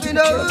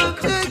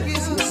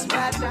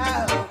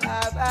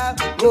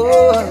 Oh,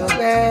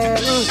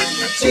 well,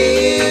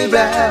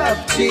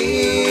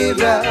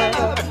 cheer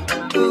up,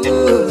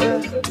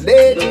 ooh,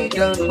 lady,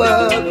 don't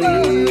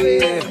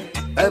worry,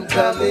 I'm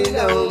coming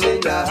home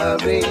in a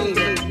hurry.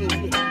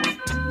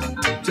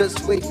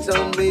 Just wait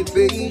on me,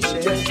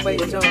 patient, just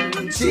wait on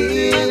me,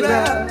 cheer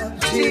up.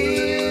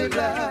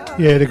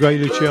 Yeah, the great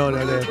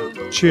Luciano there,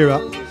 cheer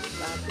up.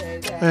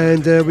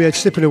 And we had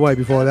Slipping Away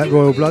before that,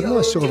 Royal Blood,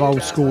 nice sort of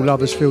old school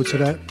lovers feel to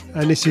that.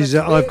 And this is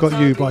I've Got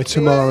You by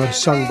Tamara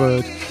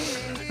Sungbird.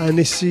 And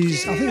this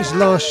is, I think it's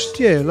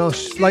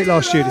late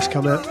last year this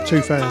come out,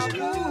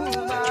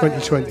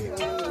 2020.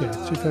 Yeah,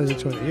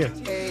 2020, yeah.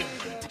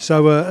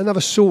 So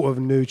another sort of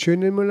new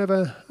tune, and we'll have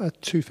a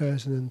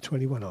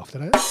 2021 after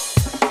that.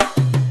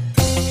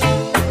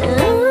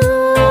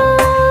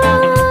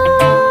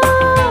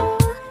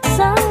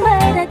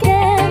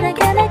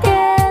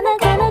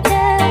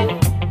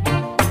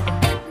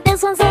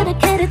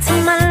 Dedicated to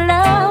my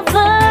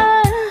lover,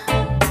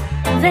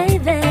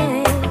 baby,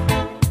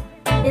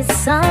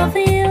 it's all for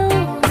you.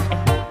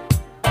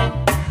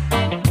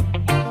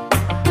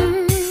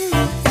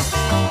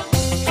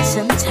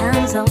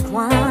 Sometimes I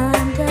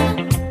wonder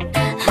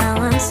how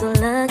I'm so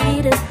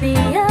lucky to be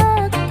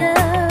your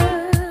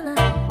girl.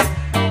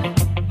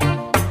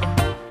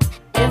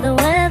 If the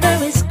weather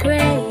is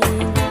gray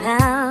and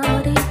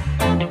cloudy,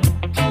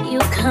 you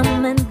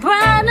come and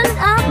brighten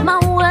up my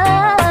world.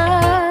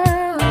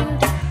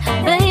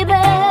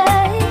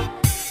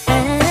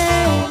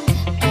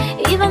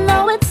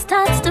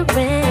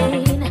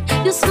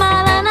 You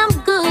smile and I'm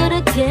good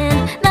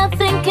again.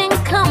 Nothing can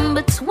come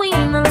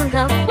between the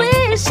love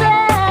we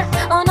share.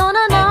 Oh no,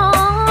 no, no.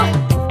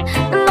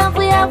 The love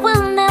we have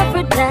will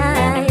never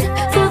die.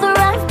 Through the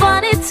rough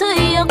body to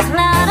your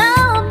cloud,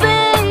 I'll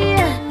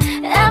be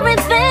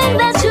everything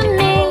that you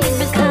need,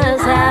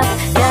 because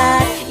I've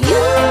got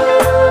you.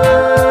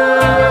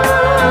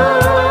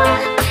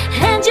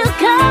 And you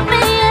got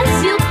me,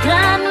 yes, you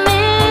got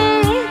me,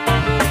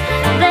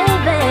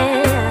 baby.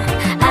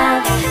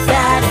 I've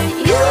got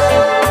you.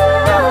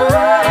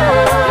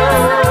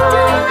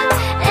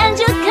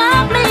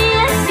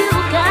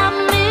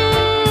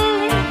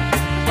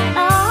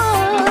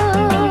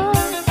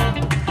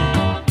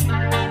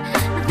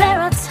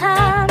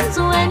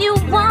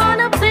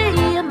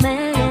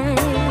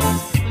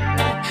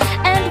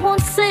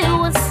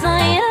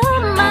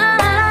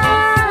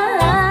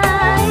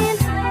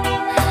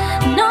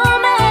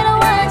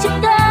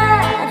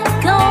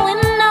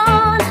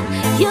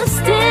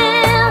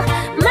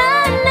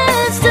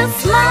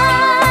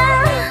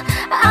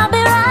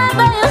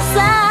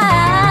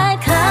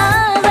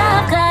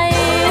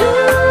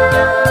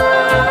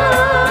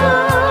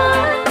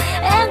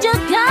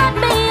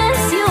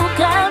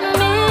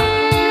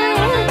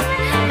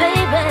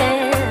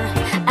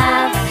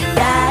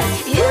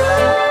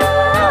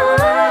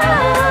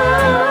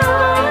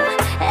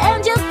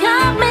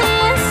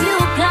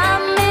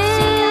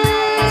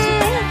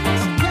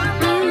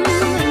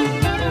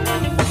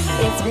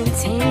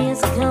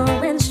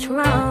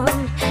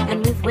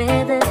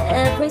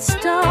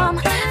 Storm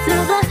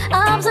through the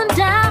ups and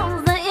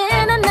downs, the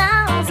in and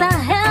outs, I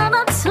held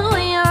up to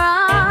your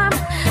arm.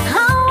 I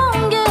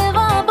won't give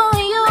up on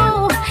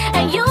you,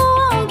 and you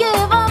won't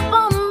give up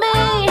on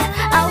me.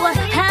 Our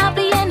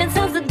happy ending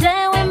since the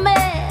day we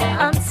met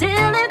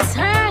until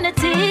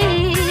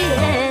eternity.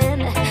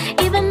 And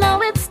even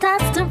though it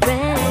starts to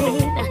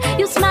rain,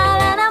 you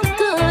smile and I'm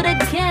good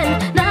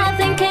again.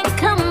 Nothing can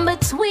come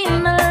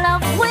between the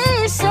love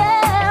we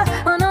share.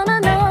 Oh no, no,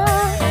 no.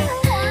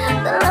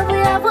 The love we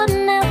have would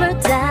never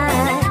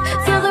die.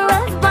 Through the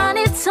rough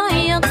body to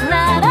your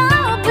cloud,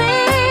 I'll be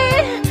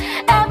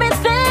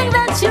everything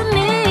that you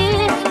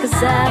need,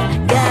 'cause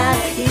I've got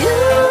you.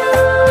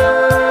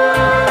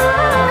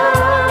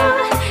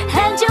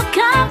 And you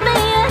got me,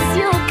 yes,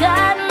 you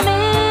got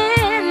me.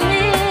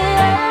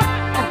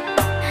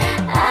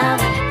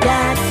 I've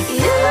got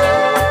you.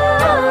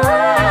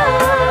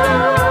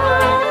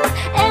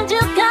 And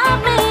you got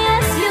me,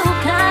 yes, you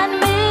got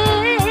me.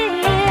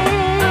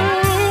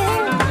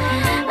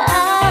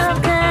 I've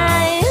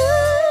got you.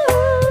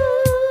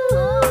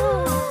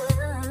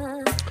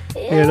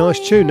 Yeah, nice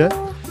tune that.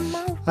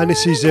 And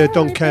this is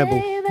Don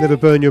Campbell, Never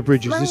Burn Your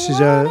Bridges. This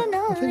is, I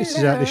think this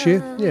is out this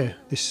year. Yeah,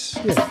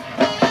 yeah.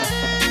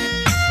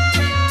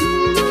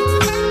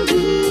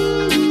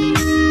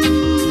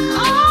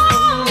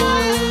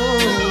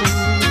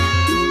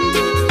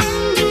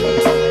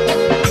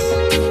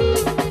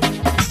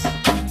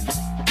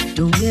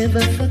 Don't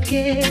ever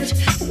forget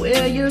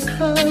where you're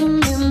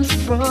coming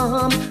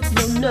from.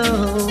 No, no.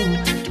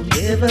 Don't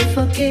ever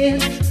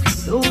forget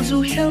those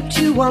who helped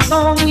you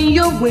along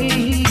your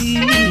way.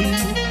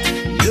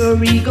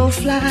 Your ego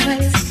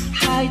flies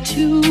high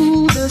to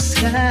the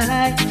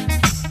sky.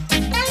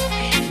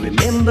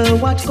 Remember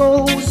what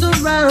goes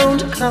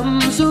around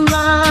comes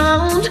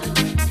around.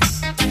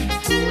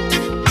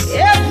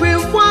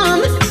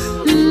 Everyone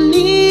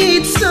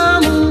needs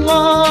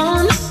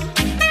someone,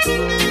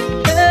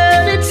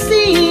 and it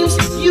seems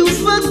you've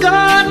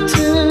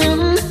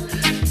forgotten.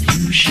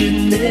 You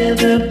should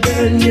never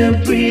burn your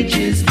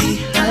bridges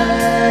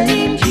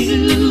behind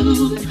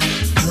you,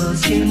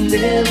 'cause you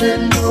never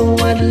know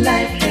what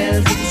life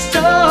has in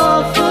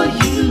store for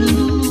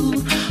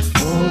you.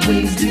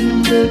 Always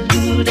do the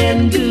good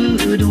and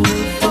good will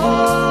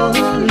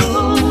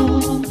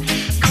follow,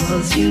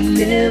 'cause you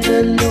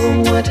never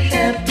know what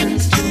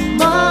happens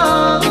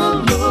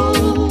tomorrow.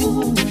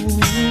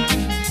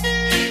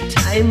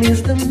 Time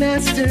is the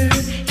master,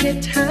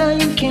 yet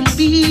time can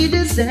be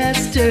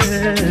disaster.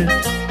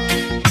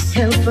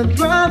 Help a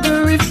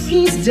brother if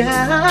he's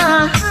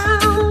down,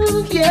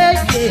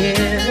 yeah,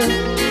 yeah.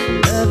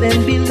 Love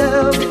and be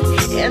loved,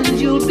 and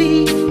you'll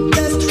be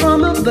blessed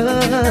from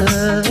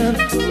above.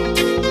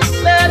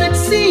 But it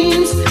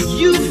seems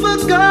you've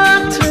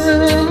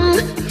forgotten.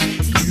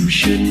 You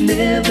should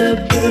never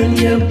burn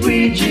your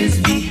bridges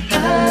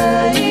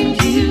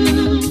behind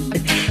you,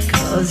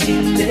 'cause you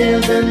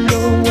never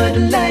know what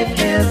life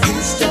has in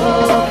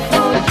store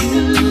for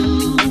you.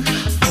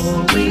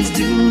 Always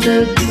do the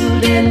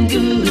good and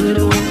good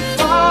will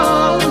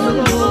follow,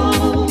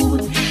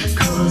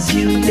 'cause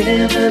you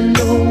never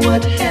know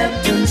what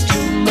happens tomorrow.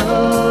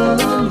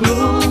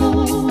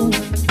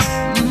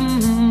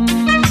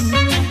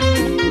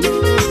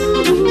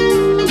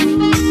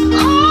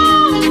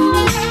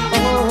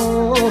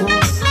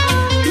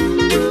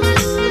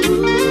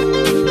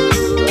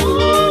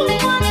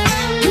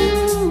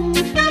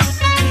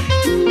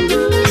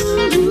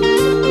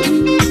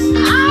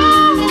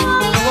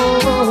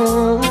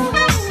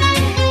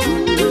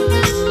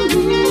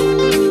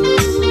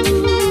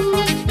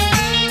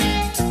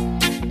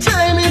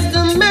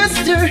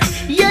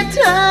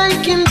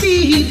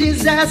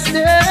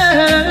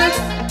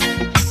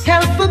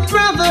 Help a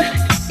brother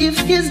if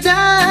he's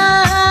down.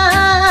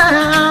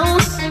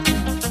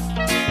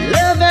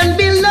 Love and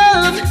be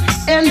loved,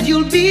 and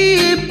you'll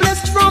be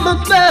blessed from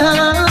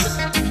above.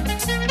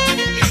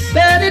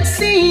 But it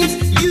seems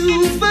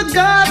you've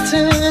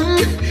forgotten.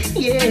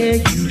 Yeah,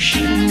 you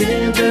should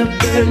never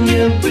burn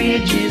your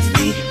bridges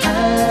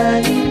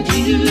behind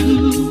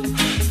you,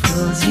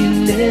 'cause you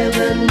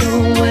never know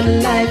what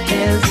life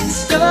has in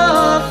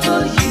store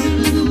for you.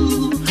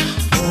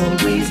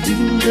 Always do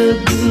the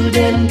good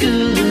and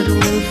good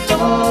will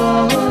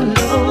follow,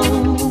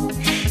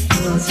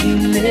 'cause you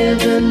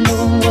never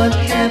know what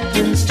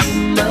happens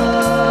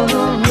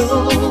tomorrow.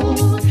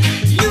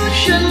 You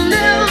should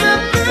never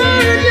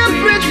burn your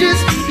bridges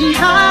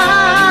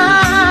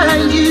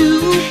behind you,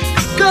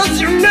 'cause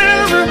you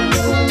never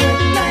know what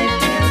life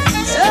has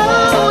in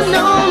store. Oh,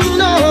 no,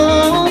 no.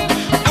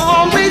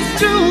 Always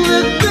do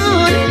the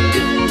good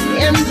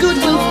and good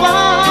will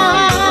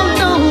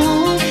follow,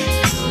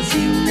 'cause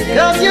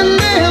you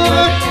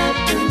never,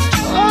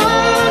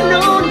 oh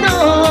no, no.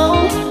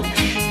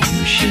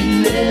 You should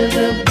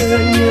never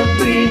burn your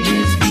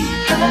bridges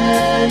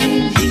behind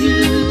you,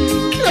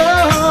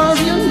 'cause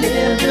you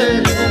never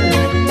know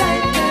what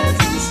life has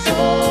in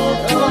store.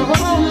 Oh,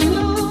 no.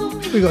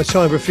 We've got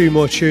time for a few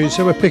more tunes, so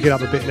we'll pick it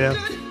up a bit now.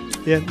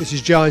 Yeah, this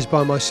is Jai's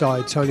By My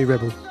Side, Tony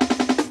Rebel.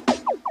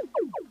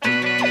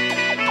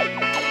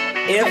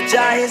 If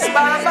Jai is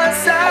by my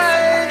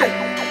side,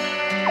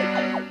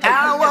 I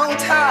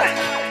won't hide.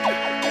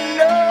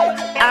 No,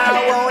 I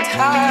won't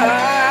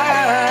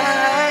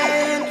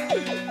hide.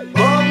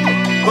 Boom,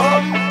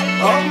 boom,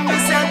 boom,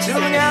 this a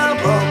junior.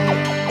 Boom,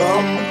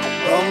 boom,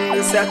 boom,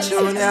 this a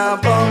junior.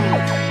 Boom,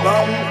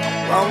 boom,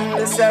 boom,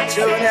 this a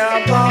junior.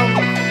 Boom,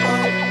 boom,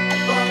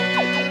 boom.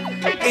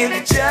 If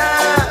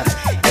Jai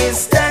is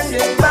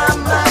standing by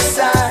my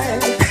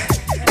side,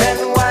 then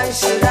why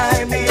should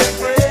I be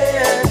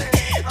afraid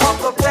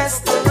of a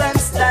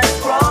pestilence that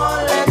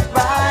crawleth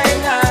by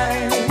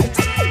night?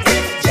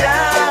 If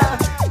Jah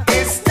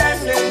is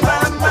standing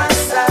by my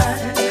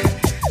side,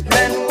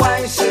 then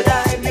why should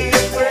I be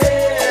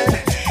afraid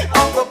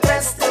of a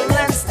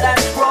pestilence that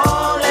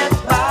crawleth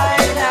by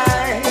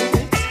night?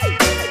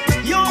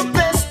 Your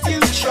best you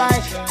try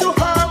to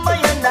harm me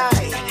and I,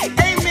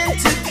 aiming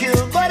to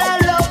kill, but I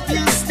love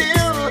you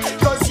still,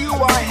 'cause you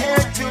are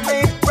here to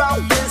make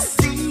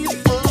prophecy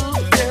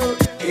fulfill.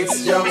 It's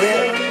your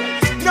will.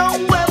 No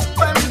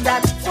weapon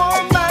that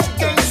form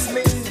against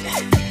me,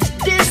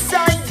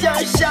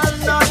 desire shall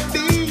not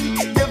be.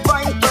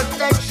 Divine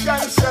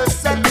protection shall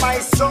set my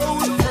soul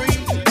free.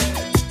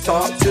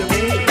 Talk to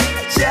me.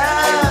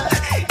 Jah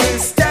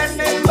is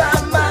standing by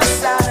my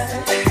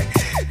side,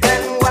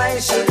 then why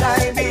should I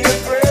be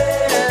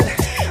afraid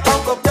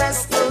of a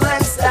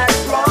pestilence that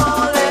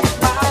crawleth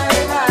by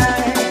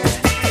night?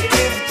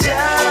 If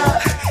Jah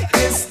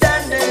is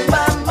standing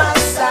by my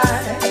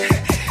side,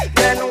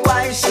 then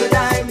why should I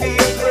be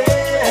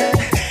afraid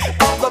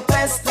of a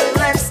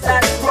pestilence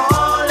that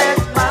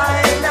crawleth by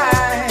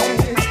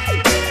night?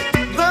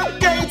 The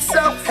gates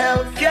of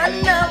hell can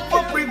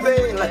never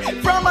prevail.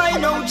 From I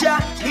know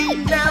Jah, he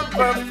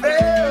never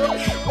fail.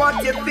 What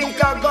what you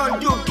think I'm gonna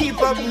do?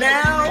 Keep up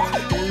now?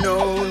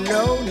 No,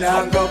 no,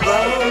 not go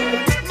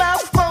bow. My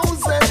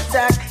foes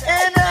attack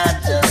and I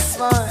just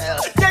smile.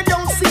 They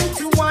don't seem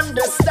to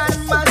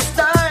understand my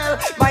style.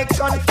 My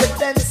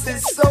confidence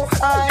is so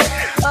high,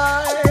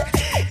 high.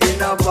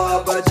 In a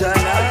Baba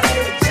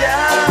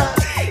Janaya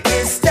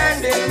is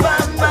standing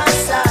by my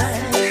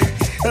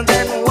side.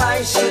 Then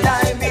why should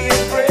I be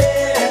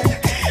afraid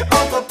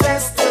of a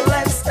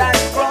pestilence that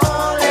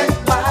crawling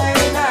by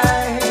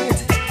night?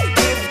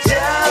 If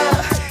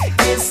Jah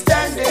is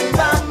standing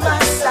by my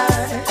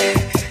side,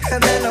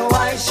 then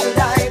why should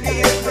I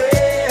be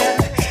afraid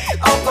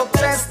of a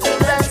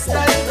pestilence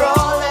that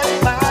crawling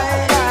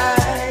by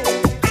night?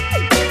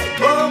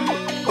 Boom,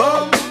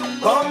 boom,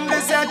 boom,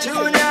 this a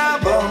junior,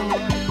 boom,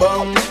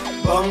 boom,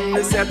 boom,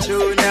 this a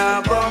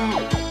junior, boom,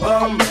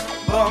 boom,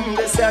 boom,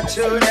 this a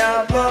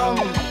junior, boom,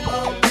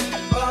 boom,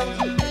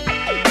 boom.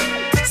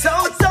 So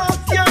talk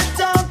your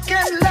talk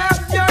and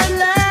laugh your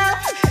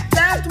laugh.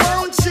 That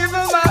won't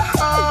shiver my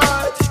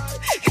heart.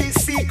 His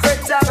secret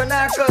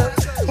tabernacle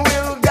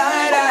will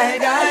guide I,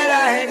 guide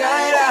I,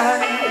 guide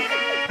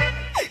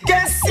I.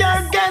 Guess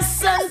your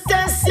guess and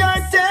test your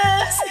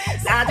test.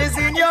 That is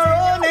in your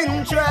own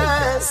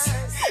interest.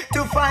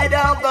 To find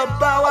out the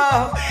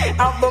power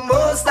of the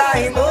Most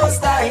High,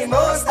 Most High,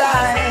 Most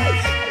High.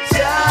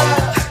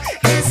 Jah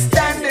is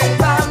standing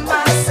by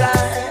my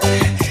side.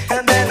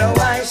 And then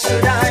why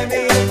should I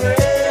be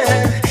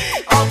afraid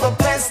of a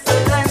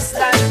pestilence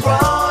that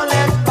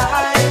crawling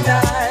by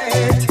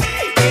night?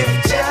 If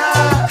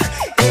Jah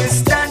is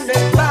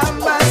standing by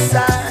my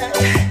side,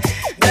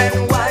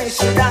 then why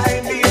should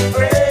I be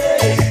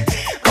afraid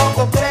of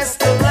a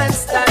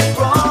pestilence that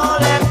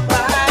crawling by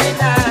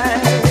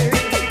night?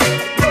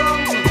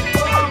 Boom,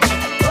 boom,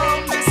 boom,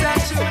 this a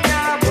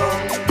junior,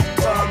 boom,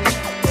 boom,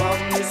 boom,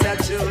 this a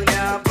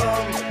junior,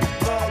 boom,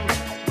 boom,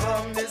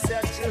 boom, this a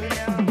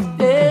junior.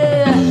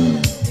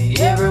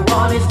 Yeah,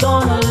 everyone is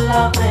gonna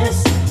love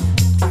this.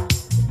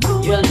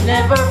 You'll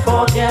never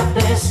forget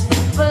this.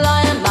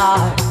 Fly and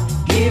lie,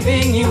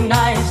 giving you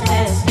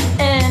niceness,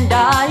 and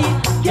I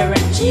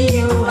guarantee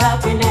you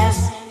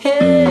happiness.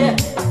 Hey,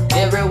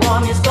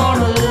 everyone is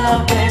gonna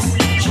love this.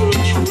 Choo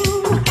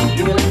choo,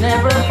 you'll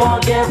never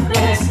forget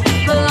this.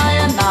 Fly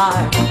and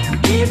lie,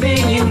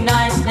 giving you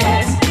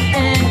niceness,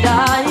 and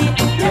I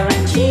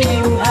guarantee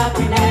you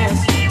happiness.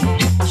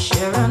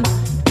 Sharon,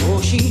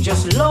 oh, she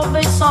just loved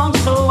this song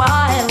so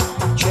wild.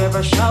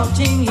 Trevor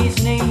shouting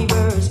his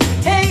neighbors,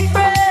 hey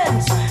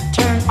friends,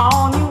 turn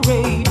on your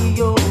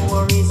radio,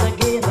 or is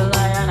again the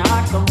lion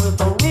heart come with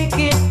a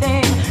wicked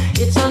thing.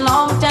 It's a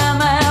long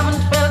time I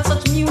haven't felt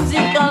such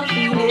musical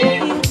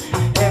feeling.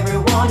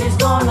 Everyone is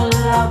gonna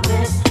love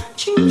this.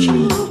 Choo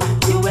choo,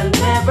 you will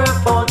never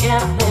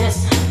forget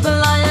this. The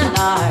lion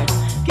heart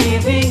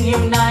giving you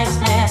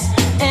niceness,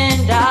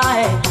 and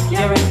I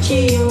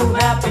guarantee you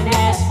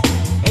happiness.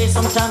 Hey,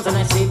 sometimes when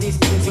I say these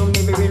things, you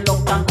may be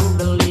reluctant to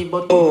believe,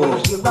 but if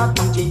you hear that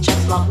DJ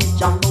just like me,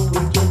 jam no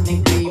with your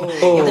name, grieve.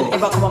 If they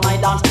ever come on my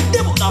dance,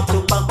 they would have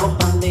to back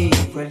up and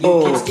leave. Well,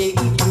 you can stay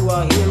if you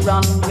are here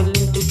and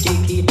willing to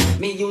take it.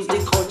 Me use the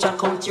culture,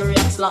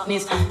 counteract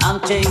slackness,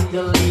 and take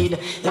the lead.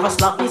 If a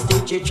slackness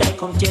DJ try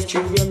come test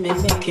you, real me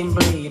make him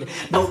bleed.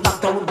 No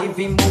doctor would give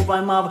him move,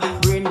 I'm have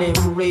brain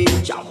them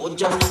rage. I would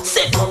just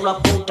sit for a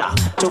putter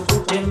to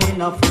put him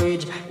in a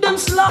fridge. Them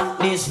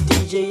slackness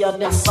DJ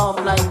and them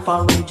soft like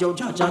porridge. Yo,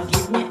 Jaja,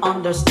 give me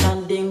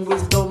understanding,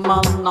 wisdom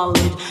and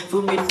knowledge.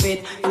 Fill me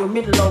faith, fill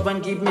me love,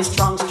 and give me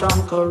strong,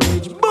 strong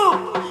courage.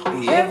 Boom!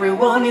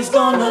 Everyone is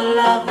gonna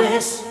love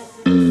this.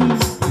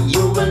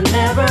 You will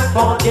never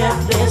forget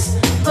this.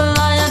 The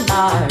lion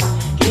heart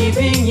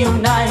giving you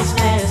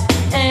niceness,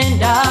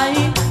 and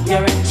I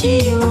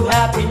guarantee you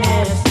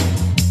happiness.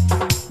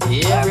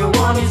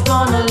 Everyone is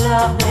gonna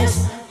love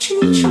this.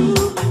 Choo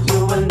choo,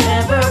 you will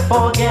never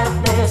forget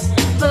this.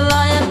 The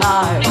lion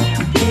heart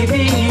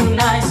giving you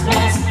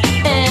niceness,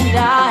 and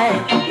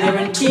I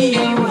guarantee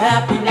you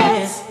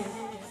happiness.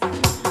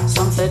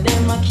 Some say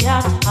them a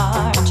cat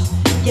heart,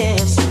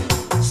 yes.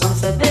 Some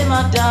say them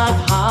a dog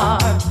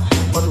heart.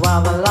 But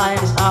while the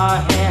lions are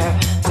here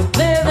to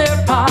play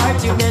their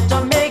part, you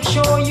better make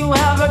sure you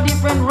have a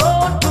different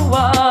road to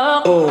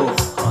walk.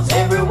 Cause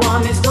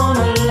everyone is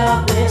gonna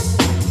love this.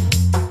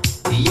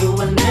 You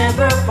will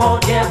never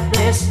forget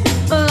this.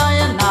 The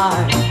lion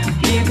heart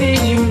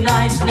giving you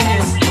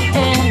niceness,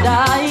 and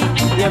I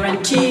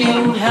guarantee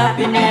you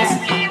happiness.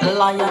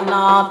 Lion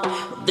heart,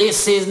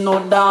 this is no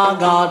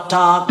dog or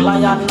talk.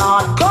 Lion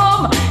heart,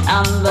 come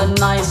and the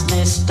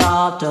niceness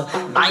start.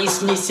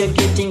 Niceness you're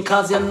getting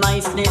cause your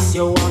niceness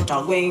you want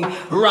to wing.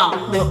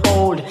 Rock the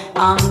old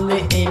and the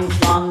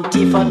infant.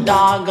 If a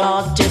dog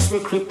or just we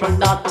cripple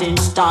that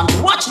instant.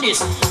 Watch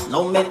this,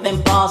 no make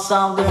them pass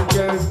on their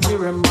dirty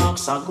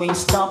remarks. I'm going to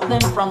stop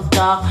them from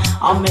talk,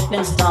 I'll make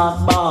them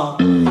start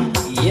bark.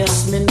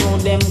 Yes, me know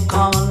them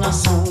calling a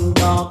sound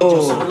dog.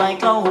 Just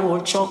like a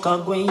whole truck,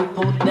 I'm going to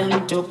put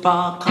them to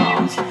park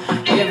cars.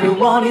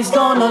 Everyone is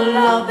gonna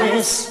love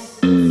this.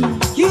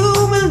 You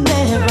will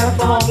never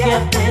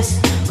forget this.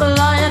 The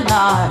lion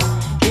heart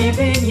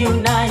giving you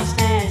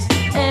niceness,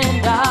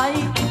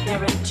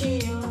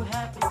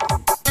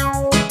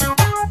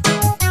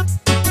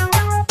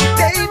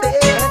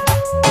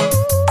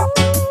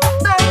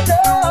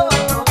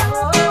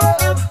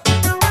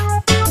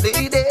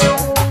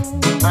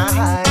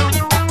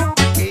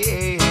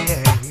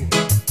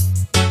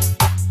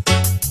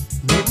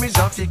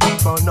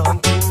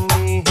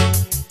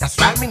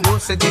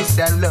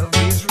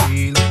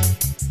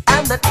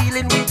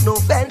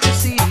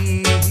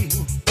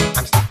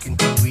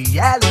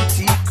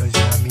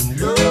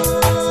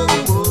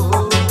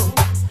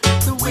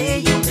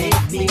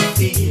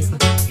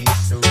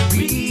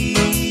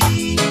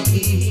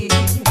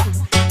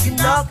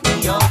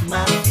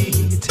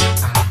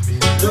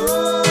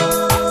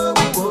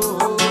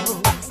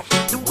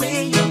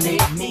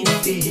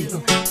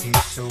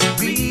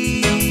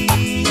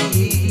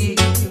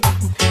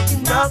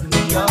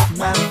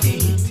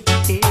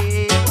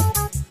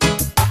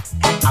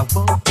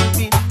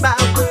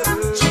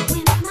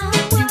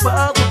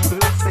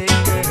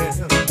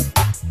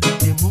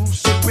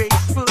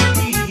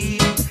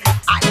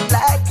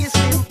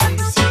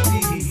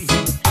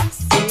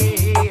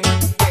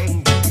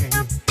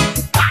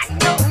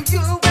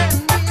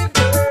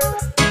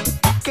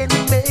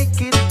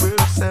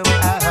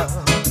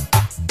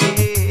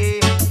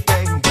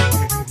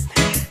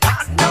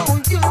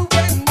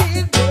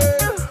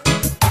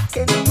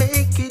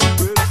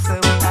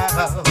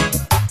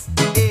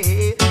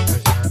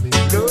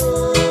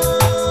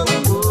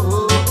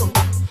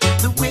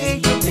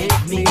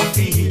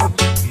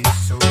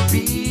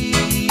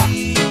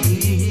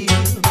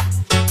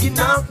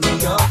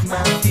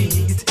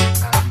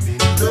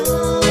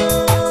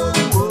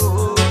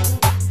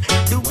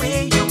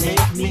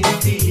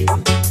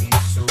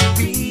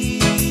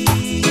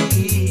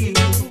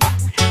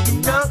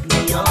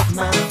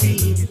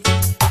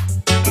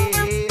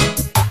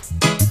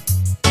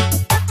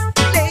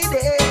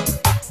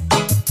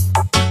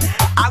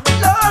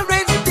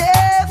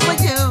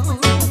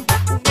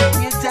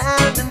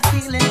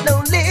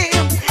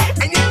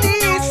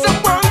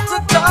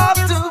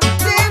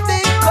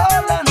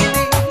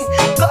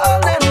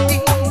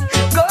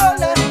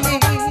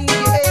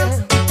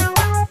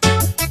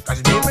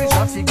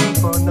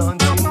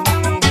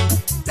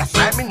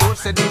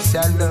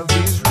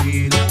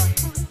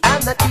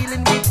 not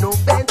dealing with no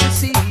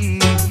fantasy.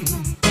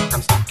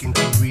 I'm sticking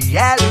to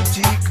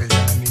reality, cause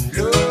I'm in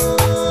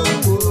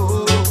love.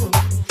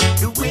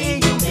 The way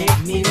you make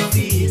me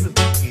feel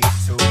is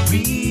so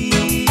real.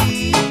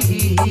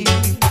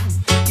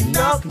 You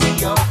knock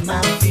me off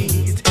my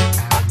feet.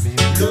 I'm in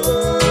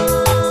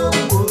love.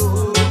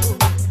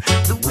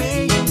 The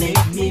way you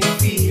make me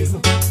feel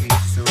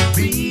is so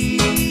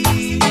real.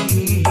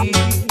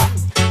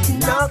 You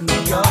knock me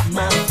off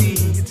my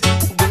feet,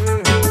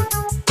 girl.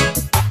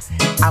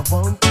 I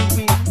want you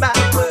in my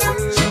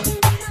world.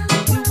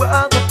 You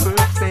are the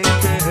perfect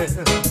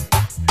girl.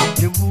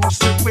 You move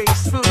so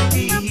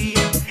gracefully.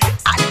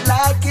 I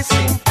like your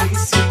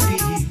simplicity,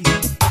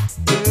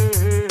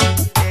 girl.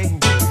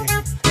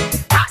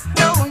 I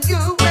know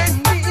you and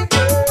me,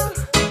 girl,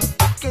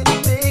 can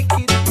make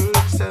it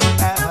work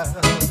somehow.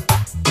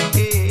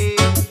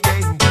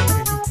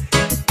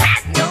 I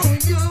know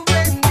you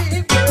and me,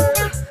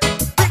 girl,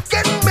 we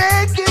can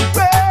make it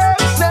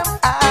work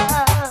somehow.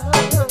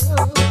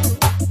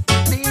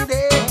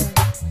 Baby,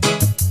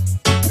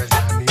 'cause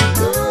I'm in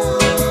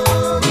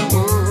love.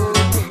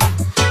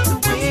 The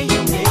way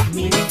you make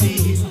me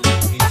feel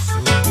is so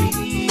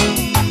real.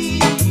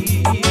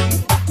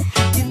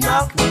 You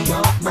knock me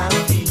off my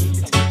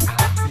feet.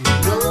 I'm in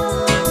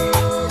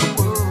love.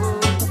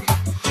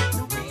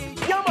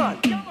 Yeah, man.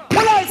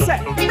 What I say?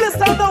 Bless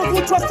all those who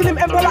trust in him,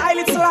 Emperor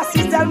Haile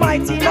Selassie the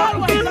Almighty.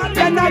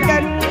 Then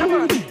again,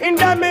 in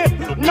the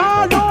no,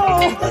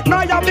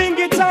 now you're being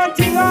it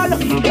chanting all.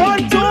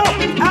 1, 2,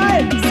 hey,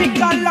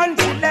 sickle and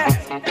chile.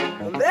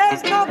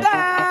 There's no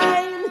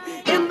gain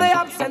in the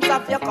absence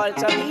of your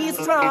culture. Be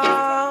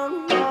strong.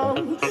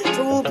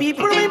 True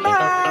people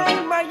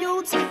remind my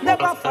youth,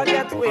 never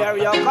forget where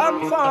you come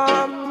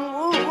from.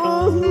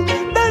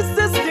 The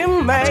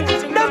system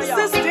makes, the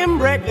system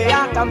break the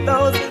heart of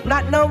those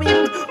not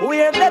knowing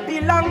where they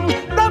belong.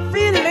 The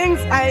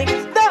feelings ache,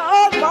 the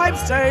old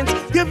vibes change.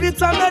 Give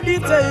it a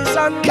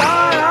meditation,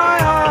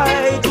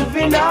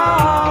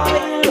 juvenile.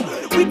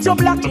 With your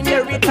black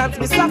inheritance,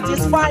 be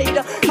satisfied.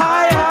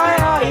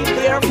 High,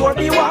 therefore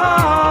be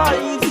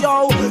wise.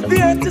 Yo,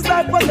 the earth is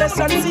thy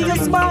possession, see you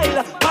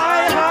smile.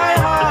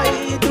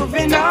 High,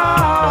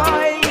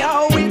 juvenile.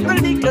 Yo, with the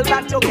little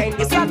that you can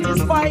be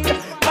satisfied.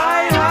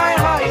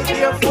 High,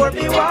 therefore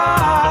be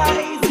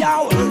wise.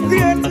 Yo, the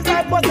earth is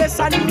thy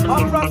possession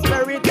of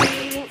prosperity.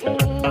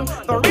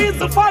 The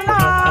reason for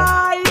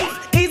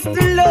life is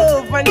to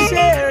love and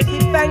share,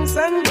 give thanks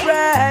and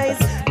praise.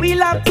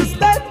 We'll have to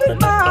stand with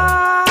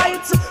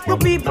might. The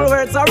people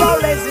words are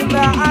always in the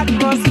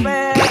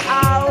atmosphere.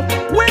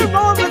 We're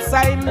all the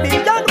same,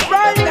 beyond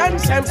pride and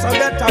shame. So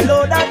get a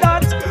load of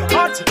that,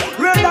 hot,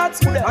 red hot,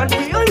 and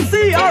we'll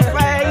see your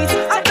face.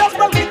 And just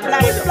from the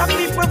place, black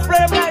people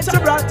flame like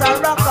Gibraltar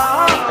rock.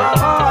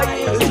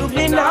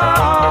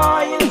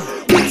 Juvenile.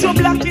 With your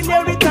black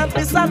inheritance,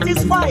 be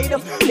satisfied.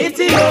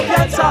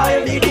 Ethiopian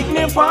child, be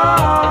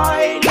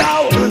dignified.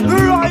 Now, the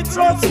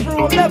righteous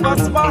fruit never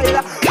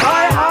spoil.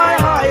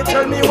 High,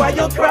 tell me why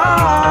you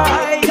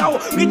cry. Now,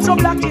 with your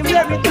black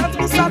inheritance,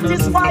 be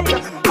satisfied.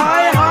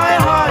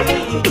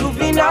 High,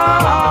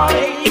 juvenile.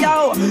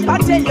 Yo, I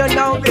tell you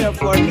now,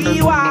 therefore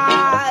be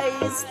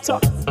wise.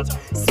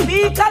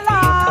 Speak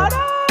aloud.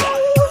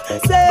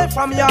 Say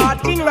from your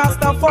King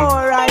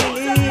Rastafari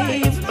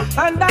live.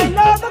 And I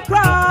know the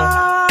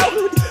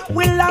crowd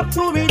will have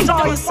to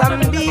rejoice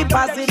and be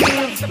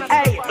positive.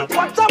 Hey,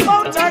 what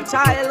about your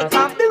child?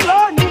 Can't be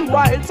running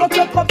wild. So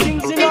take up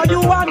things you know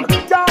you want.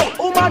 Yo,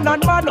 woman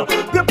and man,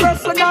 your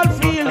personal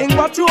feeling,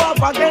 what you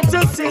have against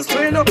your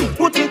sister,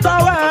 put it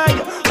away.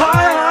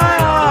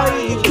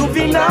 High,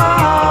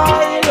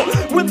 juvenile.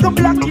 With the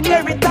black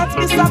inheritance,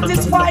 be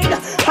satisfied.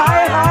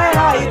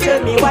 High,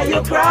 tell me why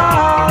you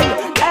cry.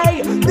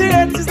 Hey, the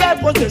earth is thy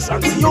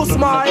possession, see you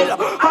smile.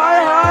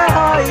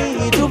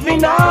 High,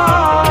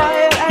 juvenile.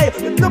 Hey,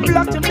 the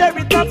black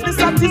inheritance, be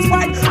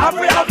satisfied.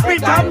 Every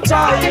African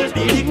child,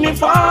 be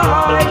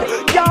dignified.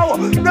 Yo,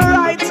 the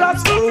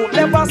righteous fruit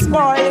never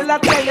spoil. I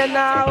tell you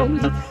now,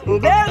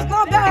 there's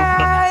no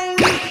gain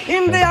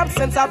in the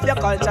absence of your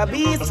culture.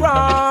 Be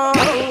strong.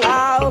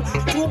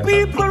 Two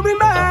people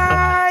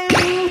remain.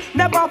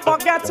 Never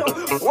forget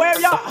where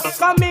you're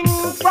coming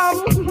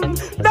from.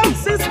 Them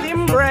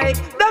system break,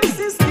 them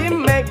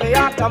system make the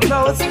heart of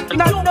those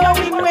not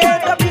knowing where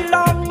they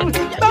belong.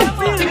 The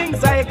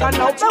feelings I can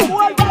know, the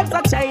whole vibes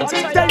are changed.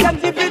 Tell them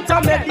give it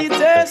a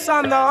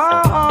meditation.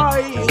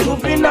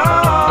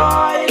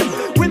 Juvenile.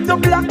 With the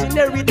black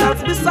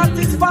inheritance, be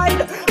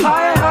satisfied.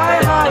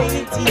 High,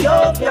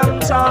 Ethiopian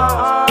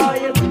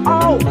child.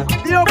 Oh,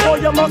 therefore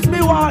you must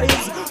be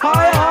wise.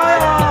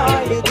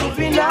 High,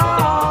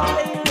 juvenile.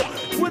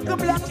 With the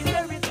black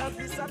inheritance,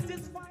 be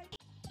satisfied.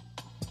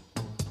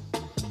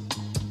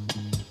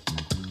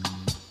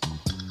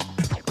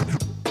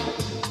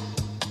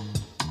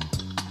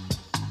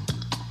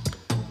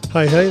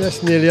 Hey,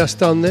 that's nearly us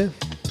done there.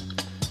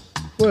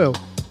 Well,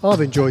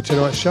 I've enjoyed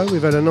tonight's show.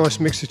 We've had a nice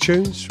mix of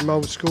tunes from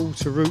old school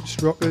to roots,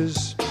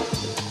 rockers,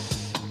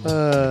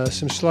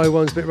 some slow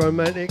ones, a bit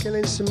romantic, and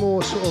then some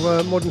more sort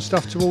of modern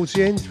stuff towards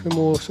the end, with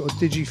more sort of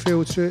digi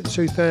feel to it,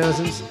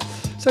 2000s.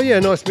 So yeah,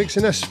 nice mix,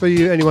 and that's for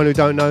you, anyone who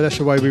don't know, that's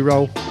the way we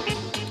roll.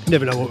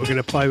 Never know what we're going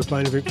to play. We're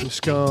playing everything from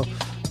ska,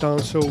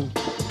 dancehall.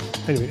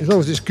 Anyway, as long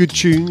as it's good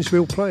tunes,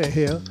 we'll play it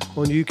here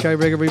on UK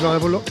Reggae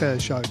Revival Lockdown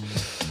Show.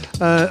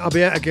 I'll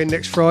be out again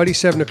next Friday,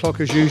 7 o'clock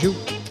as usual,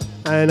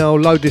 and I'll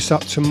load this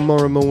up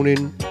tomorrow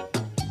morning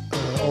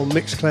on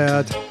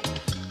Mixcloud,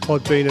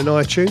 Podbean and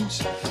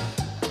iTunes.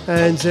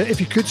 And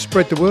if you could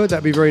spread the word,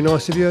 that'd be very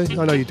nice of you.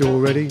 I know you do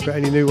already, but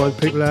any new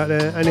people out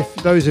there, and if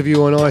those of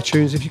you on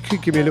iTunes, if you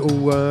could give me a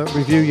little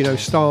review, you know,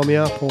 star me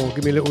up or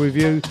give me a little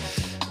review.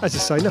 As I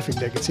say, nothing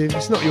negative.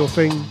 It's not your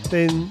thing,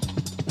 then,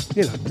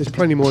 you know, there's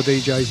plenty more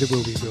DJs that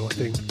will be, I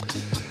think.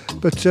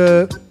 But,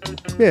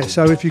 yeah,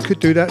 so if you could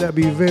do that, that'd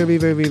be very,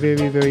 very,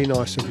 very, very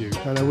nice of you.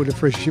 And I would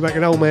appreciate you. Make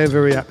an old man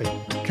very happy.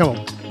 Come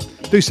on.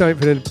 Do something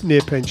for the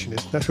near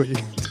pensioners. That's what you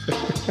can do.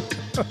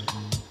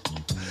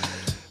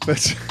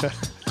 But,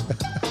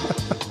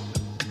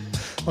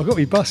 I've got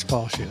my bus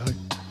pass, you know.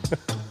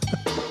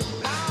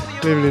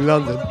 Living in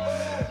London.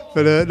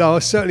 But no, I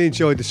certainly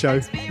enjoyed the show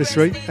this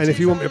week. And if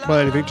you want me to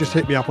play anything, just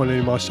hit me up on any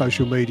of my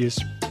social medias.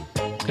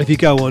 If you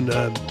go on,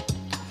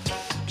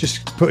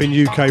 just put in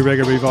UK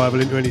Reggae Revival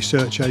into any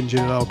search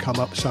engine and I'll come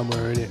up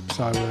somewhere in it.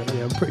 So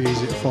yeah, I'm pretty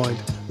easy to find,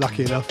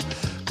 lucky enough.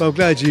 But I'm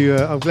glad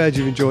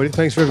you've enjoyed it.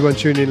 Thanks for everyone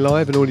tuning in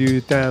live and all of you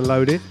who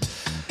download it.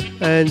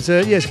 And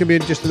yeah, it's going to be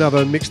just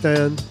another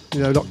mixdown, you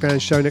know, lockdown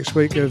show next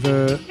week of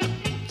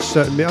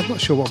certain. I'm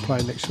not sure what I'm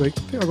playing next week.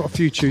 I think I've got a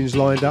few tunes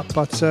lined up,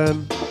 but.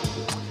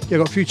 Yeah,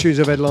 I've got a few tunes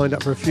I've had lined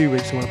up for a few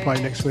weeks I want to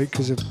play next week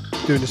because of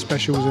doing the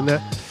specials and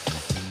that.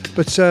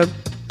 But so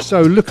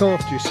look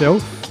after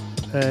yourself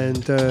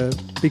and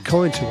be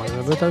kind to one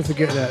another. Don't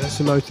forget that. That's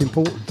the most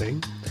important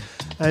thing.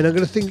 And I'm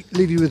going to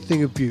leave you with a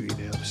thing of beauty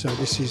now. So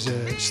this is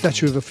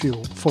Statue of a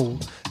Fool.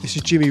 This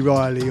is Jimmy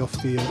Riley off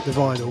the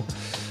vinyl.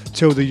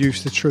 Tell the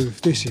Youth the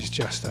Truth. This is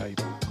just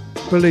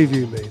believe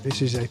you me,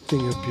 this is a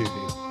thing of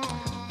beauty.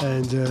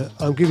 And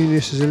I'm giving you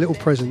this as a little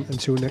present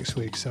until next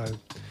week. So.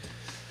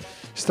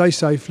 Stay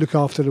safe, look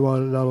after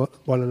one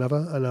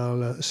another, and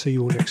I'll see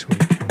you all next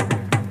week.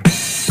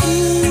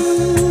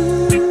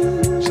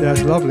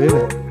 Sounds lovely,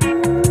 isn't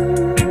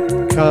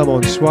it? Come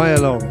on, sway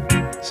along.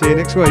 See you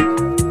next week.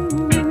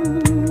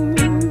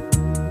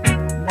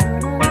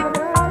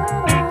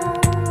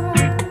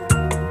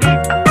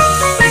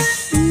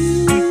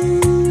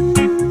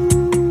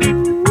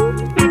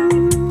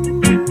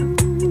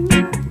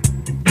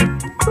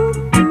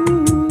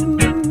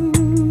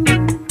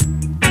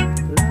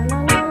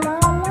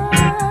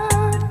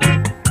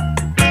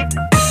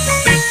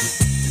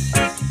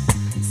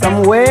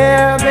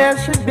 Somewhere there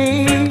should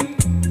be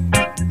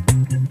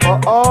for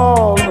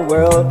all the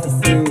world to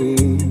see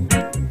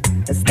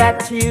a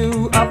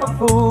statue of a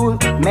fool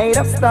made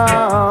of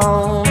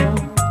stone,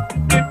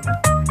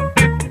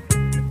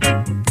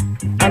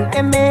 an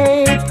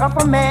image of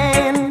a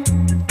man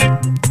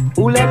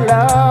who let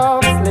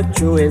love slip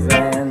through his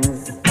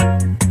hands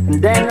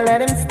and then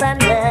let him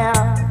stand there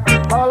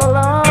all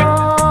alone.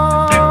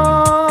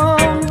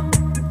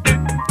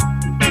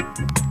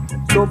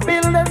 So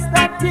build a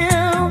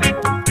statue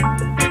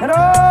and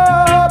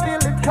oh,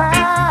 build it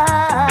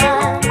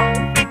high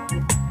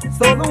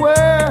so the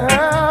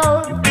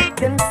world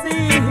can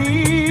see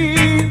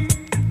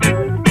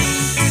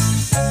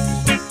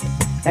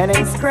and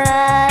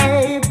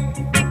inscribe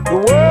the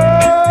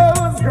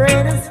world's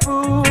greatest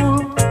fool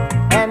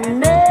and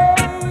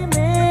name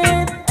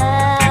it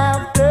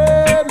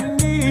after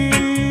me.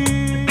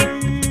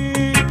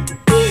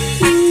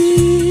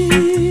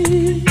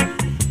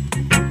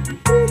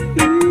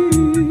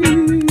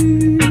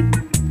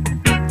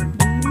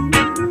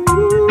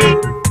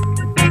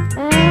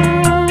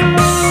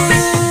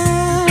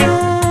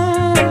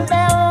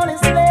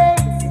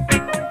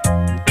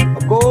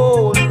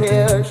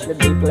 Should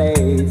be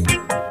placed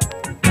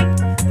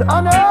to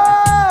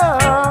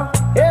honor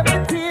every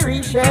tear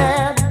he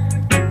shed.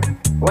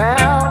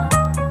 Well,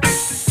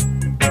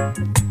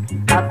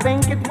 I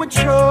think it would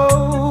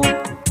show,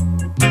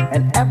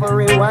 and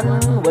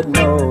everyone would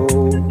know.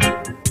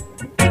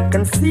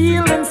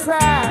 Concealed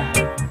inside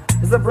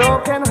is a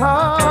broken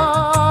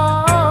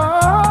heart.